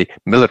get the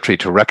military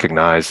to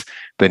recognize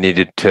they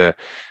needed to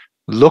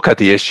look at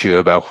the issue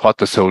about what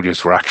the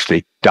soldiers were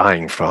actually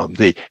dying from,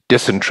 the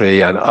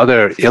dysentery and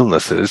other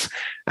illnesses.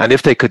 And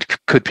if they could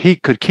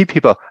keep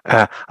people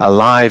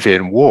alive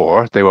in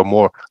war, they were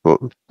more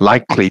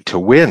likely to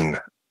win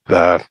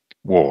the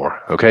war.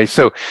 Okay,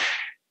 so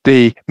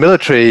the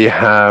military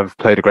have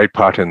played a great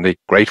part in the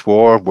Great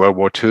War, World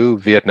War II,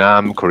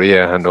 Vietnam,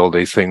 Korea, and all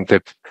these things.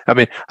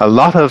 A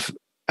lot of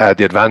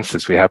the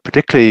advances we have,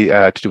 particularly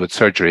to do with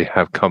surgery,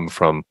 have come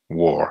from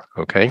war.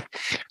 Okay,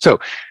 so,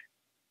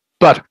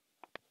 but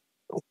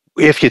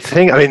if you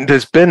think,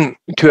 there's been,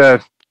 to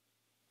a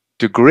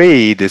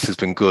degree, this has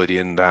been good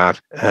in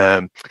that,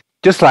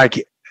 just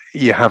like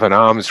you have an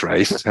arms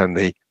race, and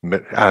the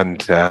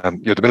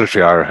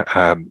military are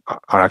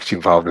actually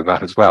involved in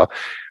that as well.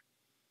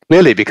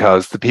 Clearly,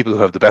 because the people who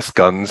have the best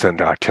guns and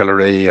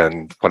artillery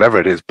and whatever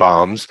it is,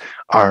 bombs,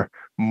 are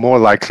more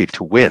likely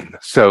to win.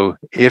 So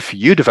if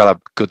you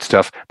develop good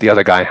stuff, the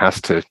other guy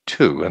has to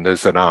too, and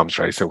there's an arms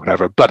race or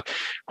whatever. But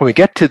when we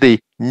get to the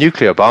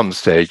nuclear bomb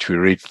stage, we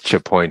reach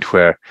a point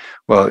where,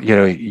 well,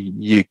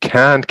 you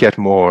can't get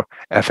more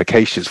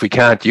efficacious. We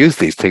can't use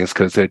these things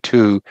because they're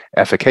too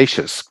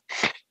efficacious.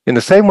 In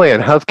the same way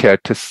in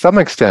healthcare, to some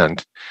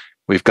extent,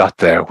 we've got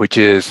there, which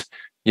is,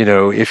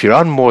 if you're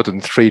on more than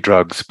 3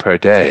 drugs per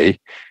day,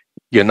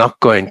 you're not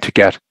going to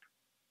get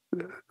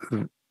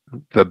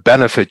the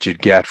benefit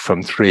you'd get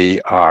from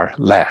 3 or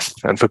less.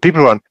 And for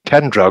people who are on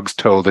 10 drugs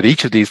told that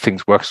each of these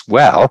things works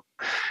well,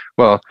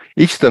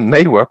 each of them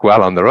may work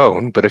well on their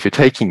own, but if you're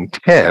taking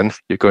 10,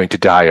 you're going to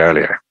die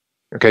earlier.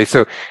 Okay,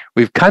 so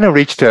we've kind of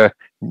reached a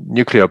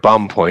nuclear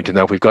bomb point, and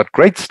now we've got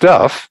great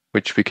stuff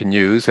which we can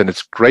use, and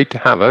it's great to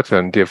have it.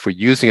 And if we're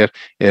using it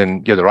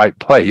in the right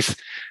place,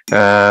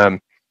 that'll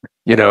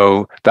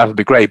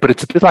be great. But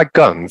it's a bit like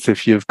guns.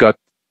 If you've got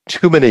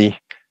too many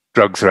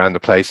drugs around the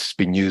place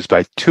being used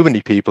by too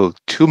many people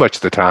too much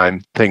of the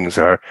time, things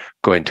are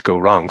going to go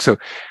wrong. So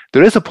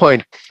there is a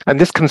point, and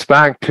this comes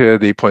back to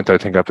the point that I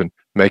think I've been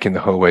making the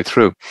whole way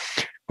through.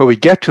 where we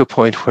get to a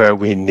point where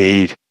we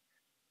need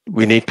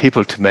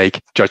people to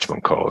make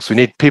judgment calls. We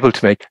need people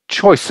to make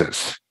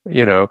choices.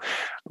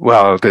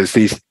 Well, there's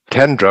these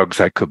 10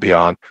 drugs I could be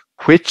on.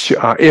 Which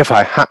are,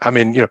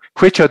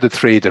 which are the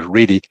 3 that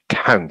really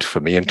count for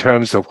me in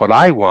terms of what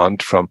I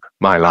want from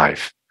my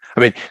life?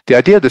 The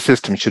idea of the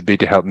system should be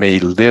to help me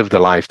live the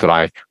life that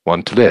I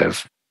want to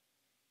live,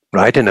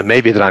 right? And it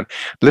may be that I'm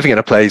living in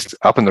a place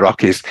up in the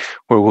Rockies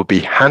where it will be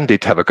handy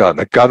to have a gun.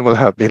 A gun will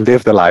help me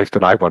live the life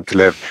that I want to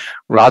live,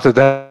 rather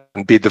than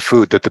be the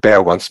food that the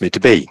bear wants me to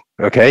be,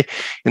 okay?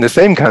 In the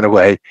same kind of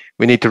way,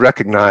 we need to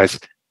recognize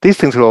these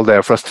things are all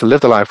there for us to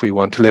live the life we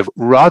want to live,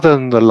 rather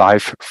than the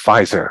life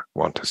Pfizer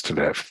want us to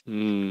live.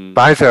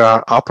 Pfizer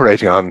are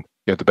operating on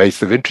the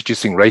basis of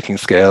introducing rating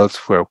scales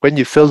where when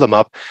you fill them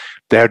up,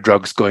 their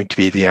drug's going to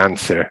be the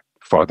answer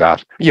for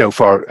that,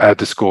 for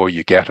the score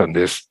you get on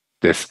this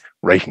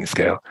rating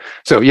scale.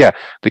 So yeah,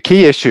 the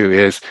key issue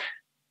is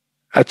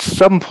at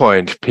some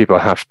point people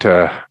have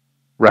to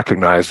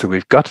recognize that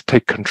we've got to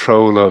take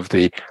control of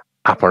the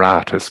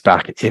apparatus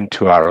back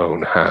into our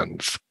own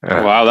hands.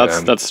 Wow,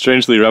 that's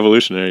strangely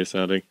revolutionary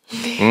sounding.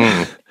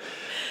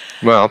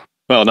 Well,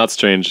 not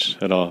strange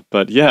at all,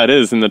 but yeah, it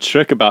is. And the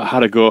trick about how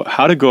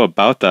to go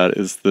about that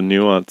is the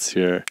nuance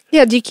here.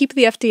 Yeah, do you keep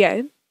the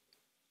FDA?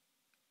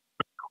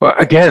 Well,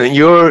 again,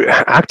 you're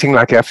acting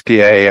like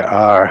FDA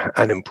are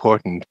an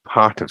important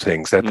part of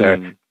things, that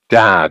they're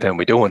dad, and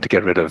we don't want to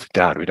get rid of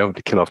dad. We don't want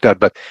to kill off dad,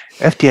 but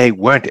FDA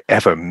weren't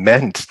ever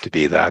meant to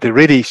be that. It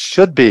really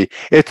should be.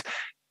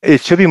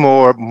 It should be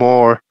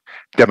more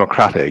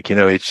democratic.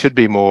 It should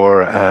be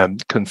more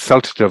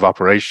consultative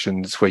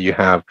operations where you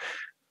have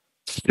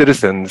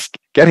citizens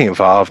getting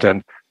involved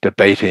and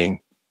debating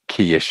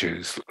key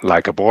issues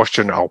like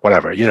abortion or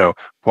whatever.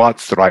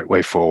 What's the right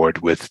way forward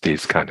with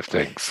these kind of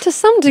things? To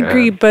some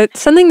degree, but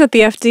something that the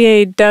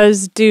FDA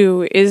does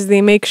do is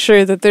they make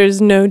sure that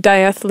there's no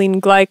diethylene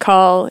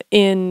glycol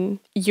in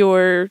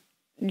your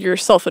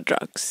sulfa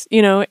drugs.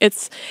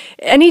 It's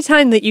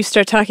anytime that you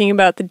start talking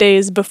about the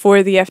days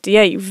before the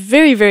FDA, you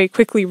very, very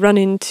quickly run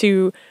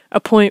into a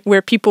point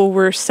where people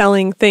were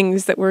selling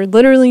things that were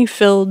literally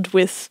filled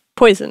with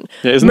poison.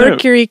 Yeah,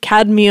 mercury,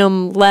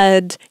 cadmium,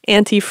 lead,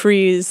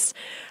 antifreeze.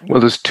 Well,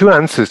 there's 2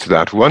 answers to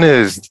that. One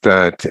is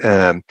that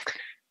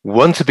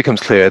once it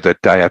becomes clear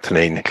that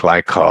diethylene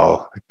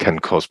glycol can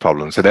cause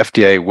problems, and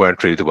FDA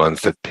weren't really the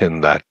ones that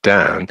pinned that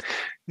down,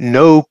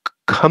 no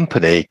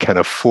company can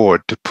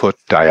afford to put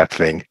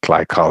diethylene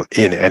glycol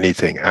in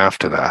anything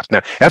after that.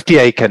 Now,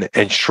 FDA can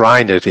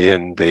enshrine it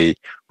in the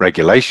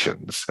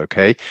regulations,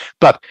 okay?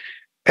 But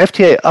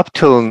FDA, up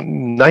till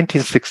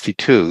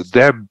 1962,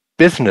 their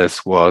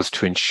business was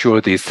to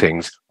ensure these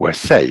things were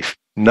safe.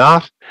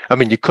 You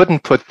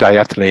couldn't put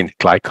diethylene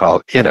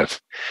glycol in it.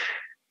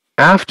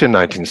 After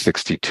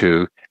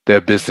 1962,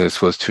 their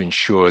business was to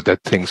ensure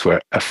that things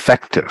were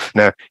effective.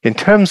 Now, in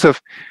terms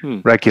of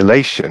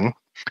regulation,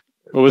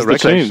 what was the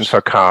regulations change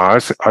for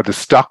cars or the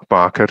stock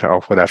market or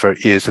whatever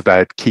is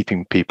about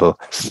keeping people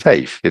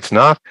safe. It's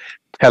not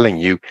telling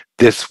you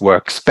this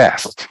works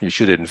best. You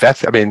should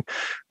invest.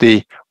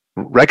 The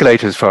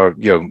regulators for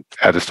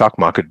the stock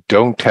market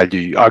don't tell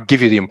you or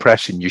give you the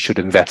impression you should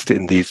invest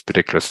in these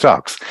particular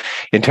stocks.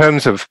 In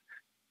terms of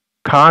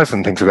cars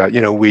and things like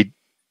that, we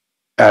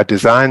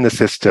design the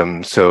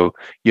system so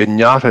you're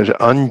not at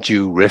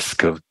undue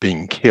risk of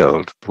being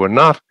killed.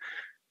 It's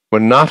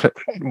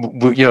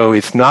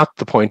not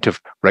the point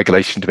of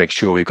regulation to make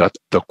sure we've got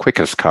the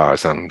quickest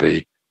cars on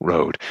the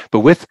road.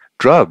 But with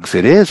drugs,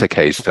 it is a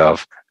case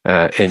of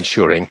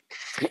ensuring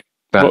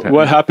that.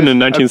 What happened in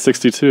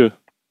 1962?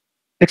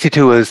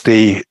 62 was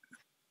the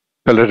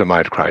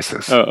thalidomide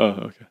crisis. Oh,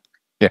 okay.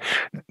 Yeah,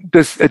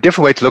 there's a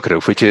different way to look at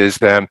it, which is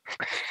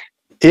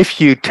if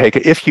you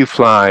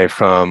fly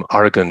from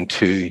Oregon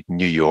to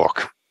New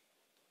York,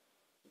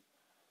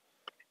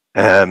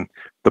 the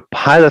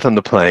pilot on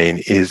the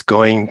plane is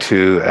going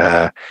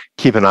to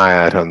keep an eye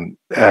out on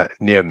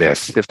near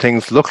miss. If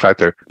things look like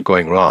they're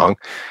going wrong,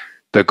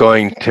 they're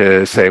going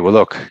to say, well,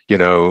 look,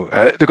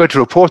 they're going to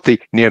report the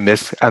near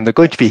miss, and they're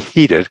going to be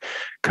heeded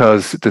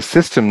because the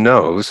system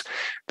knows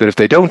that if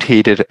they don't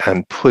heed it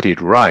and put it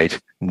right,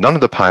 none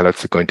of the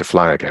pilots are going to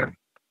fly again.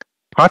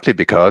 Partly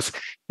because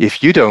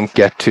if you don't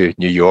get to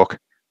New York,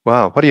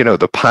 well, what do you know?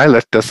 The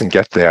pilot doesn't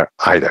get there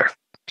either.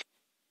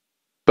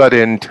 But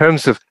in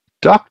terms of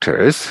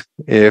doctors,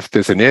 if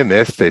there's a near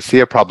miss, they see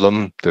a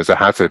problem, there's a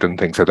hazard and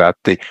things like that,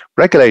 the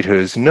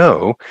regulators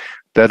know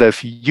that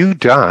if you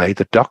die,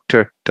 the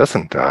doctor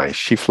doesn't die.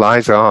 She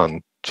flies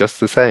on just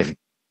the same.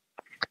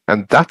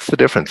 And that's the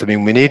difference. We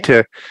need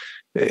to,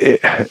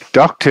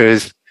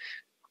 doctors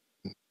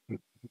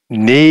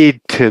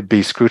need to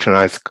be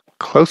scrutinized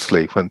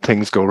closely when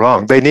things go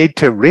wrong. They need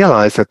to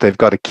realize that they've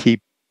got to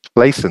keep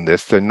place in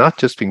this. They're not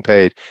just being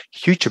paid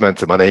huge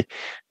amounts of money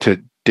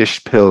to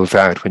dish pills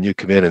out when you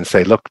come in and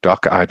say, look,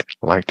 doc, I'd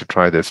like to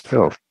try this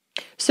pill.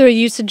 So are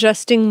you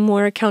suggesting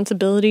more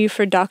accountability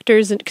for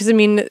doctors? Because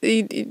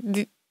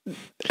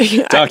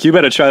Doc, you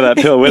better try that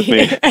pill with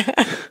me.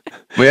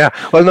 Well, yeah.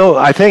 Well, no,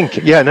 I think,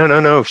 yeah,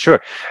 no, sure.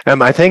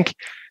 I think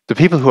the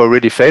people who are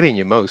really failing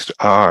you most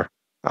are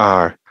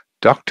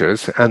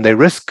doctors, and they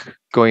risk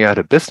going out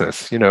of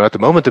business. At the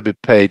moment, they've been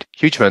paid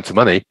huge amounts of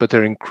money, but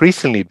they're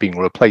increasingly being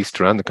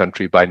replaced around the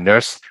country by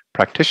nurse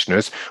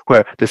practitioners,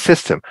 where the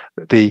system,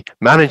 the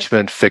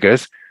management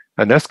figures,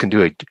 a nurse can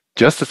do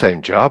just the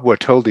same job. We're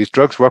told these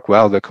drugs work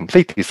well, they're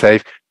completely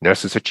safe,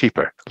 nurses are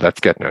cheaper. Let's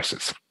get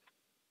nurses.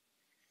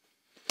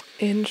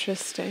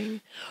 Interesting.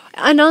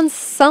 And on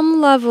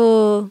some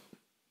level,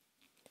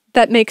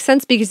 that makes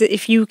sense, because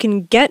if you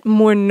can get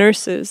more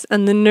nurses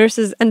and the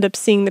nurses end up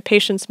seeing the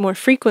patients more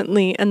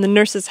frequently and the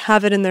nurses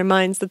have it in their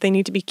minds that they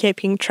need to be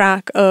keeping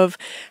track of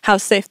how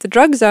safe the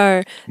drugs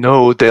are.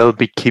 No, they'll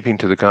be keeping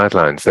to the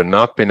guidelines. They're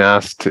not being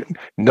asked.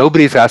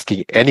 Nobody's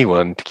asking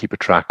anyone to keep a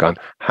track on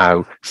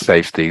how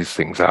safe these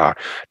things are.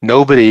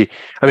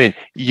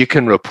 You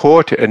can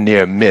report a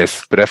near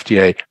miss, but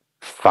FDA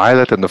file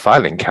it in the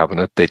filing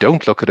cabinet. They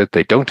don't look at it.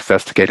 They don't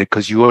investigate it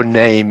because your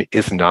name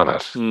isn't on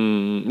it.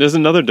 There's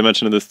another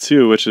dimension of this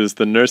too, which is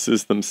the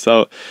nurses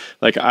themselves.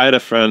 Like, I had a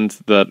friend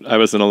that I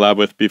was in a lab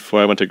with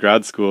before I went to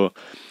grad school,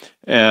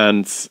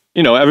 and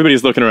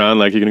everybody's looking around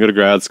like, you can go to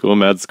grad school,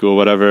 med school,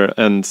 whatever.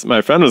 And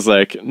my friend was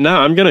like, no,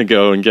 I'm going to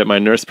go and get my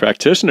nurse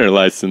practitioner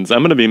license.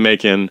 I'm going to be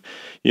making,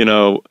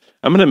 I'm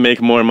going to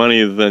make more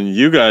money than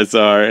you guys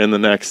are in the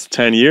next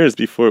 10 years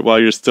while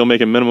you're still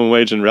making minimum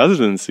wage in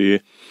residency.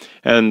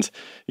 And,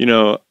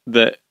 I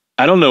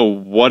don't know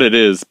what it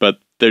is, but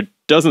there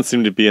doesn't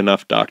seem to be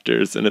enough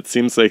doctors. And it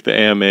seems like the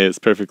AMA is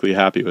perfectly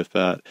happy with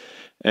that.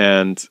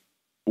 And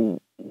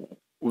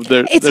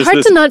it's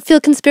hard to not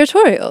feel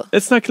conspiratorial.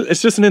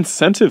 It's just an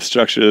incentive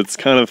structure that's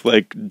kind of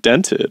like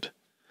dented,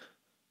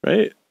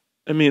 right?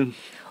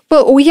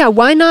 But yeah,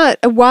 why not?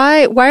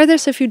 Why are there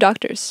so few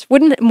doctors?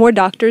 Wouldn't more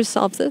doctors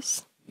solve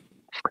this?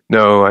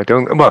 No, I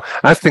don't. Well,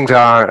 as things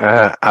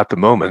are at the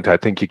moment, I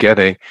think you're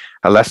getting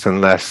less and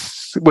less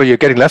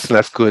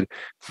good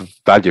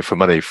value for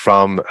money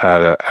from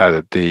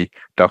the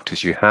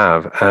doctors you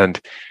have. And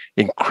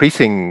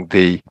increasing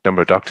the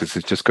number of doctors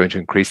is just going to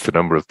increase the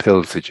number of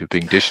pills that you're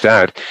being dished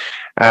out,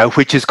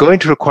 which is going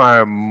to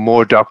require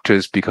more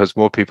doctors because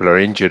more people are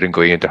injured and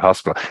going into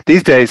hospital.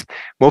 These days,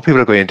 more people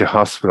are going into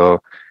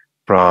hospital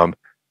from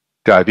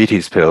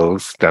diabetes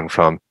pills than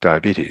from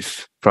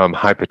diabetes, from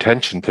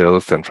hypertension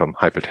pills than from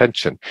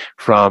hypertension,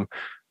 from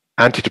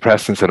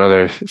antidepressants and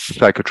other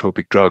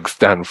psychotropic drugs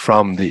than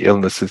from the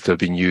illnesses that have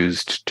been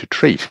used to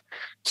treat.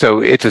 So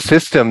it's a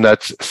system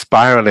that's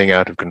spiraling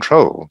out of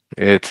control.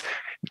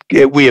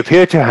 We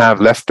appear to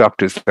have less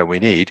doctors than we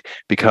need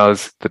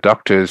because the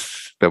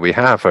doctors that we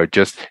have are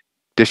just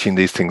dishing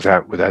these things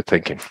out without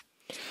thinking.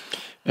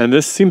 And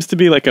this seems to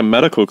be like a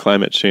medical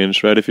climate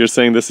change, right? If you're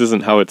saying this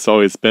isn't how it's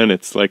always been,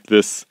 it's like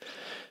this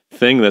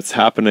thing that's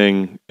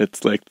happening.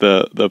 It's like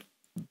the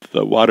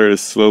water is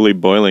slowly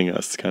boiling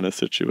us kind of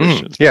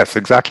situation. Yes,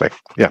 exactly.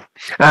 Yeah.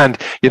 And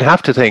you'd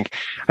have to think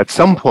at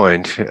some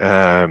point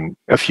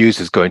a fuse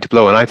is going to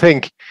blow.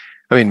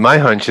 And my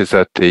hunch is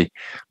that the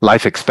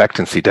life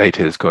expectancy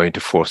data is going to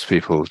force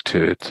people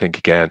to think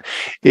again.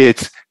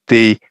 It's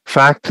the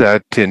fact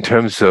that in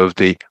terms of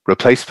the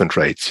replacement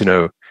rates,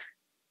 the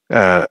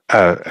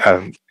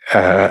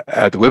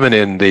women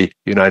in the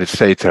United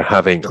States are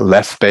having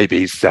less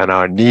babies than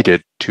are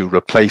needed to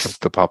replace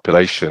the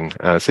population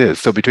as is.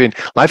 So between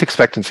life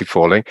expectancy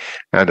falling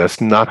and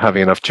us not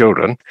having enough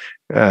children,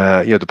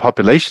 the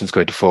population is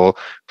going to fall,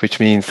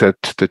 which means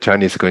that the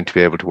Chinese are going to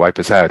be able to wipe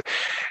us out.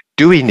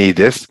 Do we need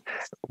this?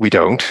 We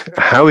don't.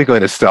 How are we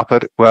going to stop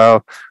it?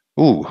 Well,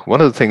 one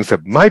of the things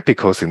that might be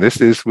causing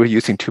this is we're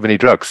using too many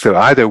drugs. So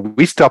either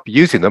we stop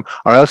using them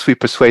or else we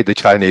persuade the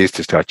Chinese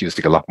to start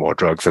using a lot more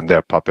drugs and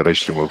their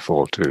population will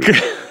fall too.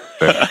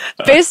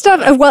 Based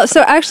off,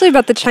 so actually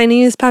about the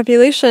Chinese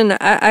population,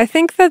 I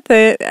think that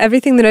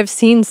everything that I've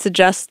seen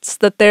suggests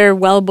that they're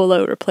well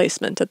below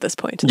replacement at this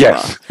point as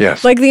well.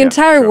 Yes. Like the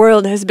entire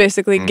world has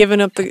basically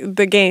given up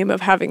the game of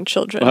having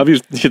children. Well,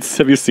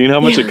 have you seen how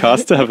much it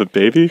costs to have a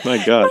baby?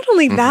 My God. Not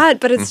only that,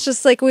 but it's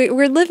just like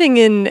we're living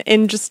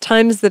in just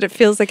times that it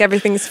feels like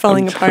everything's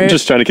falling apart. I'm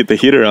just trying to get the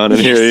heater on in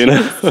here,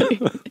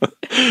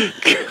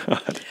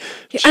 God.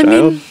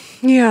 Child.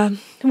 Yeah.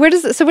 Where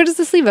does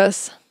this leave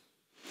us?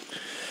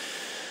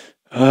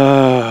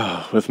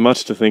 With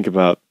much to think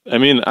about.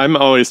 I'm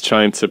always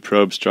trying to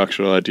probe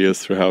structural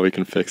ideas for how we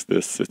can fix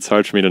this. It's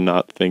hard for me to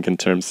not think in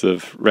terms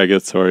of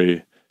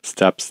regulatory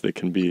steps that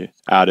can be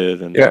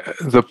added. And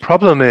the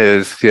problem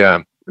is,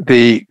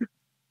 the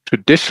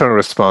traditional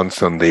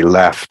response on the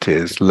left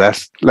is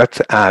let's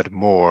add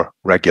more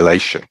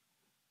regulation.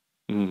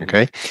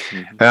 Okay.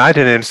 I had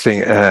an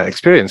interesting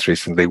experience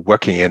recently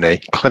working in a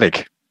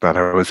clinic that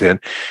I was in,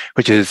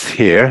 which is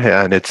here,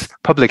 and it's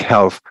public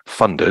health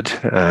funded,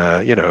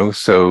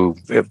 so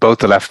both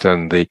the left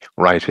and the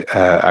right,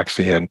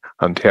 actually in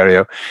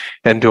Ontario,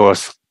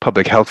 endorse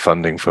public health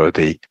funding for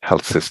the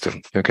health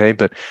system, okay?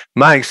 But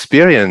my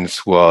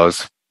experience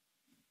was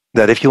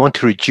that if you want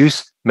to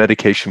reduce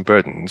medication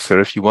burdens,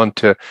 or if you want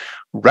to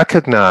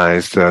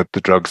recognize that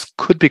the drugs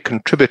could be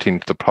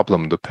contributing to the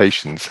problem the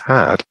patients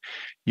had,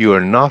 you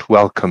are not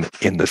welcome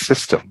in the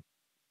system.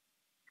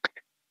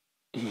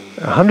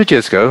 100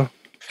 years ago,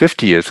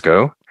 50 years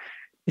ago,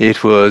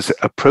 it was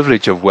a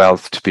privilege of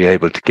wealth to be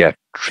able to get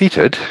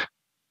treated.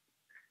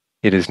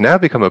 It has now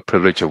become a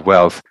privilege of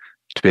wealth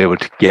to be able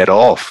to get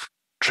off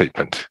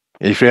treatment.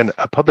 If you're in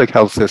a public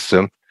health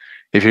system,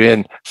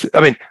 the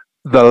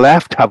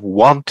left have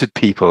wanted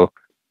people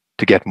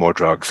to get more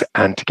drugs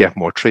and to get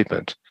more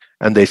treatment.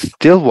 And they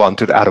still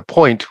want it at a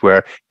point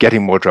where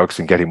getting more drugs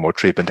and getting more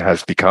treatment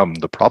has become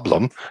the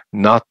problem,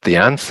 not the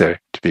answer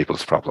to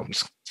people's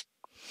problems.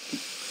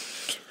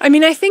 I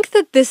mean, I think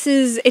that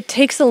it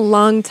takes a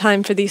long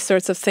time for these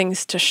sorts of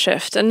things to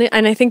shift. And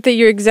I think that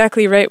you're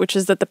exactly right, which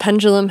is that the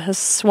pendulum has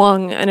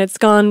swung and it's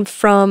gone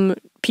from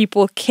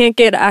people can't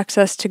get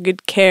access to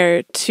good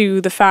care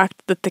to the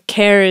fact that the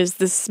care is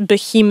this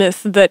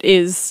behemoth that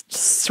is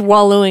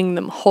swallowing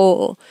them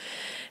whole.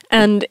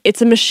 And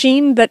it's a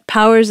machine that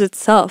powers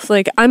itself.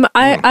 Like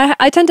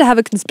I tend to have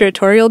a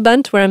conspiratorial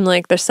bent where I'm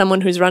like, there's someone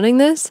who's running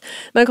this.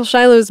 Michael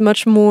Shilo is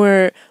much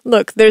more,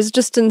 look, there's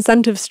just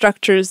incentive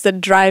structures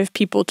that drive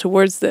people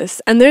towards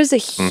this. And there's a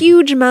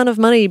huge amount of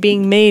money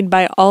being made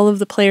by all of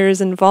the players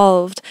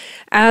involved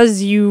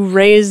as you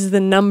raise the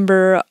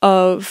number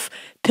of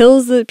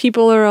pills that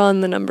people are on,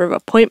 the number of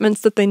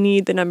appointments that they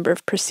need, the number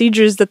of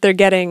procedures that they're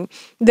getting.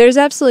 There's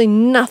absolutely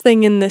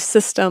nothing in this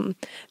system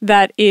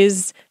that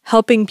is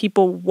helping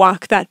people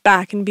walk that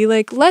back and be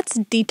like, let's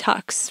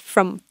detox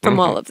from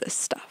all of this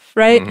stuff,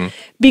 right?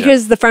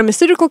 Because the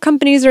pharmaceutical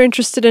companies are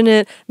interested in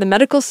it, the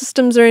medical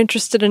systems are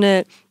interested in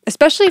it,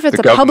 especially if it's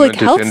a public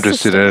health system. The government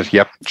is interested in it.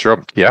 Yep,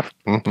 sure, yeah.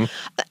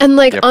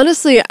 And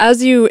honestly,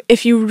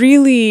 if you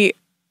really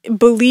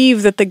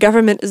believe that the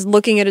government is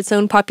looking at its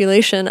own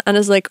population and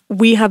is like,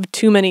 we have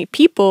too many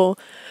people,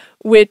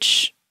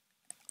 which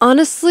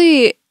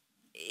honestly,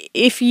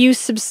 if you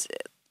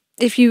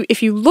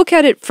look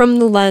at it from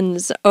the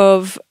lens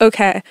of,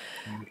 okay,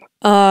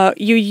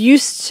 you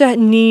used to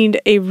need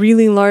a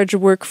really large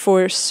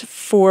workforce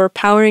for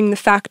powering the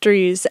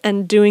factories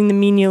and doing the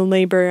menial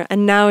labor,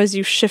 and now as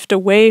you shift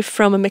away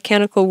from a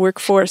mechanical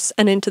workforce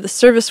and into the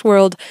service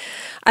world,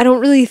 I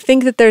don't really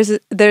think that there's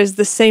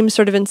the same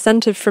sort of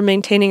incentive for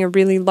maintaining a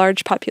really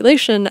large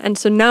population. And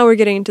so now we're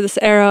getting into this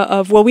era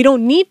of, well, we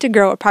don't need to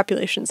grow our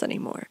populations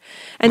anymore.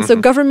 And so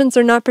governments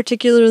are not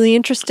particularly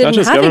interested in not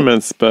just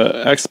governments,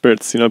 but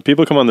experts.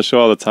 People come on the show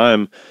all the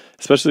time,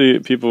 especially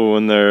people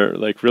when they're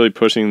like really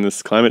pushing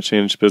this climate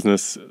change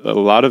business. A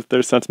lot of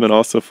their sentiment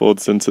also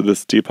folds into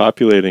this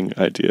depopulating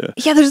idea.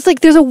 Yeah,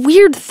 there's a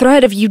weird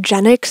thread of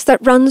eugenics that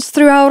runs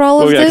throughout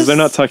all of this. Because they're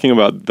not talking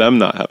about them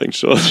not having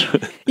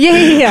children.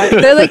 Yeah.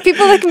 They're like,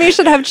 people like me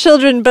should have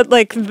children, but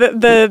like nobody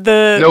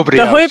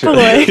the hoi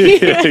polloi.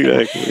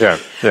 Exactly. Yeah.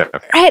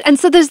 Right, and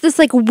so there's this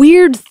like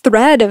weird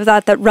thread of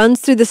that runs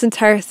through this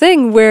entire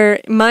thing where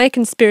my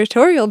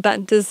conspiratorial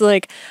bent is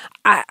like,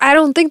 I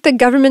don't think the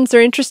governments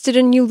are interested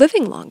in you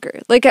living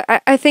longer. Like,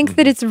 I think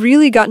that it's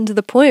really gotten to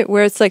the point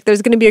where it's like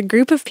there's going to be a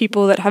group of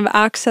people that have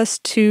access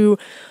to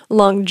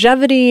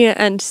longevity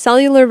and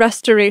cellular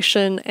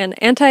restoration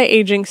and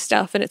anti-aging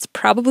stuff, and it's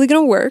probably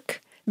going to work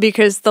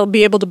because they'll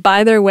be able to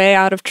buy their way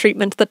out of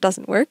treatment that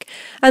doesn't work.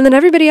 And then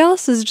everybody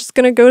else is just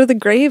going to go to the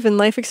grave and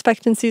life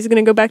expectancy is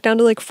going to go back down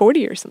to like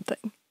 40 or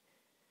something.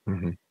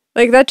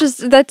 Like that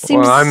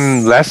seems. Well,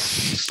 I'm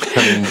less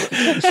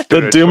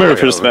the doomer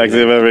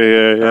perspective over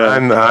here. Yeah.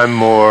 I'm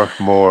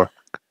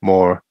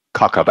more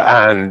cock up,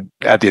 and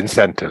at the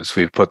incentives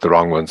we've put the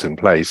wrong ones in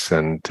place,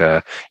 and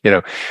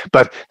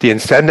but the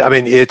incentive. I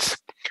mean, it's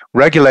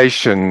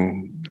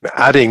regulation.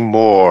 Adding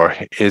more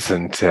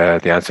isn't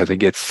the answer. I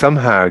think it's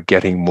somehow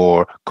getting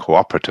more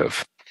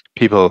cooperative.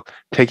 People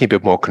taking a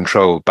bit more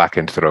control back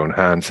into their own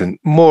hands and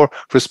more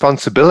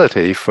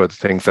responsibility for the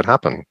things that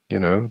happen.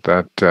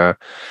 That.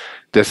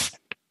 This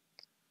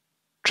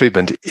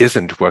treatment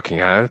isn't working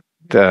out.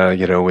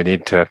 We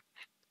need to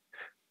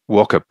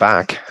walk it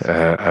back,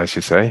 as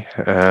you say.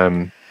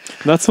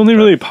 That's only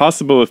really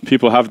possible if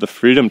people have the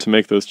freedom to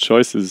make those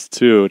choices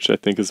too, which I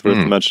think is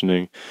worth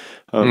mentioning.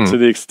 To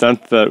the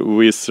extent that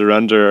we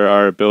surrender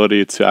our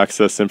ability to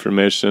access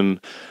information,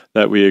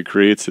 that we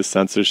agree to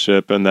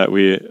censorship, and that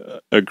we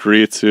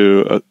agree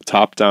to a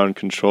top-down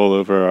control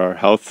over our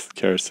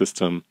healthcare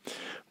system,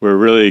 we're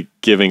really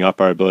giving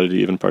up our ability to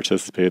even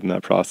participate in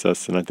that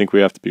process. And I think we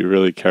have to be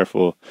really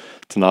careful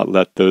to not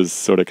let those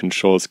sort of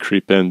controls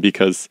creep in,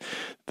 because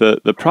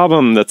the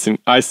problem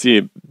I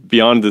see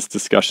beyond this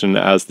discussion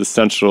as the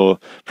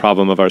central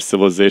problem of our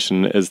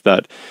civilization is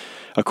that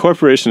a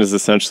corporation is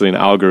essentially an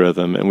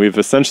algorithm, and we've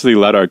essentially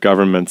let our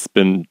governments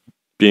being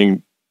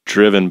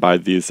driven by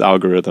these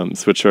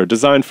algorithms, which are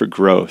designed for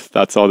growth.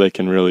 That's all they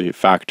can really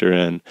factor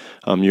in.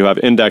 You have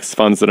index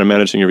funds that are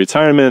managing your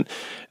retirement.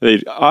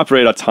 They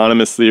operate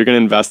autonomously. You're going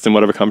to invest in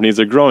whatever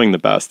companies are growing the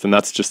best, and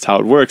that's just how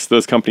it works.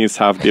 Those companies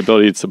have the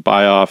ability to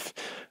buy off,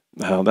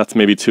 that's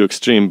maybe too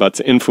extreme, but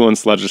to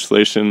influence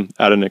legislation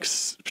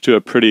to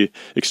a pretty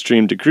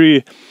extreme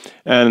degree.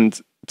 And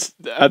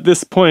at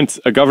this point,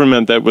 a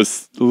government that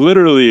was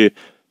literally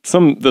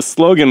the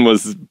slogan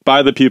was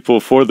 "by the people,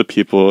 for the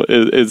people"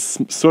 is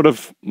sort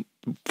of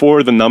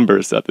for the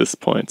numbers at this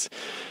point.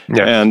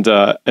 Yes. And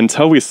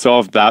until we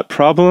solve that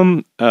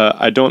problem,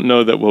 I don't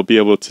know that we'll be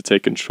able to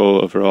take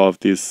control over all of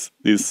these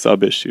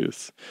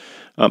sub-issues.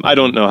 I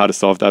don't know how to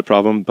solve that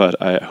problem, but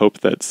I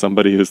hope that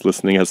somebody who's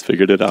listening has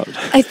figured it out.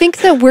 I think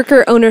that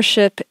worker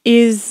ownership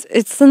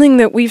it's something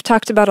that we've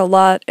talked about a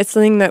lot. It's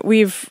something that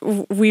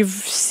we've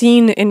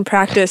seen in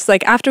practice.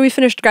 Like after we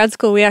finished grad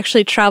school, we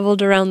actually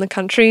traveled around the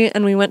country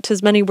and we went to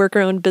as many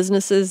worker-owned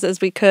businesses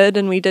as we could,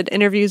 and we did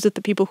interviews with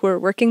the people who were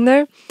working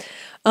there.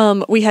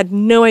 We had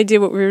no idea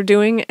what we were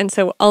doing, and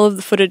so all of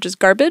the footage is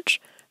garbage.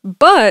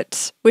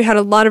 But we had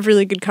a lot of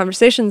really good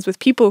conversations with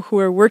people who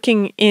are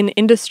working in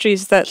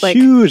industries that like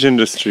huge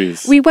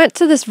industries. We went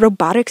to this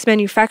robotics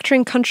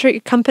manufacturing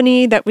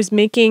company that was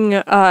making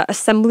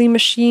assembly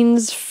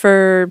machines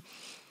for,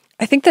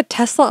 I think that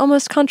Tesla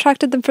almost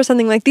contracted them for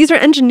something. Like these are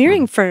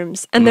engineering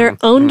firms and they're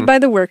owned by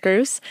the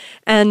workers.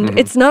 And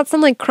it's not some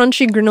like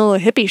crunchy granola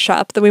hippie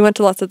shop that we went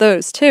to lots of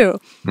those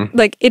too.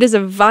 Like it is a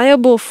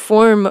viable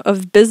form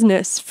of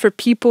business for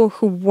people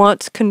who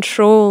want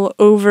control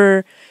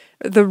over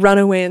the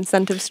runaway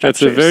incentive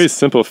structures. It's a very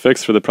simple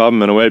fix for the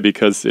problem in a way,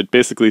 because it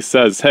basically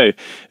says, hey,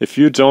 if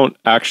you don't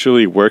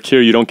actually work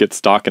here, you don't get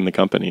stock in the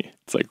company.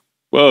 It's like,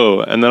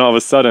 whoa. And then all of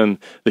a sudden,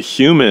 the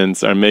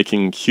humans are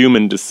making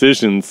human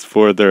decisions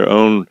for their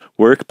own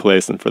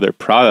workplace and for their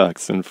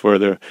products and for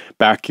their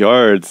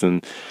backyards.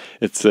 And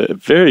it's a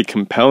very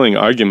compelling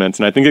argument.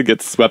 And I think it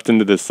gets swept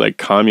into this like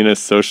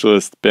communist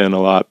socialist bin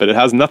a lot, but it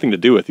has nothing to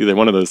do with either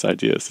one of those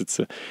ideas.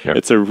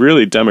 It's a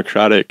really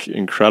democratic,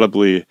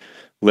 incredibly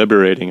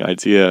liberating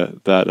idea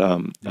that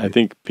I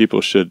think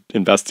people should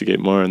investigate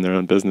more in their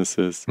own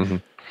businesses.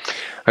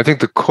 I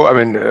think the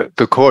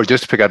core,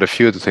 just to pick out a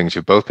few of the things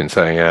you've both been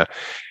saying,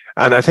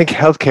 and I think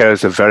healthcare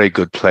is a very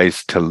good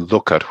place to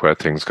look at where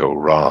things go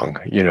wrong.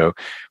 You know,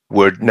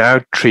 we're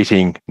now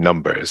treating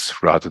numbers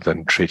rather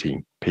than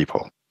treating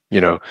people. You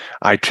know,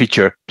 I treat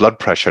your blood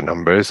pressure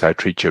numbers, I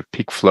treat your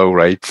peak flow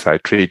rates, I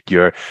treat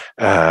your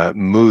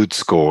mood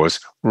scores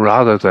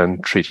rather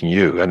than treating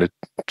you. And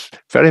it's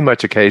very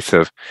much a case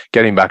of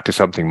getting back to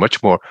something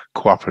much more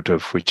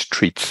cooperative, which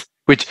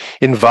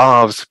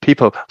involves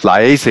people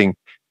liaising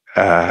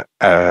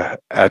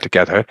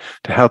together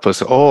to help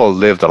us all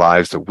live the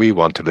lives that we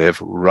want to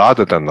live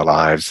rather than the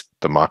lives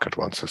the market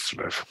wants us to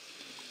live.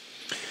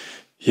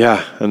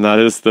 Yeah, and that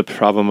is the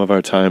problem of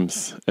our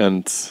times.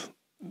 And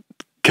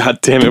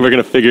God damn it, we're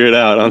going to figure it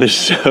out on this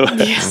show.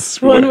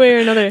 Yes, one way or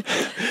another.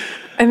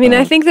 I mean,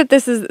 I think that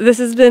this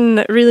has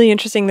been really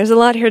interesting. There's a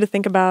lot here to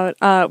think about.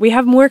 We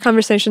have more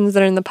conversations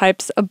that are in the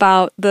pipes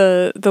about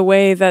the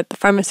way that the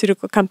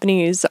pharmaceutical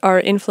companies are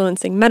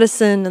influencing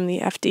medicine and the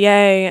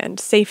FDA and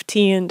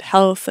safety and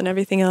health and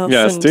everything else.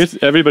 Yeah,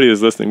 everybody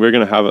who's listening, we're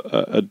going to have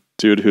a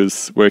dude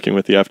who's working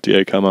with the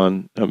FDA come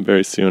on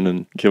very soon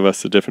and give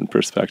us a different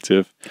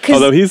perspective.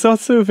 Although he's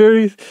also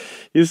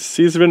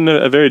he's written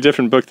a very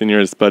different book than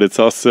yours, but it's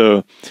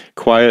also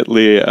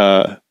quietly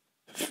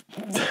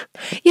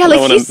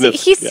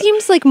he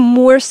seems like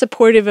more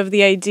supportive of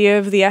the idea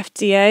of the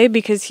FDA,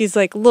 because he's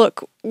like,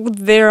 look,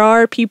 there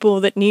are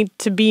people that need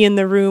to be in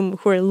the room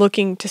who are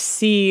looking to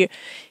see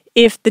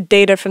if the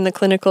data from the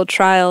clinical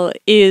trial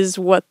is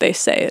what they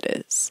say it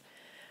is.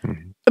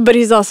 But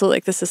he's also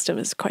like, the system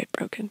is quite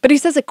broken. But he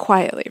says it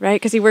quietly, right?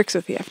 Because he works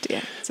with the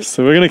FDA.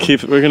 So we're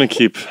gonna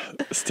keep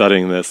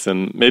studying this,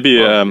 and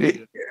maybe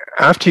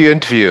after you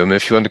interview him,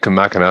 if you want to come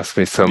back and ask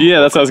me some. Yeah,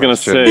 that's what I was gonna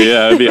say.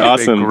 Yeah, it'd be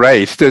awesome.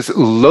 Great. There's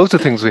loads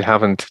of things we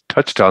haven't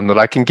touched on that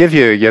I can give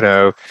you. You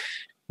know,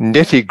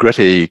 nitty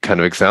gritty kind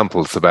of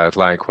examples about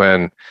like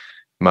when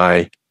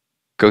my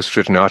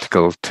ghostwritten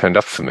article turned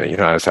up for me. You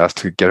know, I was asked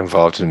to get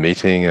involved in a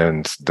meeting,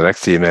 and the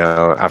next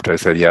email after I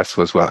said yes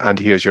was, well, and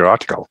here's your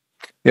article.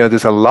 You know,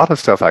 there's a lot of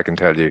stuff I can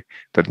tell you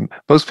that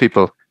most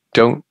people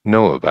don't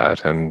know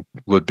about and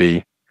would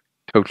be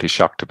totally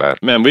shocked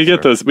about. Man, we get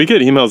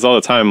emails all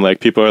the time. Like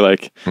people are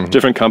like,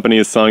 different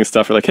companies selling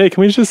stuff are like, hey, can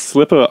we just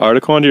slip an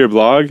article onto your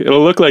blog?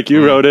 It'll look like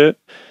you wrote it.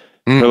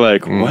 We're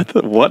like,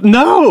 what?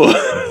 No!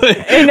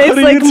 And what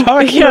are you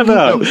talking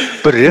about?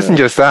 But it isn't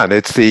just that.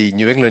 It's the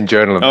New England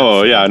Journal of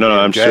Oh, yeah. No,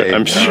 I'm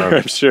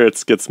sure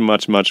it gets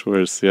much, much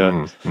worse.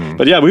 Yeah.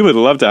 But yeah, we would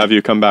love to have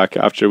you come back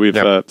after we've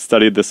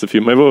studied this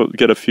maybe we'll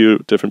get a few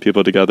different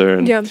people together,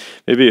 and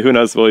maybe, who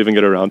knows, we'll even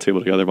get a roundtable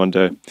together one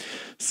day.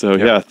 So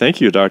yeah,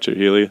 thank you, Dr.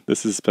 Healy.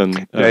 This has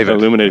been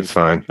illuminating. It's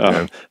fine.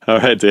 All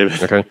right,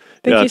 David. Okay.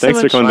 Thanks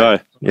for coming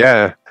by.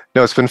 Yeah.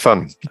 No, it's been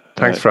fun.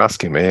 Thanks for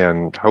asking me,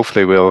 and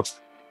hopefully we'll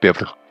be able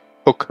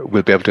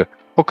to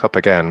hook up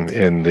again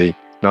in the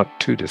not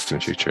too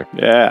distant future.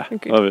 Yeah,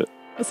 love it.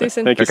 We'll see you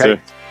soon. Thank you,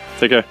 sir.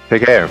 Take care.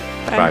 Take care.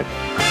 Bye.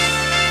 Bye.